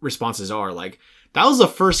responses are. Like, that was the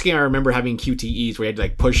first game I remember having QTEs where you had to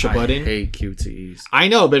like push a button. I hate QTEs. I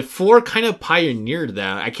know, but 4 kind of pioneered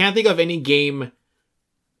that. I can't think of any game.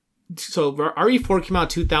 So RE4 came out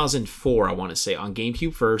 2004, I want to say, on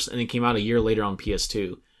GameCube first, and then came out a year later on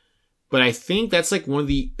PS2. But I think that's like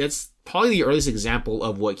that's probably the earliest example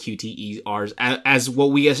of what QTEs are, as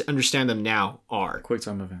what we understand them now are.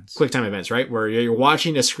 QuickTime events, right? Where you're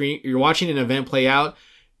watching an event play out,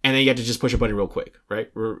 and then you have to just push a button real quick, right?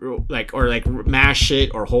 Or mash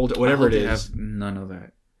it or hold it, whatever it is. Have none of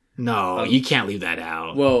that. No, you can't leave that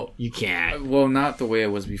out. Well, you can't. Well, not the way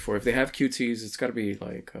it was before. If they have QTs, it's got to be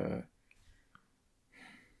like,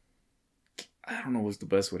 I don't know what's the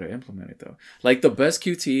best way to implement it though. Like the best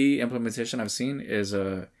QTE implementation I've seen is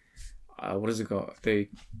what is it called? They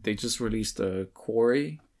just released a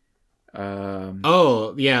Quarry.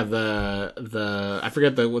 Oh yeah, the I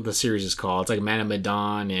forget what the series is called. It's like Man of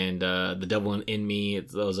Medan and The Devil in Me.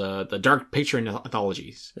 It's those the Dark Picture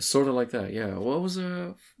anthologies. It's sort of like that. Yeah. What was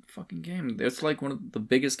a fucking game? It's like one of the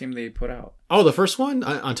biggest game they put out. Oh, the first one,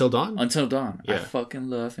 Until Dawn. Until Dawn. Yeah. I fucking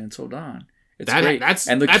love Until Dawn. It's great. That's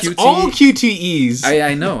all QTEs.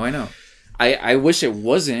 I know. I wish it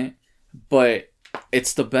wasn't, but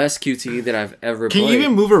it's the best QTE that I've ever played. Can you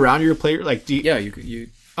even move around your player? Like, yeah, you.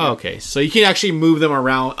 Oh, okay, so you can actually move them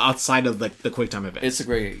around outside of the QuickTime event. It's a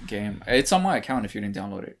great game. It's on my account if you didn't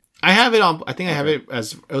download it. I have it on. I think I have it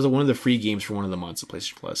as it was one of the free games for one of the months of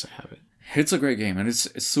PlayStation Plus. I have it. It's a great game, and it's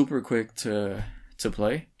super quick to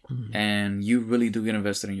play, and you really do get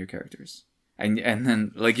invested in your characters. And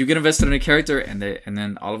then like you get invested in a character, and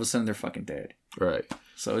then all of a sudden they're fucking dead. Right.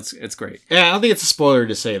 So it's great. Yeah, I don't think it's a spoiler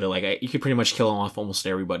to say that like you can pretty much kill off almost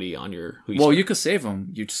everybody on your. You could save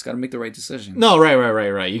them. You just got to make the right decision. No,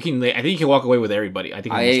 right. You can. I think you can walk away with everybody. I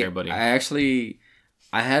think almost everybody.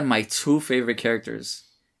 I had my 2 favorite characters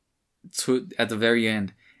at the very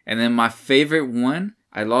end. And then my favorite one,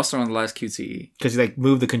 I lost her on the last QTE. Because you like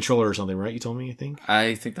moved the controller or something, right? You told me,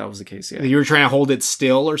 I think that was the case, yeah. You were trying to hold it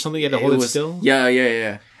still or something? You had to hold it still?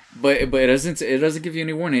 Yeah. But it doesn't give you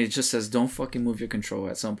any warning. It just says don't fucking move your controller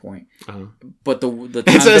at some point. Uh-huh. But the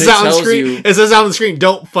time it says on the screen. It says on the screen,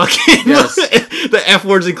 don't fucking. Yes. The F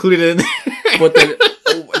word's included in there. But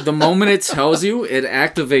the moment it tells you, it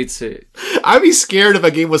activates it. I'd be scared if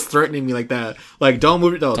a game was threatening me like that. Like, don't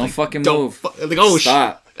move it. No, don't fucking move. Like, oh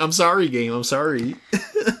stop. I'm sorry, game. I'm sorry.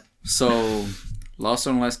 So, lost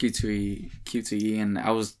on the last QTE, and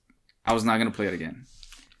I was not gonna play it again.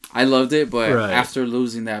 I loved it, but after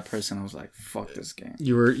losing that person, I was like, "Fuck this game."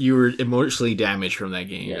 You were emotionally damaged from that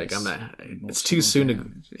game. Yes. Like I'm not. It's too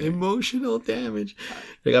soon to emotional damage.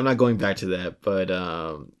 Like I'm not going back to that. But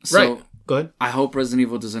so, go ahead. I hope Resident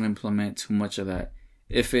Evil doesn't implement too much of that.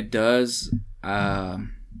 If it does,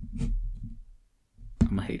 I'm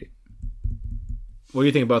gonna hate it. What do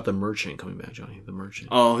you think about the merchant coming back, Johnny? The merchant.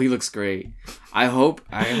 Oh, he looks great. I hope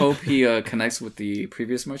he connects with the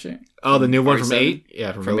previous merchant. Oh, the new one from 8?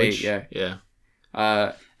 Yeah, from Village. 8,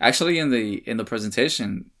 yeah. Actually, in the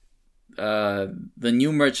presentation, the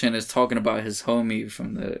new merchant is talking about his homie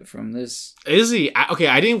from this. Is he? Okay,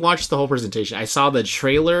 I didn't watch the whole presentation. I saw the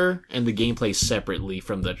trailer and the gameplay separately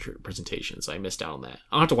from the presentation, so I missed out on that.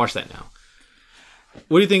 I'll have to watch that now.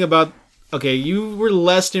 What do you think about... Okay, you were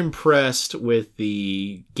less impressed with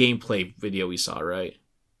the gameplay video we saw, right?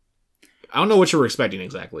 I don't know what you were expecting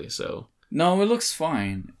exactly, so... No, it looks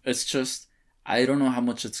fine. It's just, I don't know how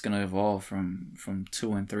much it's going to evolve from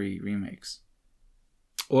 2 and 3 remakes.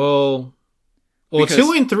 Well,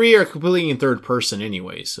 2 and 3 are completely in third person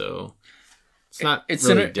anyway, so... It's not it's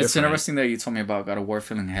really different. It's interesting that you told me about God of War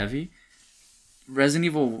feeling heavy. Resident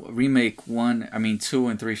Evil Remake 2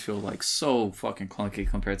 and 3 feel like so fucking clunky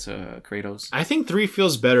compared to Kratos. I think 3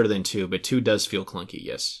 feels better than 2, but 2 does feel clunky,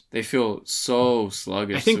 yes. They feel so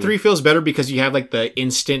sluggish. I think 3 feels better because you have like the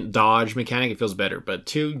instant dodge mechanic. It feels better, but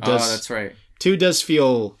 2 does... Oh, that's right. 2 does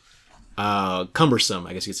feel cumbersome,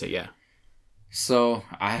 I guess you could say, yeah. So,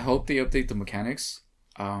 I hope they update the mechanics.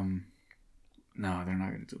 No, they're not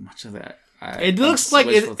going to do much of that. It looks like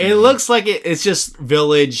it's just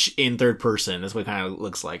Village in third person. That's what it kind of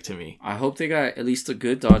looks like to me. I hope they got at least a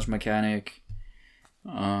good dodge mechanic.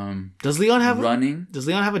 Does Leon have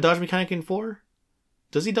a dodge mechanic in 4?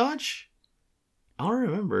 Does he dodge? I don't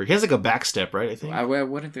remember. He has like a back step, right? I think.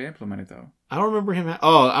 Why didn't they implement it though? I don't remember him.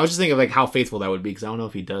 I was just thinking of like how faithful that would be because I don't know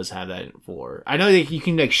if he does have that in 4. I know that you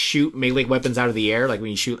can like shoot melee weapons out of the air, like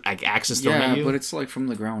when you shoot like axes thrown at you. Yeah, but it's like from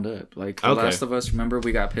the ground up. Like The Last of Us. Remember,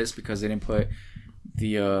 we got pissed because they didn't put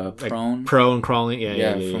the prone crawling.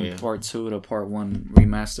 Yeah, from part 2 to part 1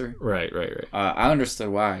 remaster. Right. I understood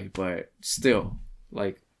why, but still,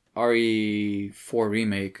 like RE4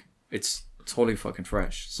 remake, it's totally fucking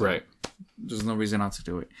fresh. So right. There's no reason not to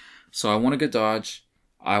do it. So I want a good dodge.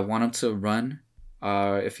 I want him to run.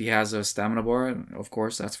 If he has a stamina bar, of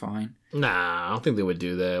course, that's fine. Nah, I don't think they would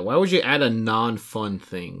do that. Why would you add a non-fun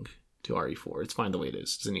thing to RE4? It's fine the way it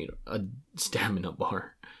is. Doesn't need a stamina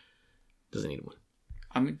bar. Doesn't need one.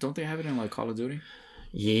 I mean, don't they have it in like Call of Duty?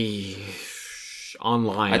 Yeah,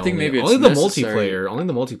 online. I think only. Maybe it's only the necessary. multiplayer. Only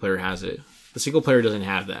the multiplayer has it. The single player doesn't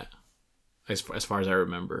have that, as far as I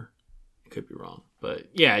remember. I could be wrong, but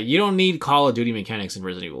yeah, you don't need Call of Duty mechanics in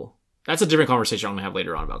Resident Evil. That's a different conversation I'm gonna have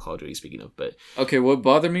later on about Call of Duty. Speaking of, but okay, what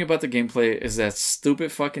bothered me about the gameplay is that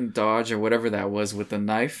stupid fucking dodge or whatever that was with the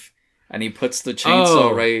knife, and he puts the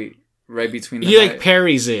chainsaw right between. He like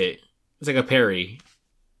parries it. It's like a parry.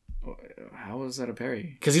 How is that a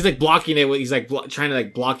parry? Because he's like blocking it with. He's like trying to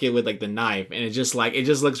like block it with like the knife, and it just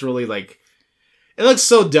looks really like. It looks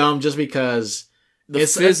so dumb just because. The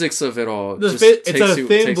physics of it all. It's a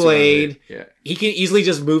thin blade. Yeah. He can easily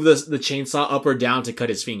just move the chainsaw up or down to cut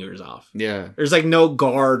his fingers off. Yeah. There's like no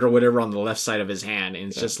guard or whatever on the left side of his hand. And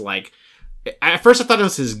it's just like... At first I thought it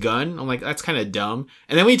was his gun. I'm like, that's kind of dumb.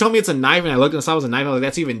 And then when you told me it's a knife and I looked and saw it was a knife, I'm like,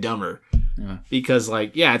 that's even dumber. Yeah. Because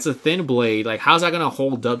like, yeah, it's a thin blade. Like, how's that going to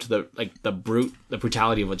hold up to the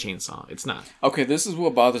brutality of a chainsaw? It's not. Okay, this is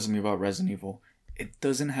what bothers me about Resident Evil. It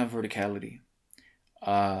doesn't have verticality.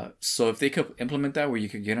 So if they could implement that where you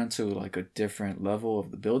could get onto like a different level of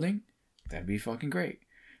the building, that'd be fucking great.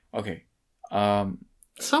 Okay.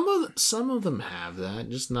 Some of them have that,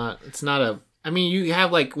 just not. It's not a. I mean, you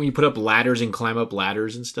have like when you put up ladders and climb up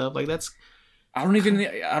ladders and stuff like that's. I don't even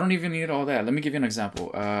need all that. Let me give you an example.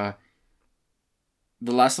 The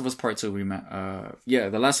Last of Us Part 2. The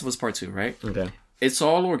Last of Us Part 2, right? Okay. It's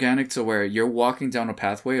all organic to where you're walking down a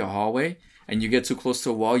pathway, a hallway. and you get too close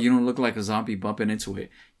to a wall, you don't look like a zombie bumping into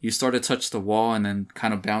it. You start to touch the wall and then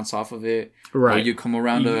kind of bounce off of it. Right. Or you come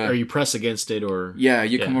around or you press against it, or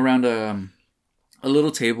come around a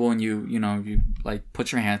little table and you like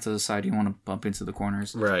put your hand to the side. You want to bump into the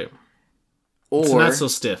corners. Right. Or it's not so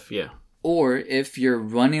stiff. Yeah. Or if you're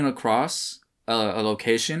running across a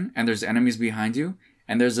location and there's enemies behind you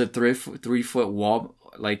and there's a 3-foot wall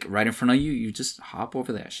like right in front of you, you just hop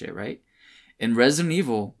over that shit, right? In Resident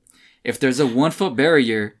Evil, if there's a 1-foot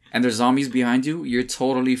barrier and there's zombies behind you, you're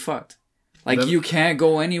totally fucked. Like you can't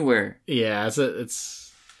go anywhere. Yeah,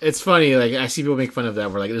 it's funny. Like I see people make fun of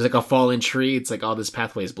that. Where like there's like a fallen tree. It's like, oh, this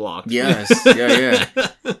pathway is blocked. Yes, yeah.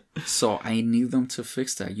 So I need them to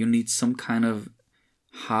fix that. You need some kind of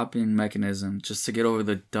hopping mechanism just to get over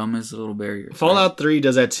the dumbest little barrier. Fallout 3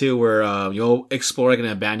 does that too, where you'll explore like an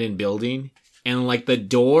abandoned building. And like the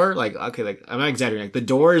door, like, okay, like I'm not exaggerating. Like the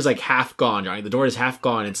door is like half gone, Johnny. The door is half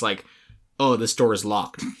gone. It's like, oh, this door is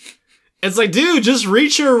locked. It's like, dude, just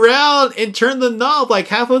reach around and turn the knob. Like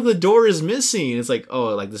half of the door is missing. It's like,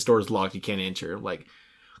 oh, like this door is locked. You can't enter. Like,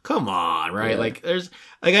 come on, right? Yeah. Like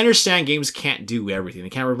I understand games can't do everything.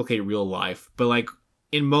 They can't replicate real life. But like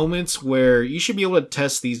in moments where you should be able to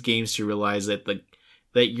test these games to realize that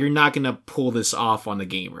that you're not gonna pull this off on the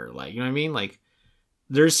gamer. Like, you know what I mean? Like,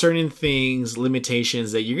 there's certain things,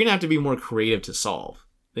 limitations that you're going to have to be more creative to solve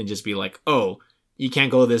than just be like, oh, you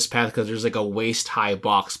can't go this path because there's like a waist-high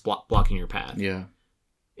box blocking your path. Yeah.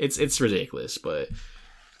 It's ridiculous, but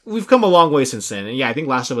we've come a long way since then. And yeah, I think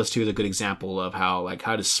Last of Us 2 is a good example of how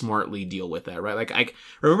to smartly deal with that, right? Like, I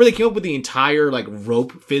remember they came up with the entire like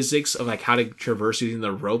rope physics of like how to traverse using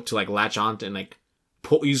the rope to like latch on and like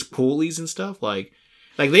use pulleys and stuff. Like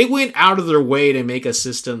they went out of their way to make a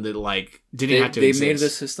system that like didn't have to exist. They made the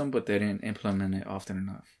system, but they didn't implement it often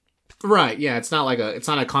enough. Right? Yeah, it's not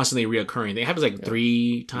a constantly reoccurring thing. It happens like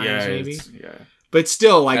 3 times maybe. Yeah, but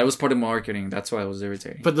still, like that was part of marketing. That's why it was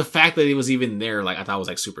irritating. But the fact that it was even there, like I thought was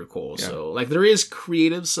like super cool. Yeah. So like there is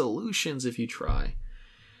creative solutions if you try.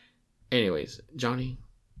 Anyways, Johnny,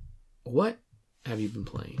 what have you been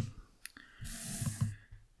playing?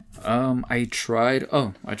 I tried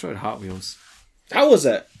Hot Wheels. How was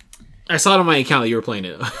that? I saw it on my account that you were playing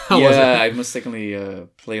it. How was it? I mistakenly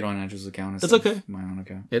played on Andrew's account. It's okay. My own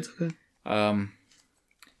account. It's okay.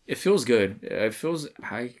 It feels good. I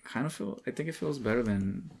think it feels better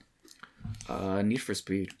than Need for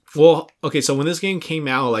Speed. Well, okay, so when this game came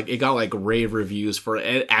out, like it got like rave reviews for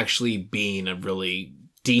it actually being a really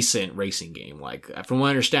decent racing game. Like from what I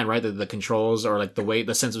understand, right, the controls or like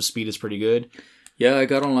the sense of speed is pretty good. Yeah, I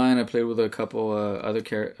got online. I played with a couple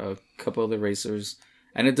other racers,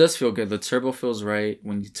 and it does feel good. The turbo feels right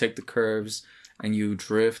when you take the curves and you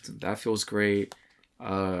drift. That feels great.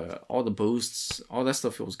 All the boosts, all that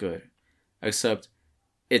stuff feels good, except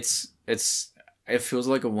it feels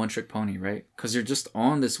like a one-trick pony, right? Because you're just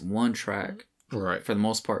on this one track, right? For the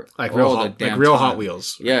most part, like real Hot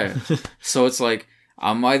Wheels. Yeah. So it's like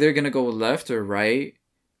I'm either gonna go left or right,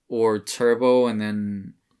 or turbo, and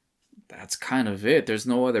then that's kind of it. There's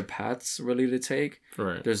no other paths really to take.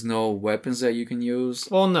 Right. There's no weapons that you can use.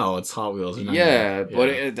 Well, no, it's Hot Wheels. Yeah,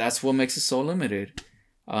 but that's what makes it so limited.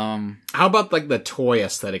 How about like the toy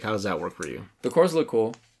aesthetic? How does that work for you? The cars look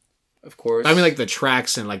cool, of course. I mean, like the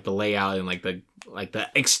tracks and like the layout and like the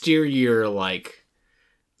exterior, like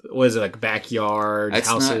what is it, like backyard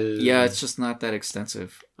houses? It's just not that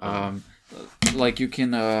extensive. Like you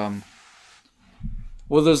can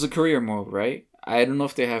well, there's a career mode, right? I don't know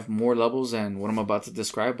if they have more levels than what I'm about to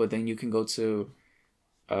describe, but then you can go to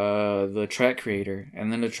the track creator,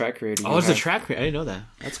 and then the track creator. Oh, it's the track creator. I didn't know that.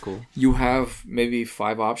 That's cool. You have maybe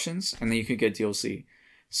 5 options, and then you can get DLC.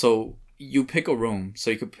 So you pick a room. So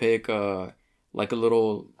you could pick like a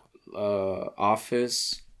little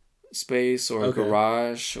office space or a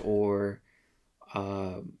garage or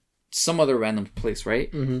some other random place,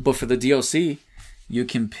 right? Mm-hmm. But for the DLC, you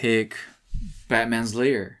can pick Batman's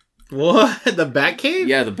lair. What? The Batcave?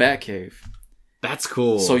 Yeah, the Batcave. That's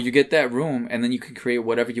cool. So you get that room, and then you can create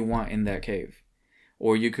whatever you want in that cave.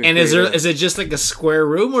 Or you could. And is it just like a square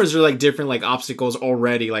room, or is there like different like obstacles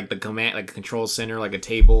already, like the command, like control center, like a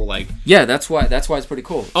table, like? Yeah, that's why it's pretty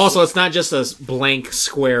cool. Oh, so it's not just a blank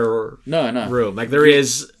square room. Like there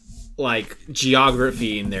is like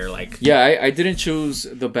geography in there, like. Yeah, I didn't choose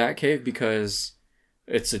the Batcave because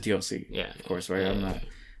it's a DLC. Yeah, of course, right? I'm not.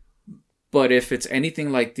 But if it's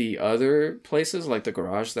anything like the other places, like the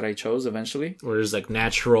garage that I chose eventually. Where there's like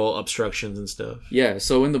natural obstructions and stuff. Yeah,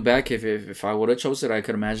 so in the Batcave, if I would have chose it, I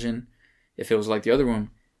could imagine if it was like the other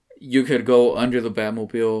one, you could go under the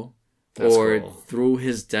Batmobile. That's or cool. Through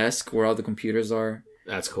his desk where all the computers are.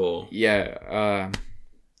 That's cool. Yeah.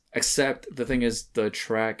 Except the thing is, the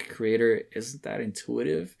track creator isn't that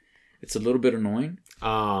intuitive. It's a little bit annoying.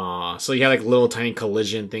 So you have like little tiny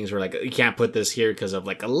collision things where like you can't put this here because of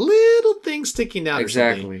like a little thing sticking out.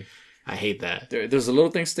 Exactly. I hate that. There's a little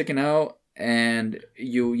thing sticking out, and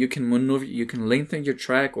you can maneuver. You can lengthen your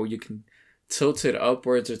track, or you can tilt it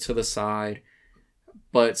upwards or to the side.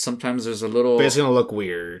 But sometimes there's a little. But it's gonna look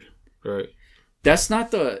weird, right? That's not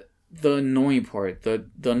the annoying part. The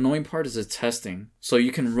annoying part is the testing. So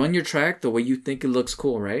you can run your track the way you think it looks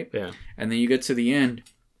cool, right? Yeah. And then you get to the end,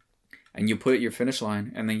 and you put your finish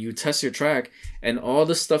line, and then you test your track, and all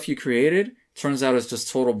the stuff you created turns out it's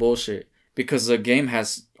just total bullshit because the game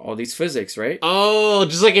has all these physics, right? Oh,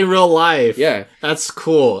 just like in real life. Yeah. That's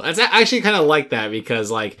cool. That's actually kind of like that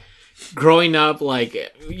because like growing up, like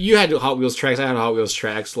you had Hot Wheels tracks, I had Hot Wheels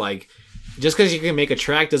tracks. Like just because you can make a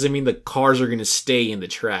track doesn't mean the cars are gonna stay in the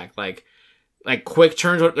track. Like quick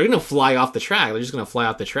turns, they're gonna fly off the track. They're just gonna fly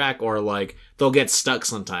off the track, or like they'll get stuck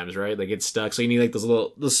sometimes, right? They get stuck, so you need like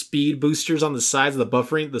those the speed boosters on the sides of the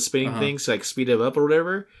buffering, the spinning things to like speed it up or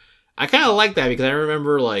whatever. I kind of like that because I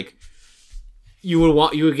remember like you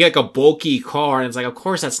would get like a bulky car, and it's like, of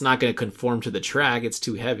course that's not gonna conform to the track. It's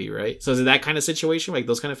too heavy, right? So is it that kind of situation, like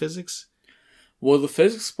those kind of physics? Well, the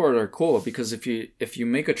physics part are cool because if you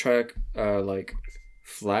make a track like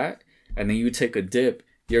flat and then you take a dip,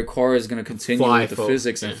 your car is going to continue with the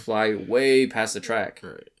physics and fly way past the track,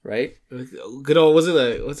 right? Good old, what's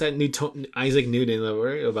that Isaac Newton,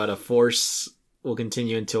 right? About a force will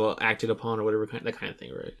continue until acted upon or whatever, that kind of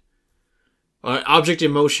thing, right? Object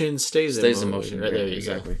in motion stays in motion. Right, there you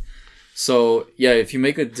exactly. Go. So, yeah, if you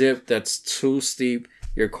make a dip that's too steep,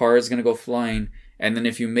 your car is going to go flying. And then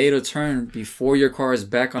if you made a turn before your car is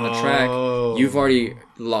back on the track, you've already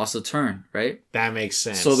lost a turn, right? That makes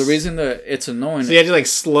sense. So the reason that it's annoying... So you have to like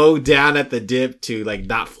slow down at the dip to like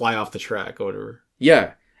not fly off the track or whatever.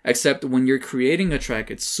 Yeah. Except when you're creating a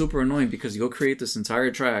track, it's super annoying because you'll create this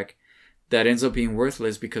entire track that ends up being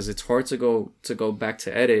worthless because it's hard to go back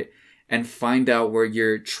to edit and find out where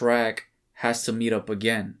your track has to meet up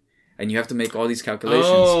again. And you have to make all these calculations.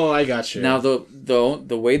 Oh, I got you. Now,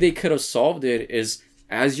 the way they could have solved it is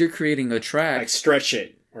as you're creating a track... Like stretch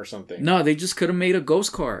it or something. No, they just could have made a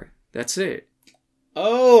ghost car. That's it.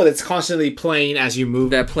 Oh, that's constantly playing as you move.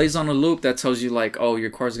 That plays on a loop that tells you, like, oh, your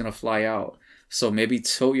car's going to fly out. So maybe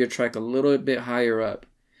tilt your track a little bit higher up.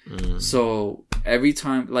 So every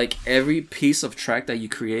time, like, every piece of track that you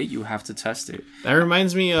create, you have to test it. That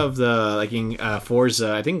reminds me of in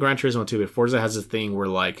Forza. I think Gran Turismo too, but Forza has a thing where,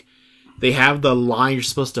 like, they have the line you're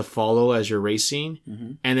supposed to follow as you're racing.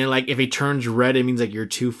 And then, like, if it turns red, it means, like, you're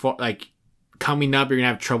too far, like, coming up, you're gonna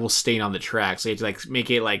have trouble staying on the track. So you have to, like,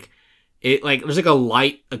 make it, like, there's,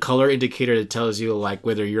 like, a color indicator that tells you, like,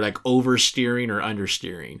 whether you're, like, oversteering or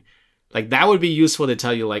understeering. Like, that would be useful to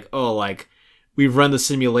tell you, like, oh, like, we've run the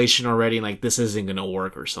simulation already, and, like, this isn't gonna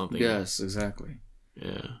work or something. Yes, exactly.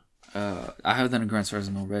 Yeah. I have that in Gran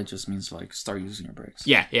Turismo. Red just means, like, start using your brakes.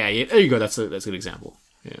 Yeah. There you go. That's a good example.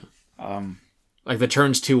 Yeah. Like the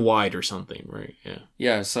turn's too wide or something, right? Yeah.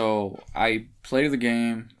 Yeah, so I played the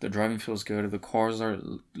game. The driving feels good. The cars are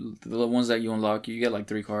the ones that you unlock. You get like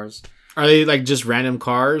 3 cars. Are they like just random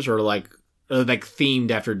cars or like themed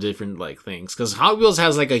after different like things? Because Hot Wheels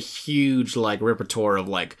has like a huge like repertoire of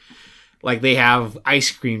like they have ice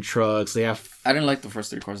cream trucks. They have. I didn't like the first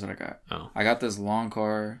 3 cars that I got. Oh. I got this long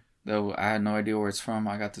car that I had no idea where it's from.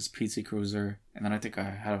 I got this PT Cruiser, and then I think I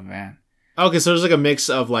had a van. Okay, so there's like a mix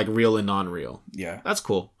of like real and non-real. Yeah. That's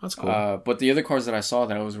cool. But the other cars that I saw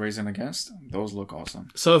that I was racing against, those look awesome.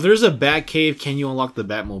 So if there's a Batcave, can you unlock the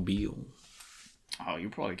Batmobile? Oh, you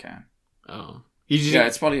probably can. Oh. Yeah,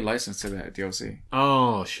 it's probably licensed to that DLC.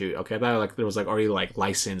 Oh, shoot. Okay, I thought like there was like already like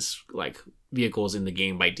licensed like vehicles in the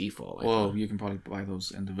game by default. Well, you can probably buy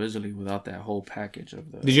those individually without that whole package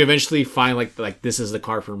of the... Did you eventually find like this is the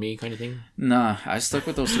car for me kind of thing? Nah, I stuck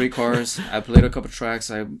with those 3 cars. I played a couple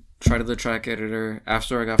tracks. I tried the track editor.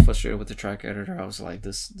 After I got frustrated with the track editor, I was like,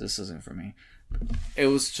 this isn't for me. It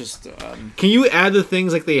was just... Can you add the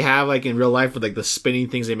things like they have like in real life with like the spinning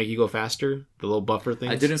things that make you go faster? The little buffer things?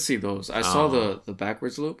 I didn't see those. I saw the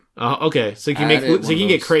backwards loop. Okay. So you can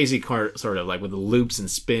get crazy car sort of like with the loops and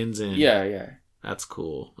spins and... Yeah. That's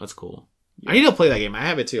cool. Yeah. I need to play that game. I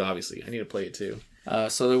have it too, obviously. I need to play it too.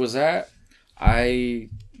 So there was that.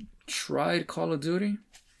 I tried Call of Duty.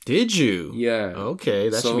 Did you? Yeah. Okay,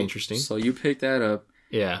 that should be interesting. So you picked that up.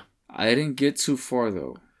 Yeah. I didn't get too far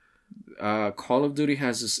though. Call of Duty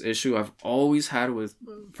has this issue I've always had with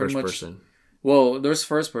first person. Well, there's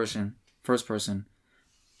first person,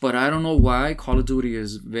 but I don't know why Call of Duty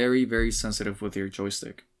is very, very sensitive with your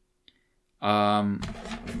joystick.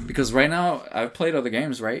 Because right now I've played other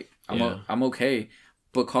games, right? Yeah. I'm okay,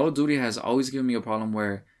 but Call of Duty has always given me a problem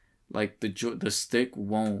where, like, the stick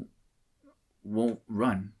won't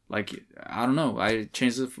run. Like, I don't know. I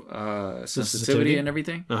changed the sensitivity and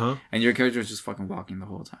everything, and your character is just fucking walking the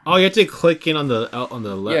whole time. Oh, you have to click in on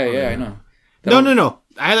the left. Yeah, I know. No.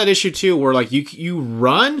 I had that issue too, where like you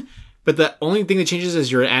run, but the only thing that changes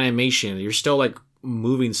is your animation. You're still like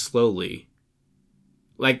moving slowly.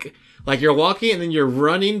 Like you're walking and then you're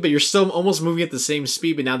running, but you're still almost moving at the same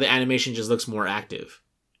speed, but now the animation just looks more active.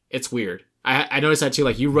 It's weird. I noticed that too.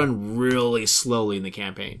 Like, you run really slowly in the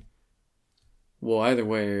campaign. Well, either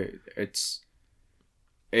way,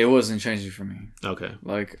 it wasn't changing for me. Okay.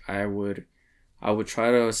 Like, I would try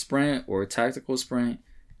to sprint or a tactical sprint,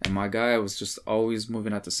 and my guy was just always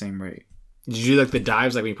moving at the same rate. Did you do like the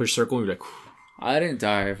dives, like when you push circle and you're like, I didn't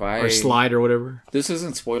dive. or slide or whatever? This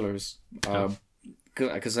isn't spoilers.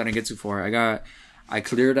 Because I didn't get too far. I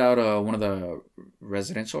cleared out one of the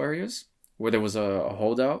residential areas where there was a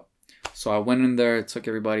holdout. So I went in there, took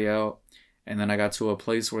everybody out, and then I got to a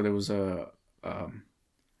place where there was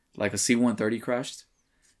like a C-130 crashed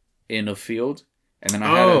in a field, and then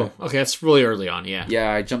okay, that's really early on, yeah.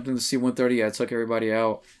 Yeah, I jumped in the C-130. I took everybody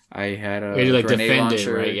out. I had a you like grenade defend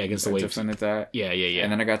launcher, it, right? Yeah, against the waves. Defended that. Yeah.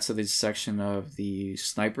 And then I got to this section of the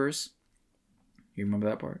snipers. You remember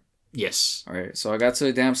that part? Yes. All right, so I got to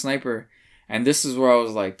the damn sniper, and this is where I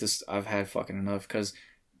was like, I've had fucking enough, because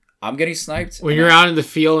I'm getting sniped. When you're out in the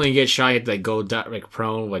field and you get shot, you have to like go like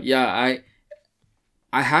prone. Like, yeah,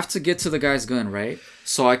 I have to get to the guy's gun, right?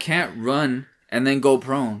 So I can't run and then go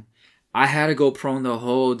prone. I had to go prone the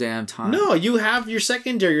whole damn time. No, you have your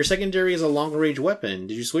secondary. Your secondary is a longer range weapon.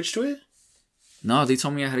 Did you switch to it? No, they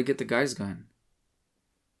told me I had to get the guy's gun.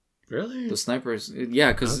 Really? The snipers,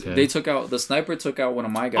 yeah, because the sniper took out one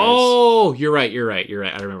of my guys. Oh, you're right.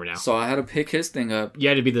 I remember now. So I had to pick his thing up. You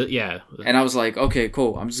had to be And I was like, okay,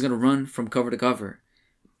 cool. I'm just gonna run from cover to cover,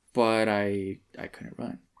 but I couldn't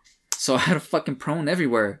run, so I had to fucking prone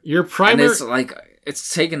everywhere. Your primary, and it's like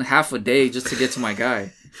it's taken half a day just to get to my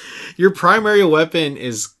guy. Your primary weapon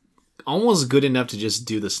is almost good enough to just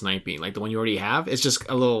do the sniping, like the one you already have. It's just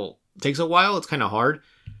takes a while. It's kind of hard.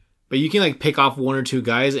 But you can like pick off one or two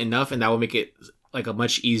guys enough, and that will make it like a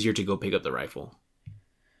much easier to go pick up the rifle.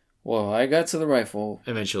 Well, I got to the rifle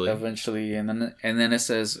eventually, and then it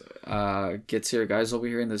says, "Get to your guys over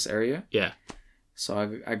here in this area." Yeah.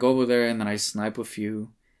 So I go over there and then I snipe a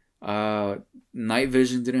few. Night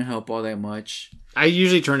vision didn't help all that much. I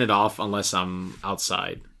usually turn it off unless I'm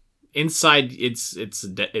outside. Inside, it's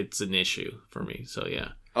an issue for me. So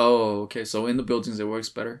yeah. Oh, okay. So in the buildings, it works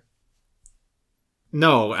better.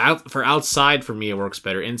 No, outside for me it works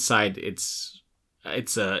better. Inside it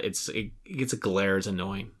gets a glare. It's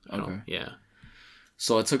annoying. Okay. Yeah.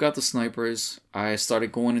 So I took out the snipers. I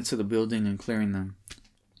started going into the building and clearing them.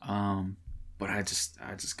 But I just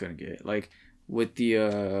couldn't get it. Like with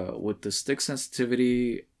the stick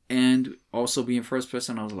sensitivity and also being first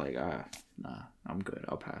person, I was like, nah, I'm good.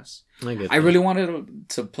 I'll pass. I really wanted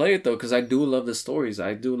to play it though, because I do love the stories.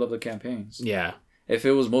 I do love the campaigns. Yeah. If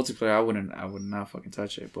it was multiplayer, I would not fucking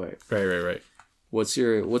touch it. But right. What's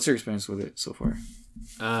your experience with it so far?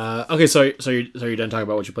 Okay, so you're done talking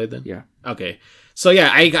about what you played then? Yeah. Okay. So yeah,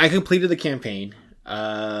 I completed the campaign.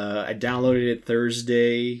 I downloaded it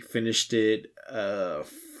Thursday, finished it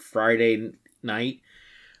Friday night.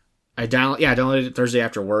 I downloaded it Thursday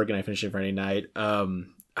after work and I finished it Friday night. Oh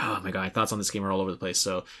my god, my thoughts on this game are all over the place.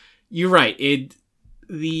 So you're right.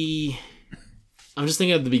 I'm just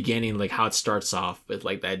thinking of the beginning, like how it starts off with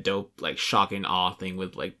like that dope, like shock and awe thing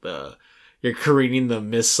with like you're careening the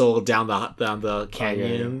missile down the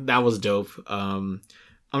canyon. Oh, yeah. That was dope. I'm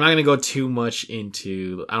not gonna go too much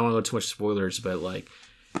into. I don't want to go too much spoilers, but like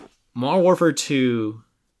Modern Warfare 2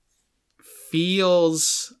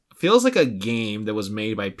 feels like a game that was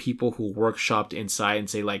made by people who workshopped inside and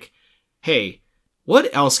say like, hey,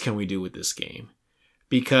 what else can we do with this game?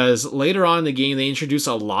 Because later on in the game, they introduce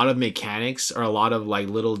a lot of mechanics or a lot of like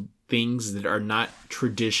little things that are not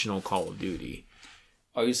traditional Call of Duty.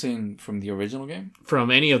 Are you saying from the original game?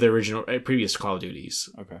 From any of the previous Call of Duties.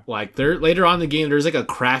 Okay. Like later on in the game, there's like a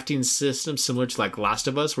crafting system similar to like Last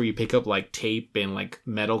of Us, where you pick up like tape and like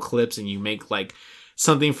metal clips and you make like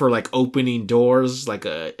something for like opening doors, like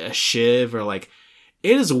a shiv or like.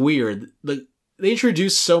 It is weird. They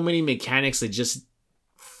introduce so many mechanics that just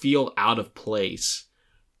feel out of place.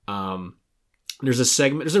 There's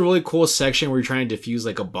a really cool section where you're trying to defuse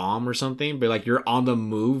like a bomb or something, but like you're on the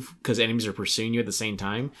move because enemies are pursuing you at the same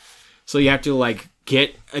time. So you have to like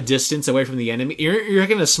get a distance away from the enemy. You're like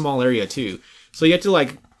in a small area too. So you have to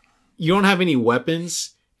like, you don't have any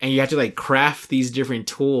weapons and you have to like craft these different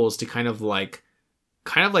tools to kind of like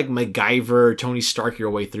MacGyver, Tony Stark your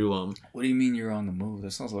way through them. What do you mean you're on the move?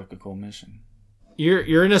 That sounds like a cool mission.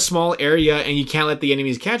 You're in a small area and you can't let the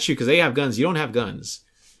enemies catch you because they have guns. You don't have guns.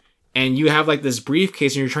 And you have like this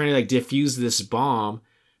briefcase and you're trying to like defuse this bomb,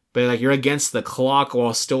 but like you're against the clock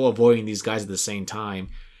while still avoiding these guys at the same time.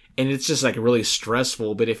 And it's just like really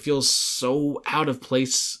stressful, but it feels so out of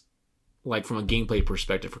place, like from a gameplay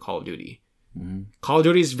perspective for Call of Duty. Mm-hmm. Call of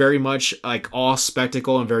Duty is very much like all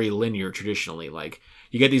spectacle and very linear traditionally. Like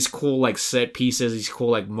you get these cool like set pieces, these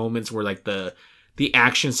cool like moments where like the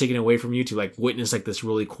action's taken away from you to like witness like this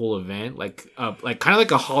really cool event, like kind of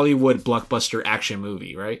like a Hollywood blockbuster action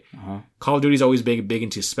movie, right? Call of Duty's always big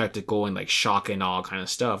into spectacle and like shock and awe kind of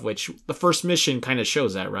stuff, which the first mission kind of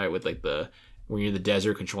shows that, right? With like when you're in the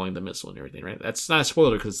desert controlling the missile and everything, right? That's not a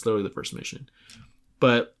spoiler because it's literally the first mission.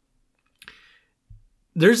 But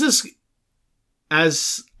there's this,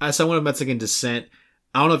 as someone of Mexican descent,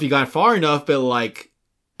 I don't know if you got far enough, but like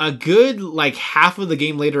a good like half of the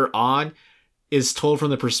game later on is told from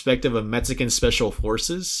the perspective of Mexican special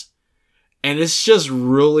forces. And it's just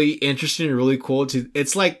really interesting and really cool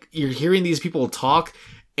it's like you're hearing these people talk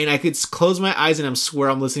and I could close my eyes and swear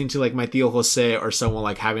I'm listening to like my Tío Jose or someone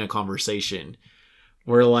like having a conversation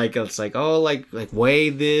where like, it's like, oh, like weigh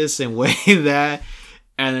this and weigh that.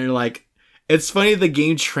 And they're like, it's funny. The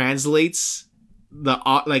game translates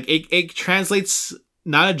it translates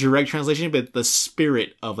not a direct translation, but the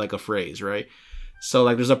spirit of like a phrase, right? So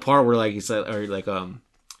like there's a part where like it's like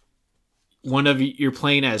you're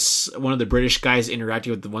playing as one of the British guys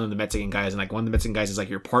interacting with one of the Mexican guys, and like one of the Mexican guys is like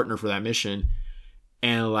your partner for that mission,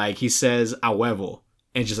 and like he says "a huevo,"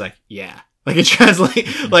 and it's just like yeah, like it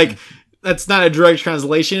translates like that's not a direct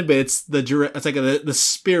translation, but it's it's like the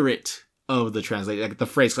spirit of the translation, like the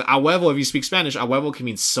phrase. Like, "A huevo," if you speak Spanish, "a huevo" can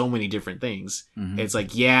mean so many different things. Mm-hmm. It's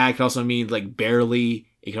like yeah, it can also mean like barely.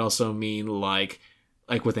 It can also mean like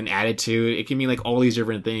with an attitude. It can mean like all these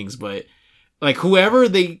different things, but like whoever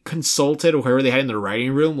they consulted or whoever they had in the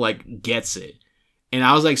writing room like gets it. And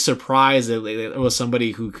I was like surprised that it was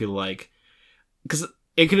somebody who could like, because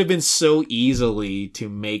it could have been so easily to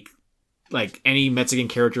make like any Mexican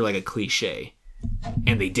character like a cliche,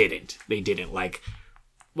 and they didn't like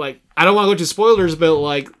I don't want to go into spoilers, but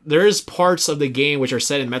like there's parts of the game which are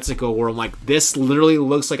set in Mexico where I'm like, this literally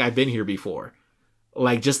looks like I've been here before.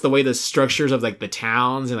 Like just the way the structures of like the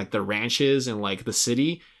towns and like the ranches and like the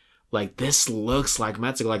city, like this looks like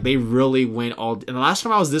Mexico. Like they really went all. And the last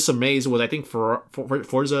time I was this amazed was I think for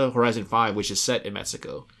Forza Horizon 5, which is set in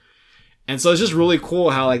Mexico. And so it's just really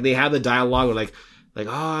cool how like they have the dialogue with like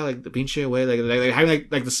oh like the pinche way like having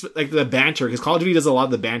like the banter, because Call of Duty does a lot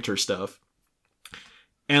of the banter stuff.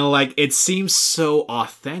 And like it seems so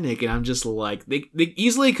authentic, and I'm just like they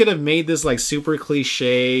easily could have made this like super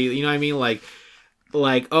cliche, you know what I mean? Like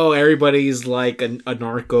oh everybody's like a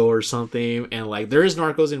narco or something, and like there is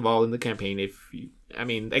narcos involved in the campaign.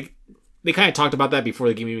 They kind of talked about that before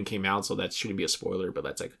the game even came out, so that shouldn't be a spoiler, but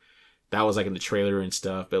that was like in the trailer and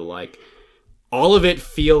stuff. But like all of it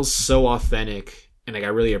feels so authentic, and like I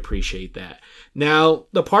really appreciate that. Now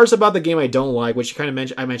the parts about the game I don't like, which I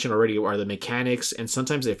mentioned already, are the mechanics, and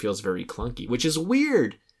sometimes it feels very clunky, which is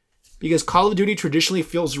weird because Call of Duty traditionally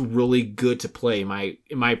feels really good to play in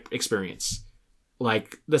my experience.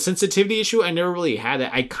 Like the sensitivity issue, I never really had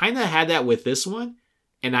that. I kind of had that with this one,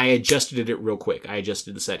 and I adjusted it real quick. I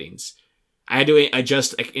adjusted the settings. I had to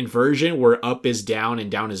adjust like inversion where up is down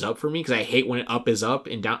and down is up for me, because I hate when up is up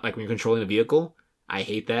and down, like when you're controlling the vehicle. I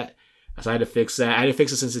hate that. So I had to fix that. I had to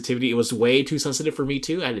fix the sensitivity. It was way too sensitive for me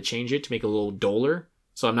too. I had to change it to make it a little duller,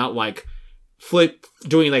 so I'm not like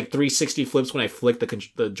doing like 360 flips when I flick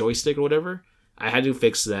the joystick or whatever. I had to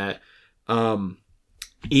fix that.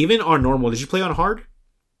 Even on normal. Did you play on hard?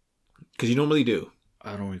 Because you normally do.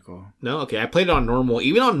 I don't recall. No? Okay, I played it on normal.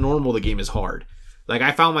 Even on normal, the game is hard. Like,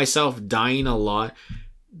 I found myself dying a lot.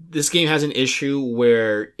 This game has an issue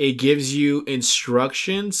where it gives you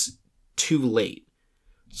instructions too late.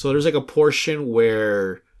 So there's like a portion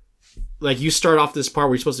where like you start off this part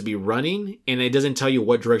where you're supposed to be running, and it doesn't tell you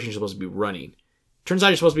what direction you're supposed to be running. Turns out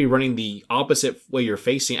you're supposed to be running the opposite way you're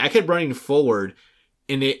facing. I kept running forward,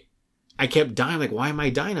 and I kept dying. Like, why am I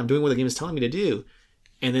dying? I'm doing what the game is telling me to do.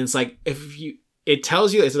 And then it's like, it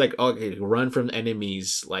tells you, it's like, okay, run from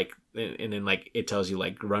enemies, like, and then like, it tells you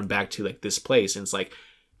like, run back to like this place. And it's like,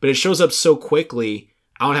 but it shows up so quickly,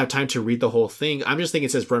 I don't have time to read the whole thing. I'm just thinking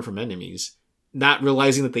it says run from enemies, not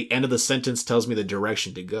realizing that the end of the sentence tells me the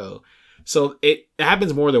direction to go. So it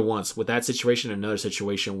happens more than once with that situation and another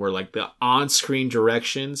situation where like the on-screen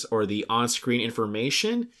directions or the on-screen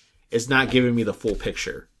information is not giving me the full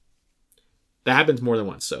picture. That happens more than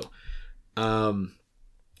once. So,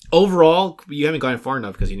 overall, you haven't gotten far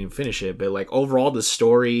enough because you didn't finish it. But like overall, the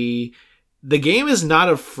story, the game is not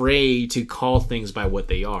afraid to call things by what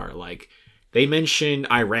they are. Like they mentioned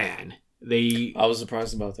Iran. I was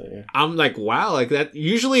surprised about that. Yeah, I'm like, wow, like that.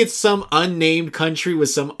 Usually, it's some unnamed country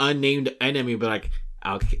with some unnamed enemy, but like,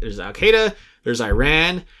 there's Al Qaeda, there's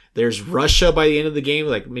Iran, there's Russia by the end of the game.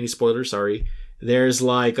 Like mini spoiler, sorry. There's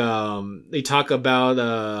like, they talk about,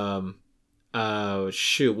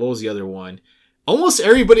 what was the other one? Almost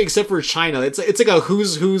everybody except for China. It's like a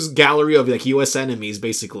who's gallery of like U.S. enemies,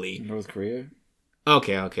 basically. North Korea.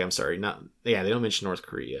 Okay, I'm sorry. They don't mention North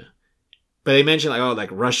Korea. But they mentioned like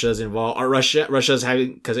Russia's involved, or Russia's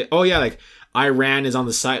having, because like Iran is on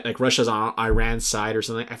the side, like Russia's on Iran's side or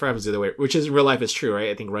something. I forgot if it's the other way, which is in real life is true, right?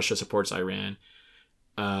 I think Russia supports Iran,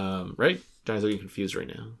 right? Johnny's looking confused right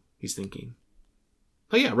now. He's thinking,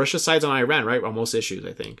 oh yeah, Russia sides on Iran, right? On most issues,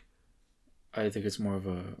 I think. I think it's more of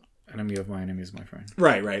a enemy of my enemy is my friend.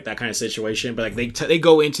 Right, that kind of situation. But like they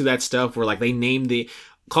go into that stuff where like they name the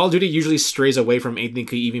Call of Duty usually strays away from anything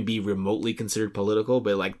could even be remotely considered political,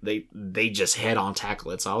 but like they just head on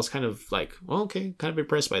tackle it. So I was kind of like, well, okay, kind of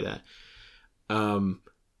impressed by that.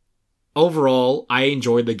 Overall, I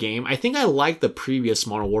enjoyed the game. I think I liked the previous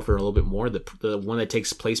Modern Warfare a little bit more. The one that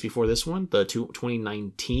takes place before this one, the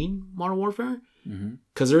 2019 Modern Warfare.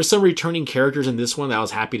 Because there's some returning characters in this one that I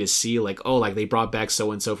was happy to see. Like, oh, like they brought back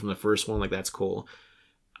so and so from the first one. Like that's cool.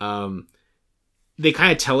 They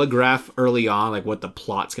kind of telegraph early on like what the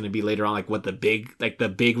plot's going to be later on, like what the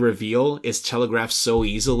big reveal is telegraphed so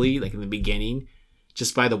easily, like in the beginning,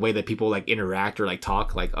 just by the way that people like interact or like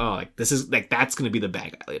talk, like, oh, like this is like that's going to be the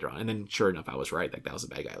bad guy later on. And then sure enough, I was right, like that was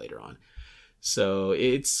the bad guy later on. So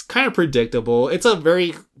it's kind of predictable. It's a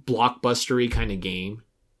very blockbustery kind of game.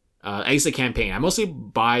 At least the campaign. I mostly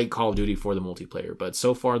buy Call of Duty for the multiplayer, but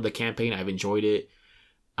so far the campaign, I've enjoyed it.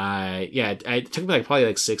 It took me probably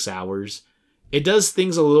like 6 hours. It does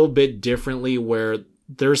things a little bit differently where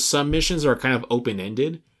there's some missions that are kind of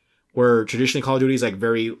open-ended, where traditionally Call of Duty is like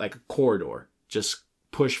very like a corridor, just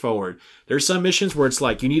push forward. There's some missions where it's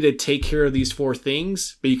like you need to take care of these 4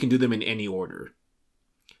 things, but you can do them in any order.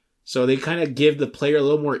 So they kind of give the player a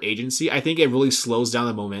little more agency. I think it really slows down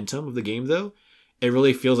the momentum of the game though. It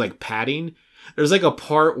really feels like padding. There's like a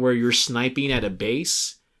part where you're sniping at a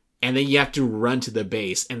base and then you have to run to the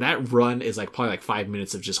base. And that run is like probably like 5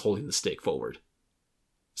 minutes of just holding the stick forward.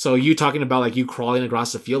 So you talking about like you crawling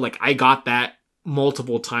across the field, like I got that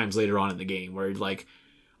multiple times later on in the game where like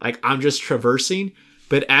I'm just traversing,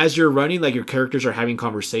 but as you're running, like your characters are having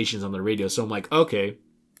conversations on the radio. So I'm like, okay,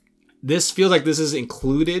 this feels like this is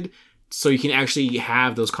included so you can actually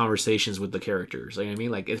have those conversations with the characters. Like, I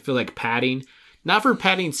mean, like it feels like padding. Not for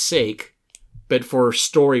padding's sake, but for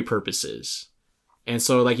story purposes. And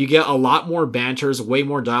so, like, you get a lot more banters, way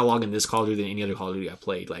more dialogue in this Call of Duty than any other Call of Duty I've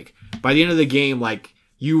played. Like, by the end of the game, like,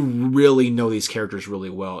 you really know these characters really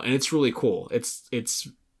well. And it's really cool. It's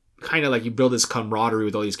kind of like you build this camaraderie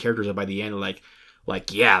with all these characters, and by the end, like,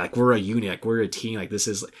 yeah, like, we're a unit, like, we're a team. Like, this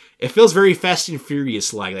is... It feels very Fast and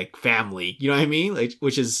Furious, like family. You know what I mean? Like,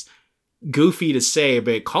 which is... goofy to say,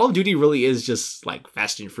 but Call of Duty really is just like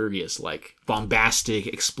Fast and Furious, like bombastic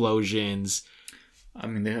explosions. I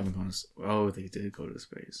mean, they haven't gone to... Oh, they did go to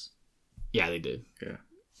space. Yeah, they did. Yeah.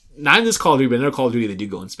 Not in this Call of Duty, but in another Call of Duty, they do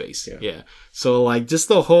go in space. Yeah. So, like, just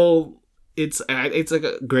the whole... It's like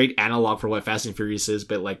a great analog for what Fast and Furious is,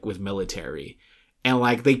 but, like, with military. And,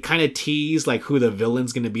 like, they kind of tease, like, who the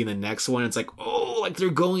villain's going to be in the next one. It's like, oh, like, they're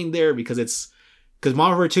going there because it's... Because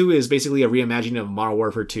Modern Warfare 2 is basically a reimagining of Modern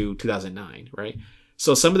Warfare 2 2009, right?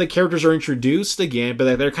 So some of the characters are introduced again,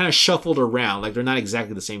 but they're kind of shuffled around. Like, they're not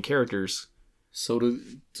exactly the same characters. So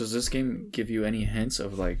does this game give you any hints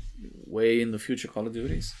of, like, way in the future Call of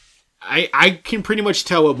Duties? I can pretty much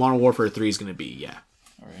tell what Modern Warfare 3 is going to be, yeah.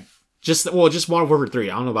 All right. Just Modern Warfare 3.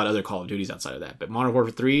 I don't know about other Call of Duties outside of that. But Modern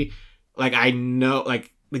Warfare 3, like, I know,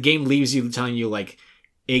 like, the game leaves you telling you, like,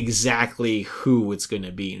 exactly who it's going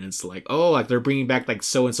to be. And it's like, oh, like, they're bringing back, like,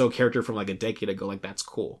 so-and-so character from, like, a decade ago. Like, that's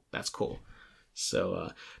cool. That's cool.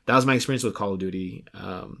 So, that was my experience with Call of Duty.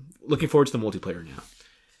 Looking forward to the multiplayer now.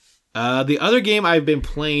 The other game I've been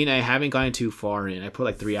playing, I haven't gotten too far in, I put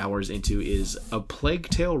like 3 hours into, is A Plague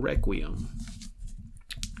Tale Requiem.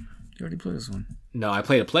 You already played this one? No, I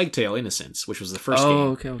played A Plague Tale Innocence, which was the first game.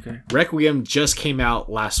 Oh, okay. Requiem just came out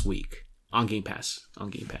last week on Game Pass. On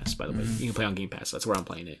Game Pass, by the way. You can play on Game Pass. That's where I'm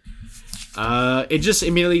playing it. It just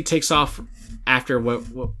immediately takes off after what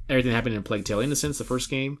everything happened in Plague Tale Innocence, the first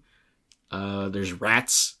game. There's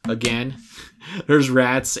rats again. There's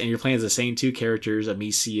rats, and you're playing as the same two characters,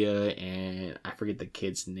 Amicia and I forget the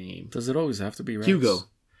kid's name. Does it always have to be rats? Hugo.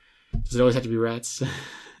 Does it always have to be rats?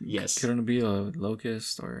 Yes. Couldn't it be a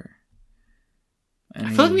locust or? I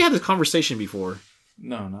feel like we had this conversation before.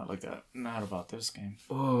 No, not like that. Not about this game.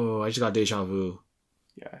 Oh, I just got deja vu.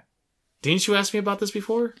 Yeah. Didn't you ask me about this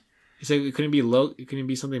before? You said it couldn't be it couldn't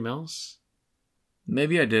be something else.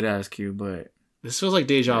 Maybe I did ask you, but this feels like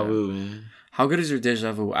deja vu, man. How good is your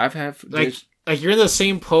deja vu? I've had like you're in the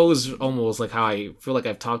same pose almost, like how I feel like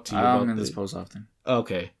I've talked to you about. I'm in this pose often.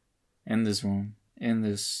 Okay. In this room. In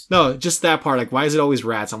this. No, just that part. Like, why is it always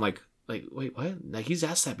rats? I'm like, wait, what? Like, he's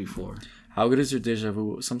asked that before. How good is your deja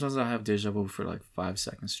vu? Sometimes I have deja vu for like 5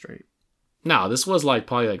 seconds straight. No, this was like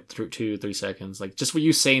probably like 2 3 seconds. Like, just for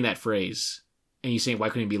you saying that phrase and you saying, why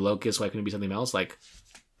couldn't it be locust? Why couldn't it be something else? Like,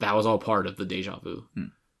 that was all part of the deja vu.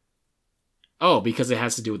 Oh, because it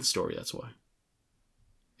has to do with the story. That's why.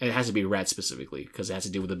 And it has to be rats specifically because it has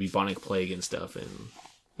to do with the bubonic plague and stuff. And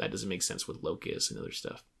that doesn't make sense with locusts and other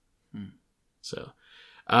stuff. So,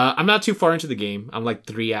 I'm not too far into the game. I'm like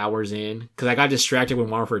 3 hours in because I got distracted when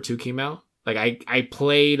Modern Warfare 2 came out. Like I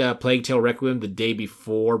played Plague Tale Requiem the day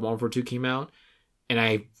before Modern Warfare 2 came out, and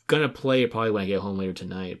I'm gonna play it probably when I get home later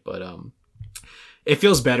tonight. But it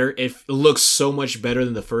feels better. It looks so much better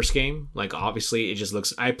than the first game. Like obviously, it just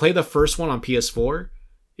looks. I played the first one on PS4.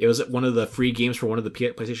 It was one of the free games for one of the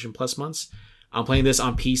PlayStation Plus months. I'm playing this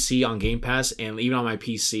on PC on Game Pass, and even on my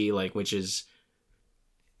PC, like which is.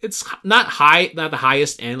 It's not the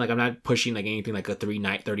highest end. Like I'm not pushing like anything like a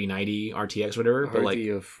 3090 RTX or whatever. I heard but like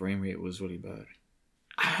the frame rate was really bad.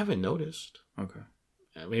 I haven't noticed. Okay.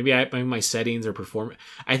 Maybe my settings or perform.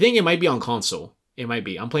 I think it might be on console. It might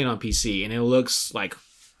be. I'm playing on PC and it looks like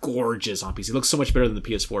gorgeous on PC. It looks so much better than the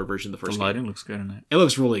PS4 version of the first. The lighting looks good in it. It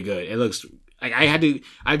looks really good. It looks like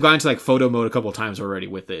I've gone into like photo mode a couple of times already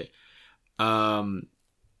with it.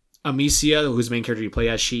 Amicia, whose main character you play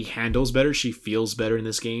as, she handles better. She feels better in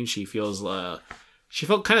this game. She felt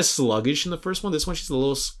kind of sluggish in the first one. This one, she's a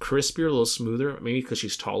little crispier, a little smoother. Maybe because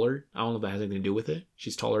she's taller. I don't know if that has anything to do with it.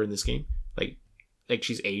 She's taller in this game. Like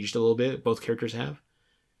she's aged a little bit. Both characters have.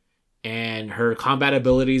 And her combat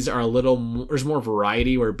abilities are there's more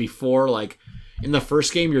variety, where before, like, in the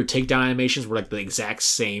first game, your takedown animations were like the exact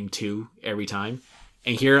same too every time.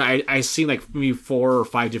 And here, I seen like maybe 4 or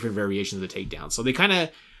 5 different variations of the takedown. So they kind of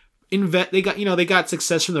they got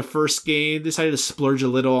success from the first game, decided to splurge a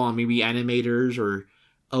little on maybe animators or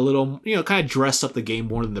a little, kind of dress up the game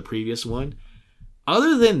more than the previous one.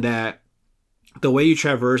 Other than that, the way you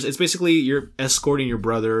traverse, it's basically you're escorting your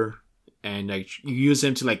brother and like you use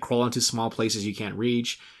him to like crawl into small places you can't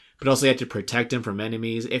reach, but also you have to protect him from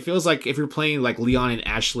enemies. It feels like if you're playing like Leon and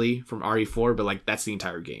Ashley from RE4, but like that's the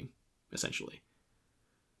entire game, essentially.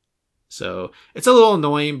 So it's a little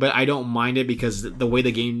annoying, but I don't mind it because the way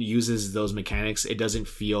the game uses those mechanics, it doesn't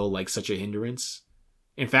feel like such a hindrance.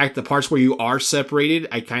 In fact, the parts where you are separated,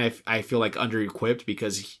 I feel like under-equipped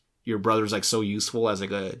because your brother's like so useful as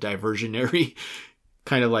like a diversionary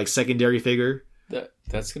kind of like secondary figure.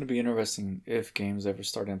 That's going to be interesting if games ever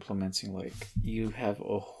start implementing like you have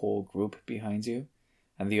a whole group behind you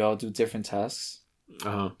and they all do different tasks.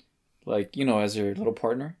 Uh-huh. Like, as your little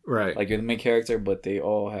partner. Right. Like, you're the main character, but they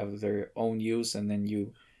all have their own use, and then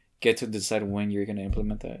you get to decide when you're going to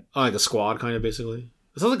implement that. Oh, like a squad kind of, basically?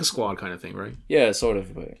 It sounds like a squad kind of thing, right? Yeah, sort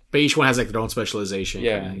of, but each one has, like, their own specialization.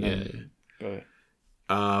 Yeah. Yeah. Go ahead.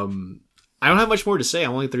 I don't have much more to say.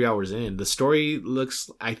 I'm only 3 hours in. The story looks...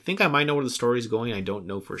 I think I might know where the story's going. I don't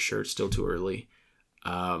know for sure. It's still too early.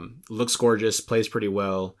 Looks gorgeous. Plays pretty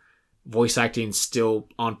well. Voice acting still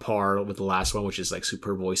on par with the last one, which is like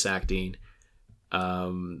superb voice acting.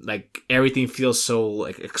 Like everything feels so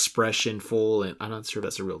like expressionful, and I'm not sure if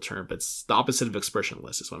that's a real term, but it's the opposite of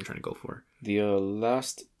expressionless is what I'm trying to go for. The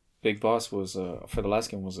last big boss was for the last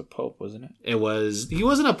game was a pope, wasn't it? He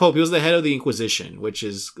wasn't a pope. He was the head of the Inquisition, which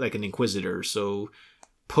is like an inquisitor. So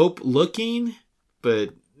pope looking,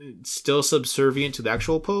 but still subservient to the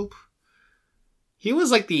actual pope. He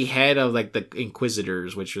was like the head of like the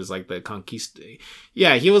Inquisitors, which was like the Conquista.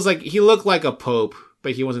 Yeah, he looked like a pope,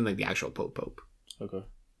 but he wasn't like the actual pope. Okay.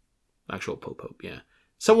 Actual pope, yeah.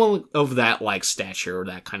 Someone of that like stature or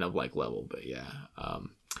that kind of like level, but yeah.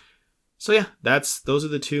 So yeah, those are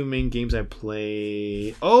the 2 main games I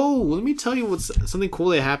play. Oh, let me tell you something cool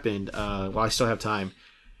that happened while I still have time.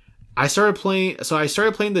 I started playing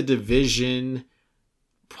The Division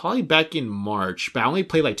probably back in March, but I only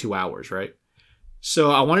played like 2 hours, right?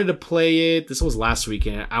 So I wanted to play it. This was last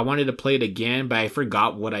weekend. I wanted to play it again, but I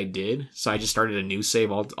forgot what I did. So I just started a new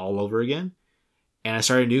save all over again. And I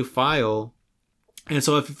started a new file. And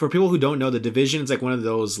so for people who don't know, The Division is like one of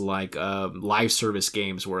those like live service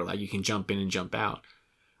games where like you can jump in and jump out.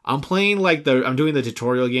 I'm playing like I'm doing the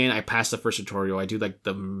tutorial again. I passed the first tutorial. I do like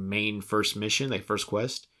the main first mission, like first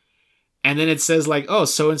quest. And then it says like, oh,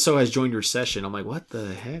 so-and-so has joined your session. I'm like, what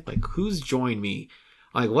the heck? Like, who's joined me?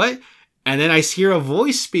 I'm like, what? And then I hear a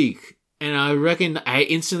voice speak. And I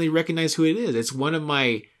instantly recognize who it is. It's one of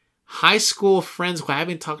my high school friends who I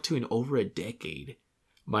haven't talked to in over a decade.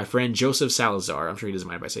 My friend Joseph Salazar. I'm sure he doesn't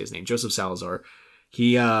mind if I say his name. Joseph Salazar.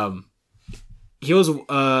 He was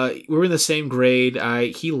we were in the same grade.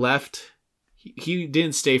 He left. He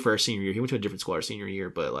didn't stay for our senior year. He went to a different school our senior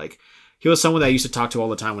year, but like he was someone that I used to talk to all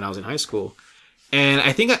the time when I was in high school. And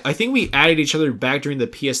I think we added each other back during the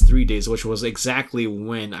PS3 days, which was exactly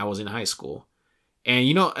when I was in high school. And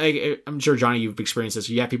you know, I'm sure Johnny, you've experienced this.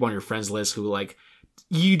 You have people on your friends list who like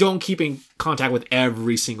you don't keep in contact with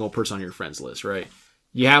every single person on your friends list, right?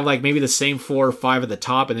 You have like maybe the same 4 or 5 at the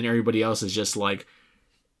top, and then everybody else is just like,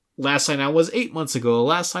 last time I was 8 months ago,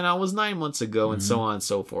 last time I was 9 months ago, and so on and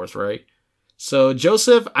so forth, right? So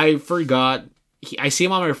Joseph, I forgot. I see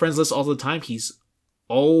him on my friends list all the time. He's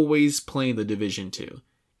always playing the Division 2.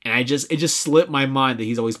 And it just slipped my mind that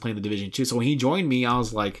he's always playing the Division 2. So when he joined me, I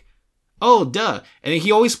was like, oh, duh. And then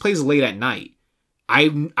he always plays late at night. I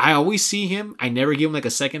always see him. I never give him like a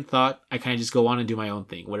second thought. I kind of just go on and do my own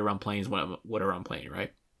thing. Whatever I'm playing is whatever I'm playing,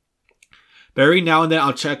 right? But every now and then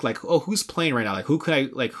I'll check like, oh, who's playing right now? Like who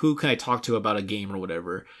can I talk to about a game or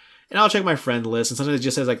whatever? And I'll check my friend list, and sometimes it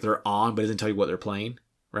just says like they're on, but it doesn't tell you what they're playing,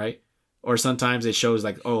 right? Or sometimes it shows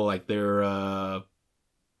like, oh, like they're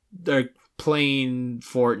playing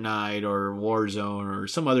Fortnite or Warzone or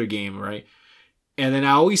some other game, right? And then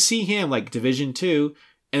I always see him like Division 2,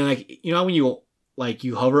 and like, you know when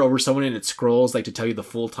you hover over someone and it scrolls like to tell you the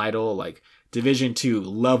full title, like Division 2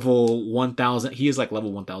 level 1000. He is like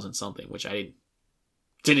level 1000 something, which I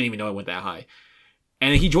didn't even know I went that high.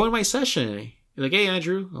 And he joined my session. He's like, hey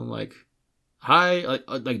Andrew. I'm like, hi,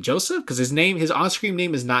 like Joseph, because his on-screen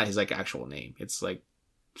name is not his like actual name. It's like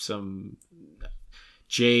some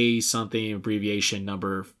J something abbreviation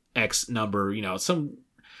number X number, you know, some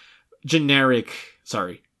generic.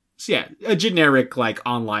 Sorry. So yeah, a generic like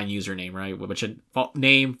online username, right? Which a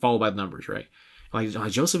name followed by the numbers, right? I'm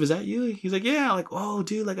like, Joseph, is that you? He's like, yeah. Like, oh,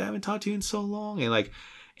 dude, like I haven't talked to you in so long, and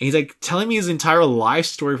he's like telling me his entire life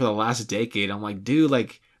story for the last decade. I'm like, dude,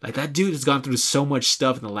 like that dude has gone through so much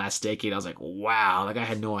stuff in the last decade. I was like, wow, like I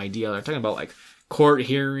had no idea. They're talking about like court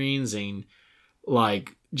hearings and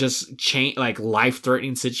like just like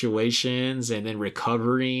life-threatening situations, and then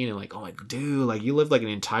recovering, and like, oh my dude, like you lived like an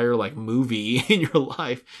entire like movie in your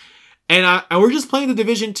life. And we're just playing the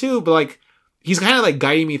Division 2, but like he's kind of like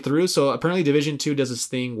guiding me through. So apparently Division 2 does this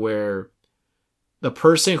thing where the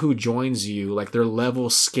person who joins you, like their level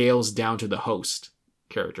scales down to the host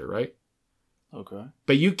character, right? Okay.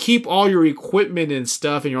 But you keep all your equipment and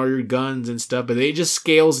stuff and all your guns and stuff, but it just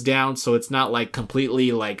scales down, so it's not like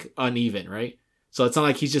completely like uneven, right? So it's not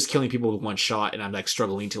like he's just killing people with one shot and I'm like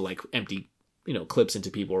struggling to like empty, you know, clips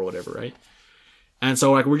into people or whatever, right? And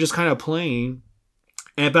so like we're just kind of playing,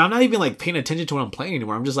 but I'm not even like paying attention to what I'm playing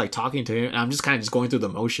anymore. I'm just like talking to him, and I'm just kind of just going through the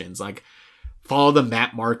motions, like follow the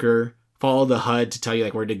map marker, follow the HUD to tell you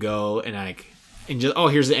like where to go, and just, oh,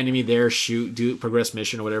 here's the enemy there, shoot, do progress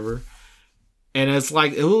mission or whatever. And it's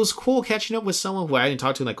like, it was cool catching up with someone who I hadn't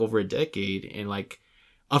talked to in like over a decade. And like,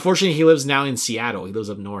 unfortunately, he lives now in Seattle. He lives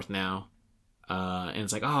up north now. And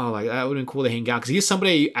it's like, oh, like that would have been cool to hang out. Because he's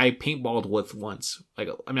somebody I paintballed with once.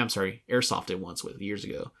 Airsofted once with years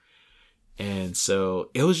ago. And so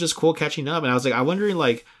it was just cool catching up. And I was like, I'm wondering,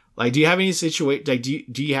 like, do you have any situation, like,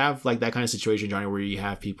 do you have like that kind of situation, Johnny, where you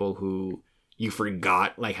have people who you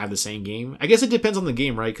forgot like have the same game? I guess it depends on the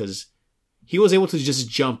game, right? Because he was able to just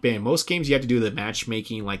jump in. Most games you have to do the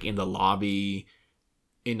matchmaking like in the lobby,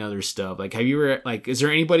 in other stuff. Like, have you ever, like, is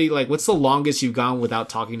there anybody, like, what's the longest you've gone without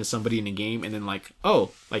talking to somebody in a game and then like,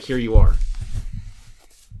 oh, like here you are?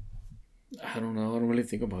 I don't know. I don't really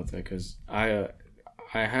think about that because I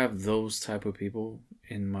have those type of people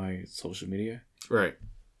in my social media. Right.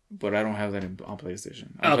 But I don't have that on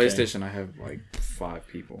PlayStation. On PlayStation, I have like 5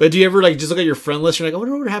 people. But do you ever like just look at your friend list? You're like, I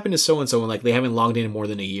wonder what happened to so and so, and like they haven't logged in more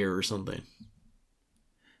than a year or something.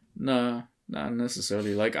 No, not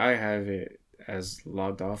necessarily. Like I have it as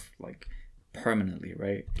logged off like permanently,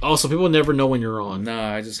 right? Oh, so people never know when you're on. No,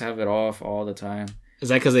 I just have it off all the time. Is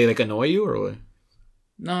that because they like annoy you or what?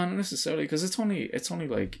 No, not necessarily. Because it's only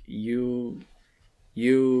like you,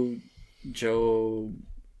 Joe,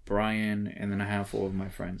 Brian, and then a handful of my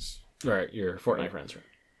friends. Right, your Fortnite friends, right?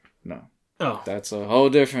 No. Oh. That's a whole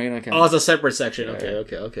different account. Oh, it's a separate section. Yeah.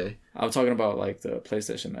 Okay. I'm talking about like the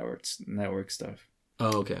PlayStation network stuff.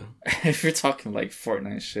 Oh, okay. If you're talking like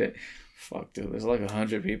Fortnite shit, fuck, dude, there's like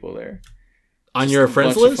 100 people there. on just your a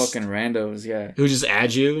friends bunch of list? fucking randos, yeah. Who just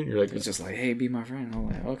add you? And you're like, It's just like, hey, be my friend. I'm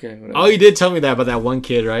like, okay, whatever. oh, you did tell me that about that one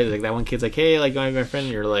kid, right? Like that one kid's like, hey, like, you want to be my friend?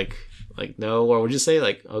 And you're like no, or would you say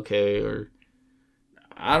like, okay, or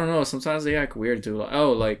I don't know. Sometimes they act weird too. Like,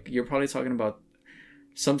 oh, like you're probably talking about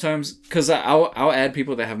sometimes because I'll add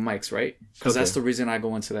people that have mics, right? Because that's the reason I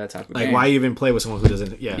go into that type of like game. why even play with someone who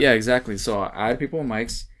doesn't? Yeah, Yeah, exactly. So I add people with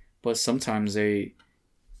mics, but sometimes they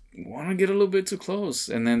want to get a little bit too close,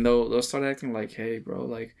 and then they'll start acting like, hey, bro,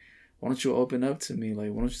 like, why don't you open up to me?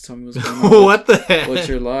 Like, why don't you tell me what's going on? What the heck? What's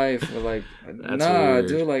your life? Or like, nah, weird.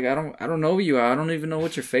 Dude, like I don't know you. I don't even know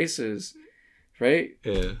what your face is, right?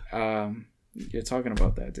 Yeah. You're talking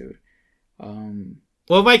about that, dude.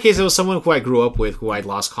 Well, in my case, it was someone who I grew up with, who I'd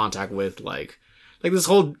lost contact with. Like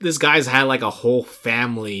this guy's had like a whole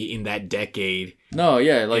family in that decade. No,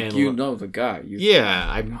 yeah, like and, you know the guy.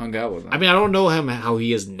 I hung out with him. I mean, I don't know him how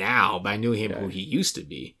he is now, but I knew him who he used to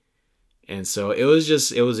be. And so it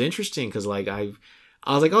was interesting because like I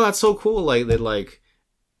was like, oh, that's so cool. Like that, like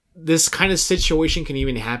this kind of situation can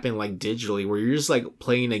even happen like digitally, where you're just like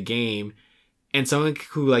playing a game, and someone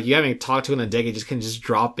who like you haven't talked to in a decade just can just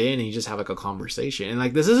drop in and you just have like a conversation. And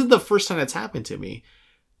like this isn't the first time that's happened to me.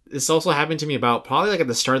 This also happened to me about probably like at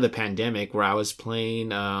the start of the pandemic, where I was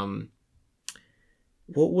playing.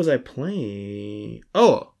 What was I playing?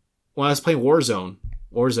 Oh, when I was playing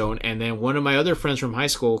Warzone, and then one of my other friends from high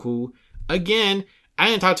school who. Again, I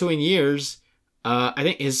hadn't talked to in years. I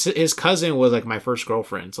think his cousin was like my first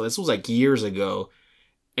girlfriend, so this was like years ago.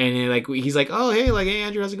 And then, like he's like, "Oh hey, like hey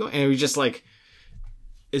Andrew, how's it going?" And we just like,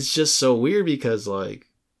 it's just so weird because like,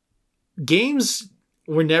 games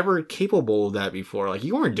were never capable of that before. Like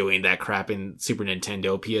you weren't doing that crap in Super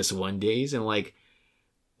Nintendo, PS1 days, and like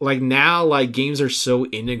now, like games are so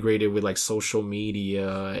integrated with like social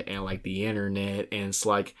media and like the internet, and it's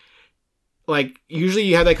like usually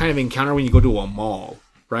you have that kind of encounter when you go to a mall,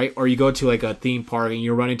 right? Or you go to like a theme park and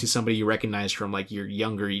you run into somebody you recognize from like your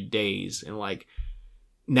younger days. And like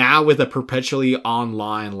now with a perpetually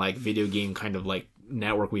online like video game kind of like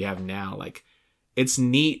network we have now, like it's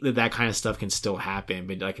neat that kind of stuff can still happen,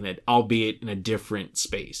 but like albeit in a different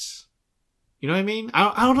space. You know what I mean?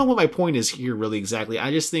 I don't know what my point is here really exactly.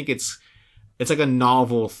 I just think it's like a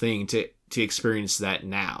novel thing to experience that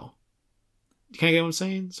now. Can I get what I'm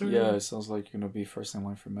saying? Sort of? Yeah, it sounds like you're gonna be first in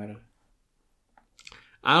line for meta.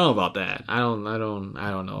 I don't know about that. I don't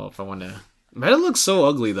know if I want to. Meta looks so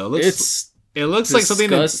ugly though. It looks disgusting.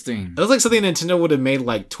 Like something. It looks like something Nintendo would have made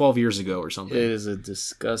like 12 years ago or something. It is a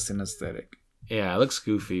disgusting aesthetic. Yeah, it looks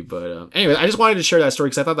goofy, but anyway, I just wanted to share that story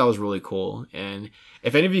because I thought that was really cool. And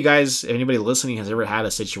if any of you guys, if anybody listening has ever had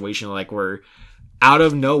a situation like where out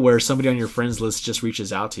of nowhere somebody on your friends list just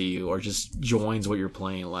reaches out to you or just joins what you're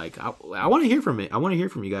playing, like I want to hear from it. I want to hear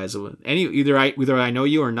from you guys. Either I know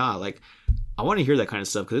you or not. Like I want to hear that kind of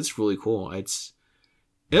stuff because it's really cool. It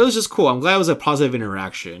was just cool. I'm glad it was a positive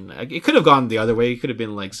interaction. Like, it could have gone the other way. It could have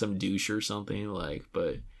been like some douche or something. Like,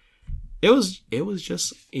 but it was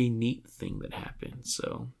just a neat thing that happened.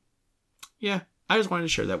 So yeah, I just wanted to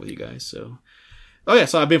share that with you guys. So oh yeah,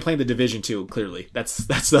 so I've been playing The Division 2. Clearly, that's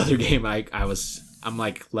the other game I'm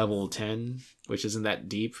like level 10, which isn't that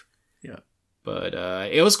deep. Yeah. But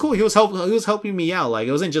it was cool. He was helping me out. Like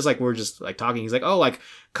it wasn't just like we're just like talking. He's like,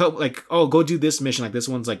 "Oh, go do this mission. Like this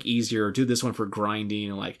one's like easier, or do this one for grinding."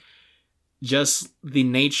 And like just the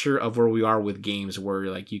nature of where we are with games where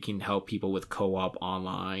like you can help people with co-op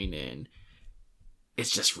online, and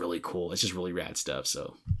it's just really cool. It's just really rad stuff.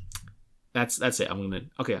 So that's it.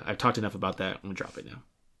 I've talked enough about that. I'm gonna drop it now.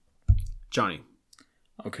 Johnny.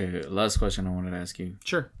 Okay, last question I wanted to ask you.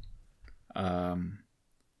 Sure.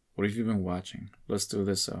 What have you been watching? Let's do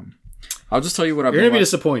this. I'll just tell you what You're gonna be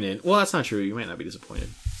disappointed. Well, that's not true. You might not be disappointed.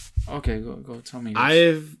 Okay, go tell me.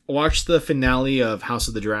 I've watched the finale of House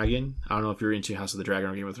of the Dragon. I don't know if you're into House of the Dragon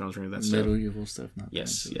or Game of Thrones or any of that stuff. Medieval stuff.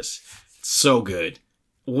 Yes. It's so good.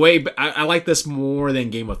 I like this more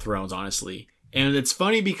than Game of Thrones, honestly. And it's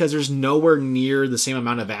funny because there's nowhere near the same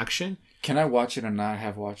amount of action. Can I watch it and not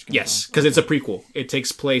have watched Game of Thrones? Yes, because it's a prequel. It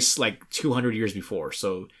takes place like 200 years before,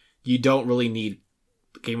 so you don't really need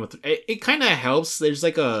Game of Thrones. It kind of helps. There's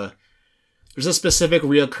a specific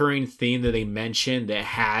reoccurring theme that they mention that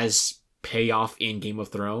has payoff in Game of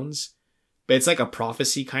Thrones, but it's like a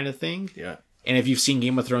prophecy kind of thing. Yeah. And if you've seen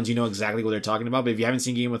Game of Thrones, you know exactly what they're talking about. But if you haven't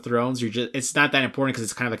seen Game of Thrones, it's not that important because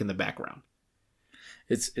it's kind of like in the background.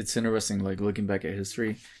 It's interesting, like looking back at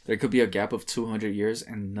history, there could be a gap of 200 years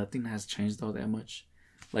and nothing has changed all that much.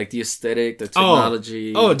 Like the aesthetic, the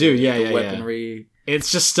technology, the weaponry.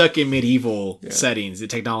 It's just stuck in medieval settings. The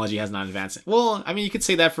technology has not advanced. Well, I mean, you could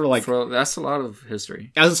say that for like... that's a lot of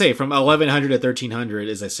history. I was going to say, from 1100 to 1300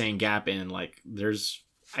 is the same gap in, like, there's,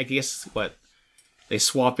 I guess, what... They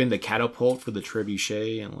swap in the catapult for the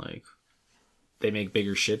trebuchet and, like, they make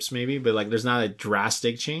bigger ships, maybe. But, like, there's not a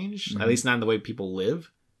drastic change. Mm-hmm. At least not in the way people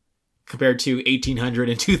live. Compared to 1800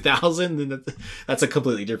 and 2000, then that's a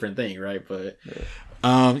completely different thing, right? But,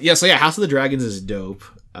 House of the Dragons is dope.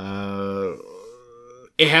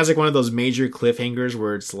 It has like one of those major cliffhangers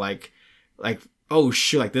where it's like, oh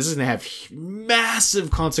shit, like this is gonna have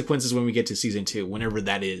massive consequences when we get to season 2, whenever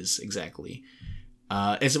that is exactly.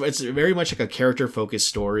 It's very much like a character focused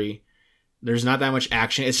story. There's not that much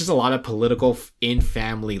action. It's just a lot of political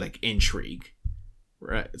in-family like intrigue,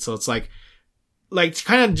 right? So it's like to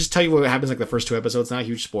kind of just tell you what happens like the first 2 episodes. Not a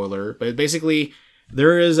huge spoiler, but basically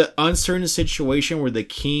there is an uncertain situation where the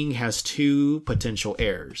king has 2 potential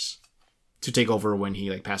heirs to take over when he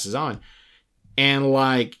like passes on. And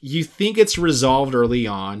like you think it's resolved early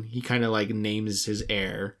on. He kind of like names his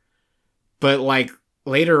heir. But like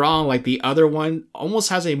later on, like the other one almost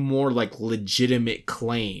has a more like legitimate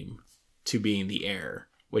claim to being the heir,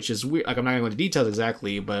 which is weird. Like I'm not going to go into details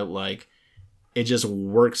exactly, but like it just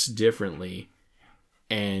works differently.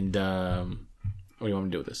 And what do you want me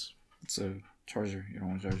to do with this? It's a charger. You don't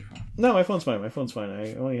want to charge your phone? No, my phone's fine. I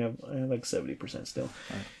have like 70% still. All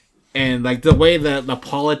right. And like the way that the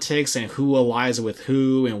politics and who allies with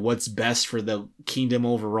who and what's best for the kingdom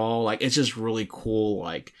overall, like it's just really cool,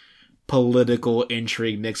 like political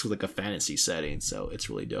intrigue mixed with like a fantasy setting. So it's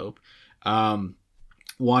really dope.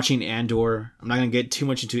 Watching Andor, I'm not gonna get too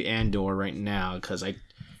much into Andor right now because I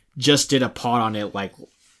just did a pod on it like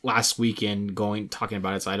last weekend, talking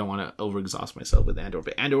about it. So I don't want to overexhaust myself with Andor.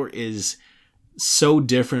 But Andor is so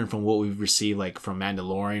different from what we've received like from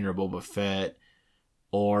Mandalorian or Boba Fett,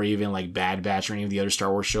 or even like Bad Batch or any of the other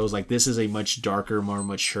Star Wars shows. Like this is a much darker, more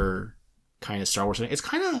mature kind of Star Wars. It's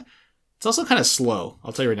also kind of slow.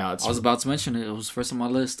 I'll tell you right now. I was about to mention it. It was first on my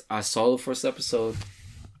list. I saw the first episode.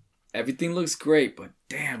 Everything looks great, but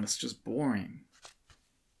damn, it's just boring.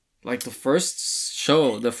 Like the first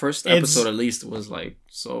episode at least was like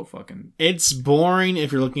so fucking... It's boring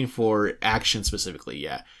if you're looking for action specifically,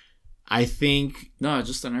 yeah. I think... No,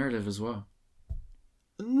 just the narrative as well.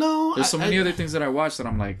 No, there's so many other things that I watched that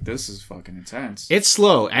I'm like, this is fucking intense. It's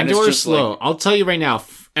slow. Andor is slow. Like, I'll tell you right now,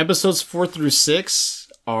 episodes 4 through 6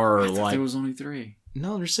 are like... there was only 3.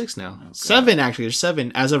 No, there's 6 now. Oh, 7, actually. There's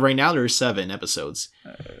 7. As of right now, there's 7 episodes.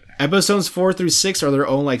 Episodes 4 through 6 are their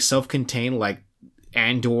own like self-contained like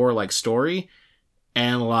Andor like story.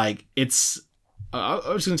 And like, it's... I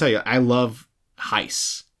was going to tell you, I love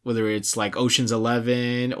heists. Whether it's like Ocean's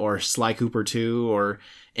 11 or Sly Cooper 2 or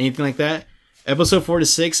anything like that. Episode 4 to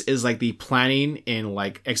 6 is like the planning and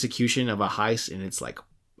like execution of a heist, and it's like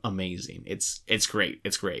amazing. It's great.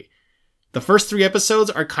 It's great. The first 3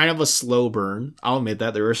 episodes are kind of a slow burn. I'll admit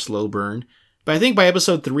that they're a slow burn, but I think by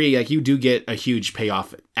episode 3, like you do get a huge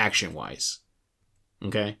payoff action wise.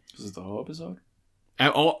 Okay, is it the whole episode?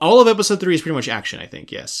 All of episode 3 is pretty much action. I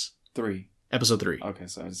think yes. 3. Episode 3. Okay,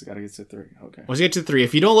 so I just gotta get to 3. Okay. Once you get to 3,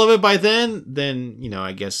 if you don't love it by then you know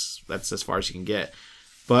I guess that's as far as you can get.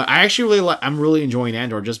 But I actually I'm really enjoying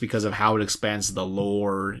Andor just because of how it expands the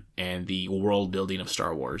lore and the world building of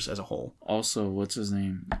Star Wars as a whole. Also, what's his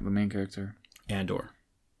name? The main character? Andor.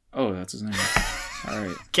 Oh, that's his name. All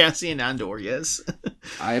right. Cassian Andor, yes.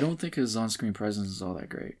 I don't think his on-screen presence is all that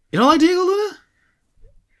great. You don't like Diego Luna?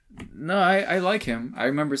 No, I like him. I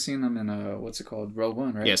remember seeing him in what's it called? Rogue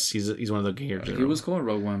One, right? Yes, he's one of the characters. He was cool in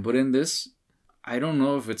Rogue One, but in this, I don't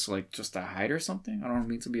know if it's like just a hide or something. I don't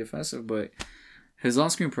mean to be offensive, but his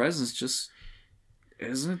on-screen presence just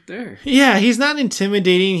isn't there. Yeah, he's not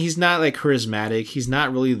intimidating. He's not like charismatic. He's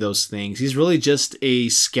not really those things. He's really just a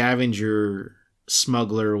scavenger,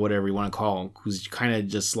 smuggler, whatever you want to call him, who's kind of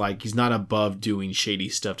just like, he's not above doing shady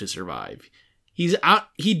stuff to survive. He's out.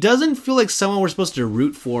 He doesn't feel like someone we're supposed to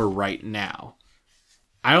root for right now.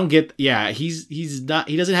 I don't get. Yeah, he's not.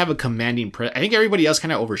 He doesn't have a commanding I think everybody else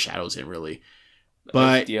kind of overshadows him, really.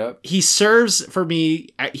 But he serves for me.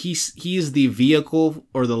 He is the vehicle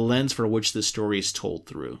or the lens for which the story is told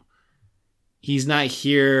through. He's not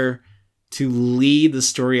here to lead the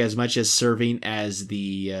story as much as serving as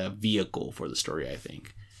the vehicle for the story. I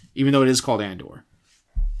think, even though it is called Andor.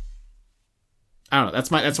 I don't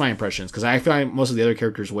know. That's my impressions, because I find most of the other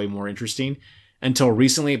characters way more interesting. Until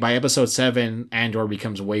recently, by episode 7, Andor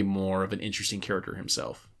becomes way more of an interesting character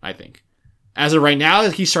himself, I think. As of right now,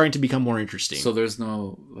 he's starting to become more interesting. So there's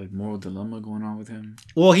no like moral dilemma going on with him?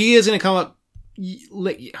 Well, he is going to come up... I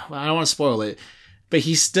don't want to spoil it. But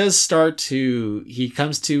he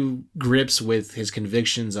comes to grips with his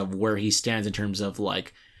convictions of where he stands in terms of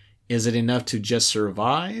like, is it enough to just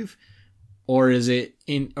survive? Or is it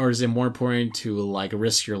more important to like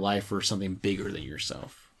risk your life for something bigger than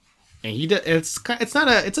yourself? And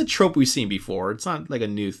it's a trope we've seen before. It's not like a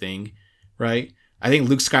new thing, right? I think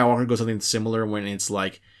Luke Skywalker goes something similar when it's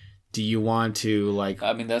like, do you want to like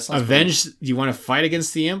that sounds avenge? Do you want to fight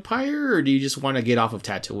against the Empire, or do you just want to get off of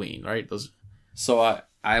Tatooine? Right? So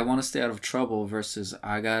I want to stay out of trouble versus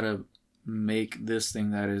I gotta make this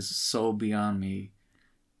thing that is so beyond me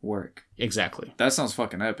work. Exactly. That sounds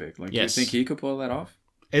fucking epic. Like, yes. Do you think he could pull that off?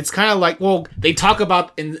 It's kind of like, well, they talk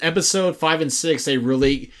about in episode 5 and 6. They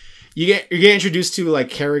really you get introduced to like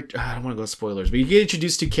character. I don't want to go spoilers, but you get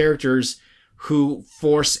introduced to characters who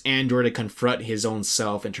force Andor to confront his own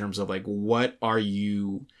self in terms of like, what are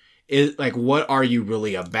you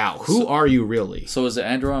really about? Who are you really? So is the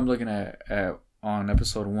Andor I'm looking at on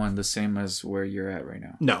episode 1 the same as where you're at right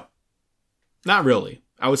now? No, not really.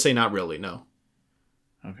 I would say not really. No.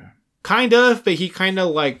 Okay. Kind of, but he kind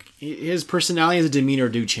of like his personality and his demeanor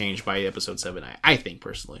do change by episode 7. I think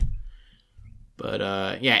personally.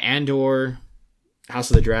 But yeah, Andor,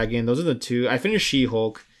 House of the Dragon. Those are the two. I finished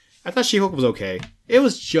She-Hulk. I thought She-Hulk was okay. It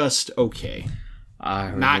was just okay. I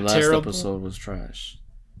heard not the last terrible. Episode was trash.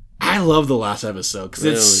 I love the last episode because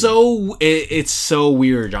it's so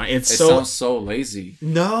weird, John. It sounds so lazy.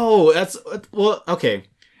 No, okay.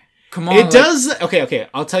 Come on. It does. Okay.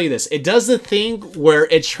 I'll tell you this. It does the thing where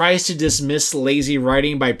it tries to dismiss lazy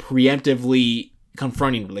writing by preemptively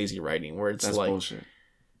confronting lazy writing, where it's That's like bullshit.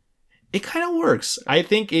 It kind of works. I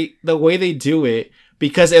think the way they do it,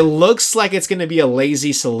 because it looks like it's going to be a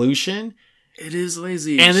lazy solution. It is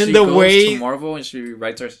lazy. And then she goes to Marvel and she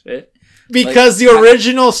writes her shit. Because the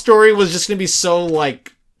original story was just going to be so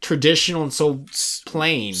like traditional and so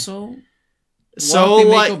plain. So why don't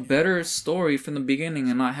they make a better story from the beginning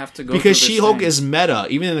and not have to go because She-Hulk is meta.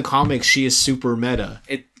 Even in the comics, she is super meta.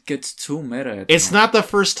 It gets too meta. It's not the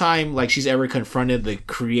first time like she's ever confronted the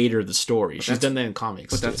creator of the story. She's done that in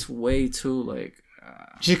comics. But that's way too like.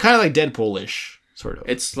 She's kind of like Deadpool-ish, sort of.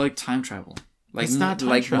 It's like time travel. Like it's not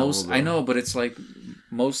time travel, most. Though. I know, but it's like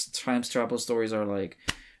most time travel stories are like.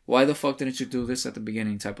 Why the fuck didn't you do this at the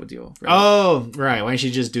beginning type of deal? Right? Oh, right. Why didn't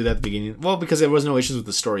she just do that at the beginning? Well, because there was no issues with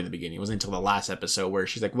the story in the beginning. It wasn't until the last episode where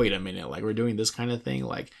she's like, wait a minute, like, we're doing this kind of thing?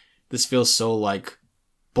 Like, this feels so, like,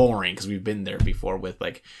 boring because we've been there before with,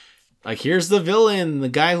 like, here's the villain, the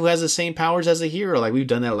guy who has the same powers as a hero. Like, we've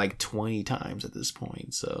done that, like, 20 times at this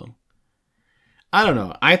point, so... I don't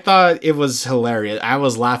know. I thought it was hilarious. I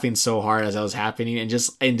was laughing so hard as that was happening and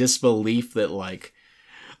just in disbelief that, like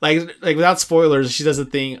without spoilers, she does the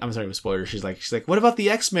thing. I'm sorry with spoilers. She's like, what about the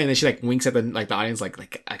X-Men? And she like winks at the audience,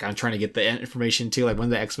 like I'm trying to get the information too. Like when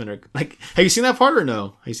the X-Men are like, have you seen that part or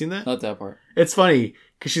no? Have you seen that? Not that part. It's funny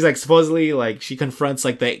because she's like supposedly like she confronts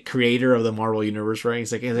like the creator of the Marvel universe, right?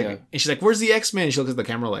 He's like, and she's like, where's the X-Men? And she looks at the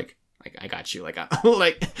camera like I got you,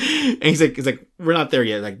 and he's like, we're not there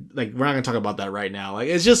yet. Like we're not gonna talk about that right now. Like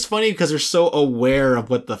it's just funny because they're so aware of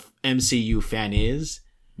what the MCU fan is,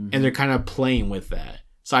 and they're kind of playing with that.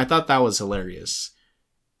 So I thought that was hilarious.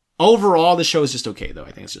 Overall, the show is just okay, though.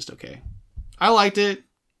 I think it's just okay. I liked it,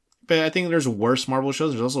 but I think there's worse Marvel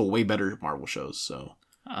shows. There's also way better Marvel shows, so...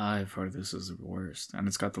 I've heard this is the worst, and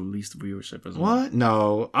it's got the least viewership as well. What?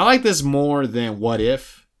 No. I like this more than What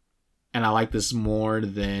If, and I like this more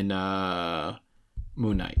than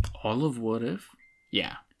Moon Knight. All of What If?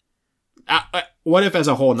 Yeah. What If as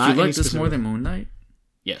a whole, not you like this more than Moon Knight?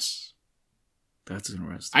 Yes. That's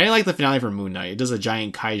interesting. I didn't like the finale for Moon Knight. It does a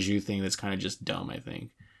giant kaiju thing that's kind of just dumb, I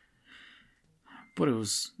think. But it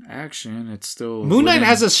was action. It's still... Moon Knight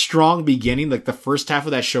has a strong beginning. Like, the first half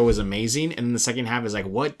of that show is amazing, and then the second half is like,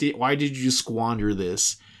 why did you squander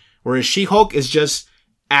this? Whereas She-Hulk is just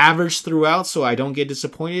average throughout, so I don't get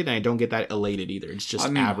disappointed, and I don't get that elated either. It's just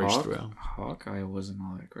average throughout. Hawkeye wasn't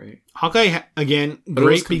all that great. Hawkeye, again, but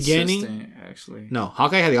great beginning. Actually. No,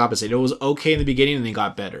 Hawkeye had the opposite. It was okay in the beginning, and then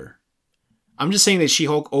got better. I'm just saying that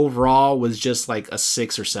She-Hulk overall was just like a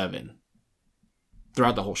 6 or 7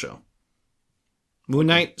 throughout the whole show. Moon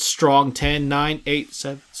Knight, strong 10, 9, 8,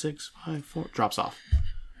 7, 6, 5, 4, drops off.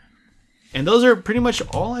 And those are pretty much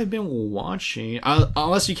all I've been watching.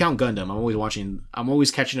 Unless you count Gundam. I'm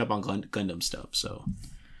always catching up on Gundam stuff, so.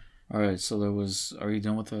 Alright, so there was... Are you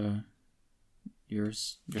done with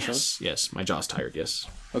yours? Yes, my jaw's tired, yes.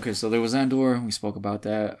 Okay, so there was Andor. We spoke about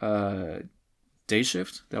that. Day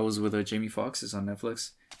Shift, that was with Jamie Foxx, is on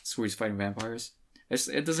Netflix. It's where he's fighting vampires.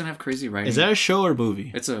 It doesn't have crazy writing. Is that a show or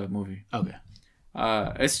movie? It's a movie. Okay.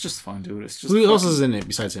 It's just fun, dude. It's just who else is in it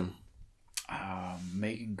besides him?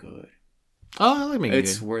 Megan Good. Oh, I like Megan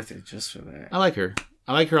It's Good. worth it just for that. I like her.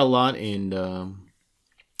 I like her a lot, and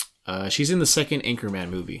she's in the second Anchorman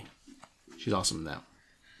movie. She's awesome in that.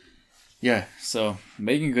 Yeah, so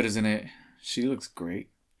Megan Good is in it. She looks great.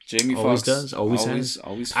 Jamie Always Foxx does. Always has.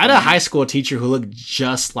 Always. I had a funny. high school teacher who looked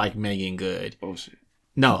just like Megan Good. Bullshit.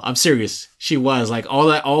 No, I'm serious. She was like all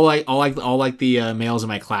the males in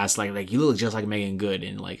my class like you look just like Megan Good,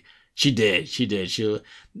 and like she did.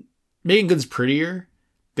 Megan Good's prettier,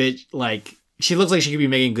 but like she looks like she could be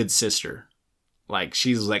Megan Good's sister. Like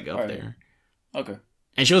she's like up there. Okay.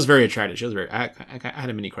 And she was very attractive. She was very. I had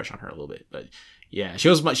a mini crush on her a little bit, but yeah, she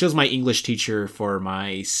was my English teacher for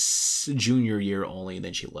my junior year only. And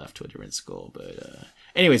then she left to a different school. But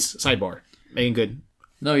anyways, sidebar. Megan Good.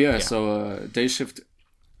 No, yeah. So Day Shift.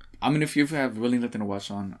 I mean, if you have really nothing to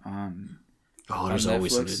watch on there's on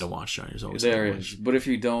always Netflix, something to watch. There's always there something to is. watch. But if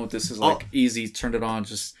you don't, this is like easy. Turn it on.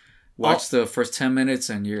 Just watch the first 10 minutes,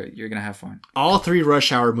 and you're gonna have fun. All 3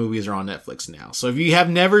 Rush Hour movies are on Netflix now. So if you have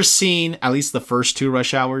never seen at least the first 2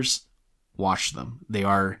 Rush Hours, watch them. They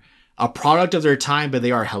are a product of their time, but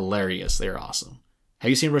they are hilarious. They are awesome. Have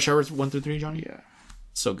you seen Rush Hour 1 through 3, Johnny? Yeah.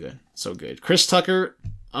 So good. So good. Chris Tucker,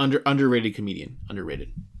 underrated comedian.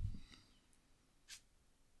 Underrated.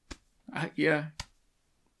 Yeah.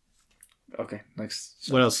 Okay, next.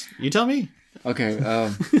 What else? You tell me. Okay.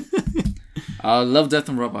 Love, Death,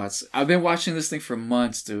 and Robots. I've been watching this thing for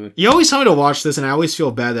months, dude. You always tell me to watch this, and I always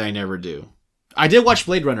feel bad that I never do. I did watch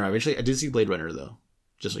Blade Runner. I did see Blade Runner, though.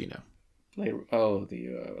 Just so you know. The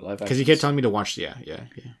live action. Because you kept telling me to watch. Yeah.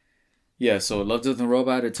 Yeah, so Love, Death, and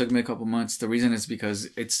Robot. It took me a couple months. The reason is because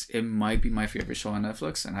it might be my favorite show on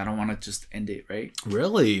Netflix, and I don't want to just end it, right?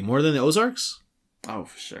 Really? More than the Ozarks? Oh,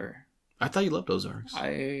 for sure. I thought you loved Ozarks.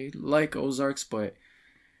 I like Ozarks, but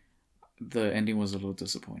the ending was a little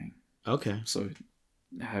disappointing. Okay. So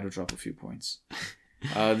I had to drop a few points.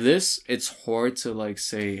 It's hard to like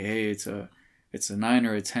say, hey, it's a 9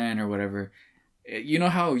 or a 10 or whatever. You know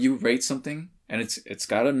how you rate something and it's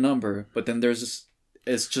got a number, but then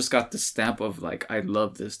it's just got the stamp of like, I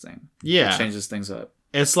love this thing. Yeah. It changes things up.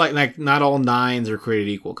 It's like not all 9s are created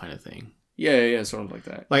equal kind of thing. Yeah, sort of like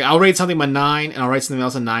that. Like I'll rate something a 9 and I'll rate something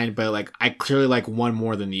else a 9, but like I clearly like one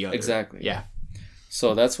more than the other. Exactly. Yeah.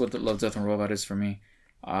 So that's what the Love, Death, and Robot is for me.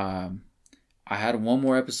 I had one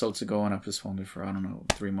more episode to go and I postponed it for, I don't know,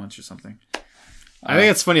 3 months or something. I think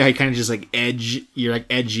it's funny how you kind of just like you're like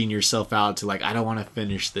edging yourself out to like, I don't want to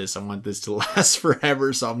finish this. I want this to last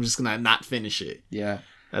forever. So I'm just going to not finish it. Yeah.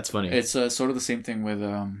 That's funny. It's sort of the same thing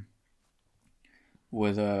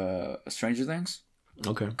with Stranger Things.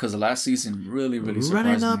 Okay. Because the last season really surprised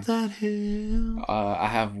Running up me. that hill. I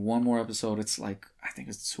have one more episode. It's like, I think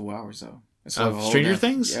it's 2 hours though. It's like Of Stranger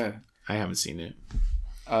Things? Yeah. I haven't seen it.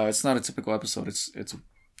 It's not a typical episode. It's a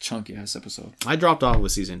chunky ass episode. I dropped off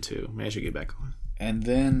with season 2. Maybe I should get back on. And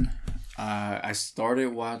then I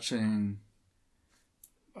started watching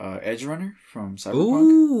Edge Runner from Cyberpunk.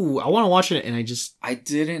 Ooh, I want to watch it, and I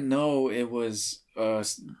didn't know it was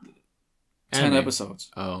 10 Anime. episodes.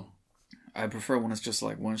 Oh. I prefer when it's just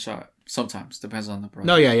like one shot. Sometimes. Depends on the project.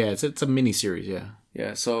 No, yeah. It's a mini series, yeah.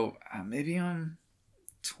 Yeah, so maybe I'm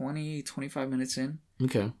 25 minutes in.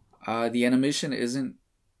 Okay. The animation isn't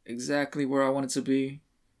exactly where I want it to be.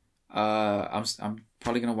 I'm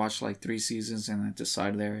probably gonna watch like 3 seasons and then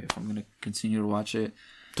decide there if I'm gonna continue to watch it.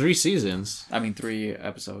 3 seasons? I mean 3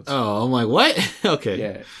 episodes. Oh, I'm like, what? Okay.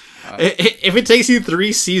 Yeah. If it takes you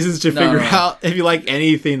 3 seasons to figure out if you like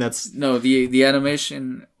anything, that's... No, the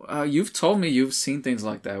animation... you've told me you've seen things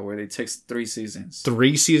like that where it takes 3 seasons.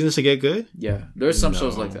 3 seasons to get good? Yeah. There's some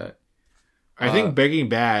shows like that. I think Breaking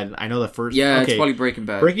Bad, I know the first... Yeah, okay. it's probably Breaking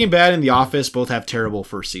Bad. Breaking Bad and The Office both have terrible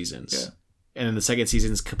first seasons. Yeah. And then the second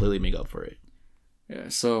seasons completely make up for it. Yeah,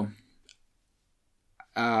 so...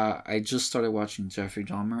 I just started watching Jeffrey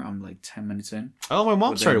Dahmer. I'm like 10 minutes in. Oh, my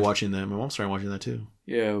mom started watching that. My mom started watching that too.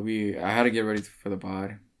 Yeah, I had to get ready for the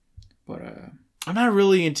pod. But I'm not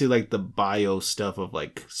really into like the bio stuff of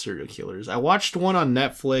like serial killers. I watched one on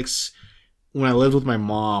Netflix when I lived with my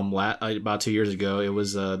mom about 2 years ago. It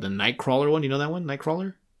was the Nightcrawler one. You know that one?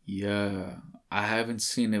 Nightcrawler? yeah, I haven't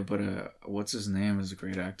seen it, but what's his name is a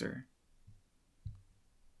great actor.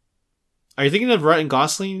 Are you thinking of Ryan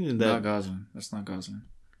Gosling? Not Gosling. That's not Gosling.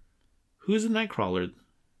 Who's the Nightcrawler?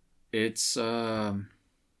 It's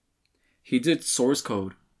he did Source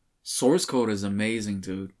Code. Source Code is amazing,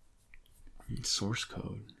 dude. Source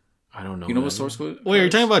Code. I don't know. You know what Source Code? Wait, are you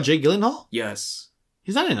talking about Jake Gyllenhaal? Yes,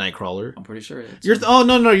 He's not a Nightcrawler. I'm pretty sure. It's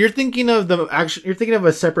no. You're thinking of You're thinking of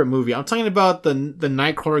a separate movie. I'm talking about the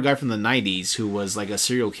Nightcrawler guy from the '90s who was like a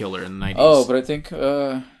serial killer in the '90s. Oh, but I think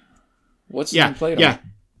what's his name played him? Yeah.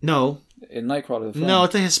 No. In Nightcrawler. The film. No,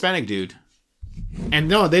 it's a Hispanic dude. And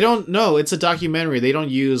no, they don't. No, it's a documentary. They don't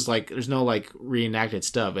use like. There's no like reenacted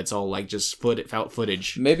stuff. It's all like just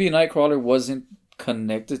footage. Maybe Nightcrawler wasn't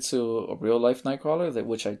connected to a real life Nightcrawler,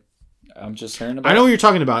 which I'm just hearing about. I know what you're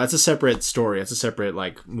talking about. That's a separate story. That's a separate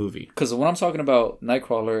like movie. Because when I'm talking about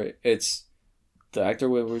Nightcrawler, it's the actor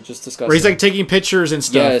we were just discussing. Where he's like taking pictures and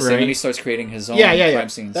stuff. Yes, right? and then he starts creating his own crime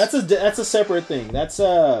scenes. That's a separate thing. That's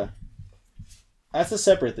a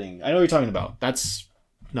separate thing. I know what you're talking about. That's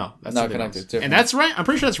not connected. And that's right. I'm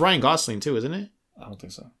pretty sure that's Ryan Gosling too, isn't it? I don't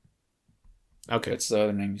think so. Okay, it's the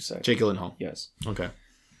other name you said. Jake Gyllenhaal. Yes. Okay.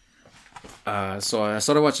 So I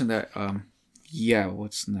started watching that. Yeah.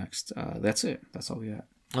 What's next? That's it. That's all we got.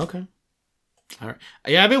 Okay. All right.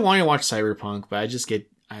 Yeah, I've been wanting to watch Cyberpunk, but I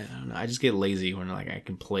don't know. I just get lazy when like I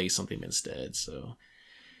can play something instead. So,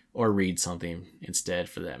 or read something instead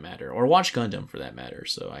for that matter, or watch Gundam for that matter.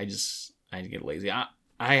 So I get lazy.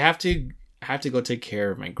 I have to go take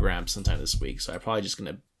care of my gramps sometime this week. So I'm probably just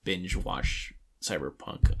gonna binge watch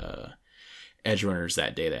Cyberpunk Edge Runners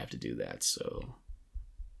that day that I have to do that. So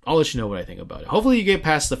I'll let you know what I think about it. Hopefully you get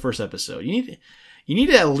past the first episode. You need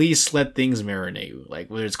to at least let things marinate, like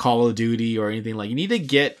whether it's Call of Duty or anything. Like you need to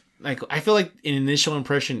get like I feel like an initial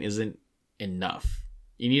impression isn't enough.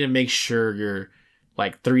 You need to make sure you're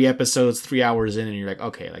like 3 episodes, 3 hours in, and you're like,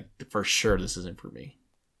 okay, like for sure this isn't for me.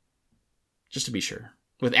 Just to be sure.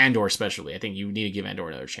 With Andor especially, I think you need to give Andor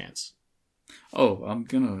another chance. Oh, I'm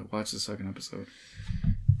gonna watch the second episode.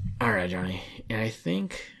 All right, Johnny, and I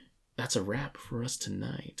think that's a wrap for us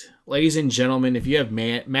tonight. Ladies and gentlemen, if you have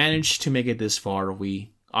managed to make it this far,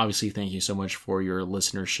 we obviously thank you so much for your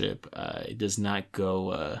listenership. It does not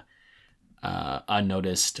go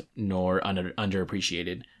unnoticed nor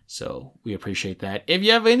underappreciated, so we appreciate that. If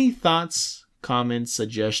you have any thoughts, comments,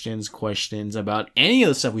 suggestions, questions about any of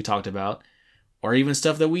the stuff we talked about, or even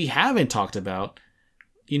stuff that we haven't talked about,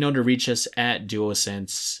 you know to reach us at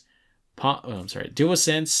DuoSense Podcast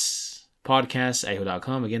at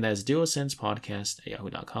yahoo.com. Again, that is DuoSense Podcast at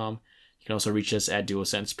yahoo.com. You can also reach us at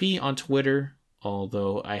DuoSenseP on Twitter,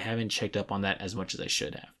 although I haven't checked up on that as much as I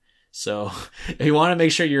should have. So if you want to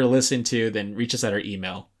make sure you're listened to, then reach us at our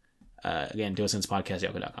email. Again, DuoSensePodcast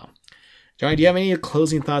at yahoo.com. Johnny, do you have any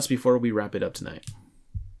closing thoughts before we wrap it up tonight?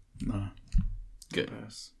 No. Good.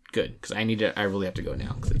 Good, because I really have to go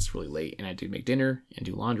now because it's really late and I do make dinner and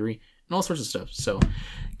do laundry and all sorts of stuff. So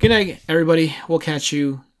good night, everybody. We'll catch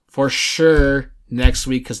you for sure next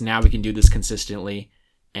week because now we can do this consistently.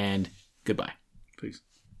 And goodbye. Peace.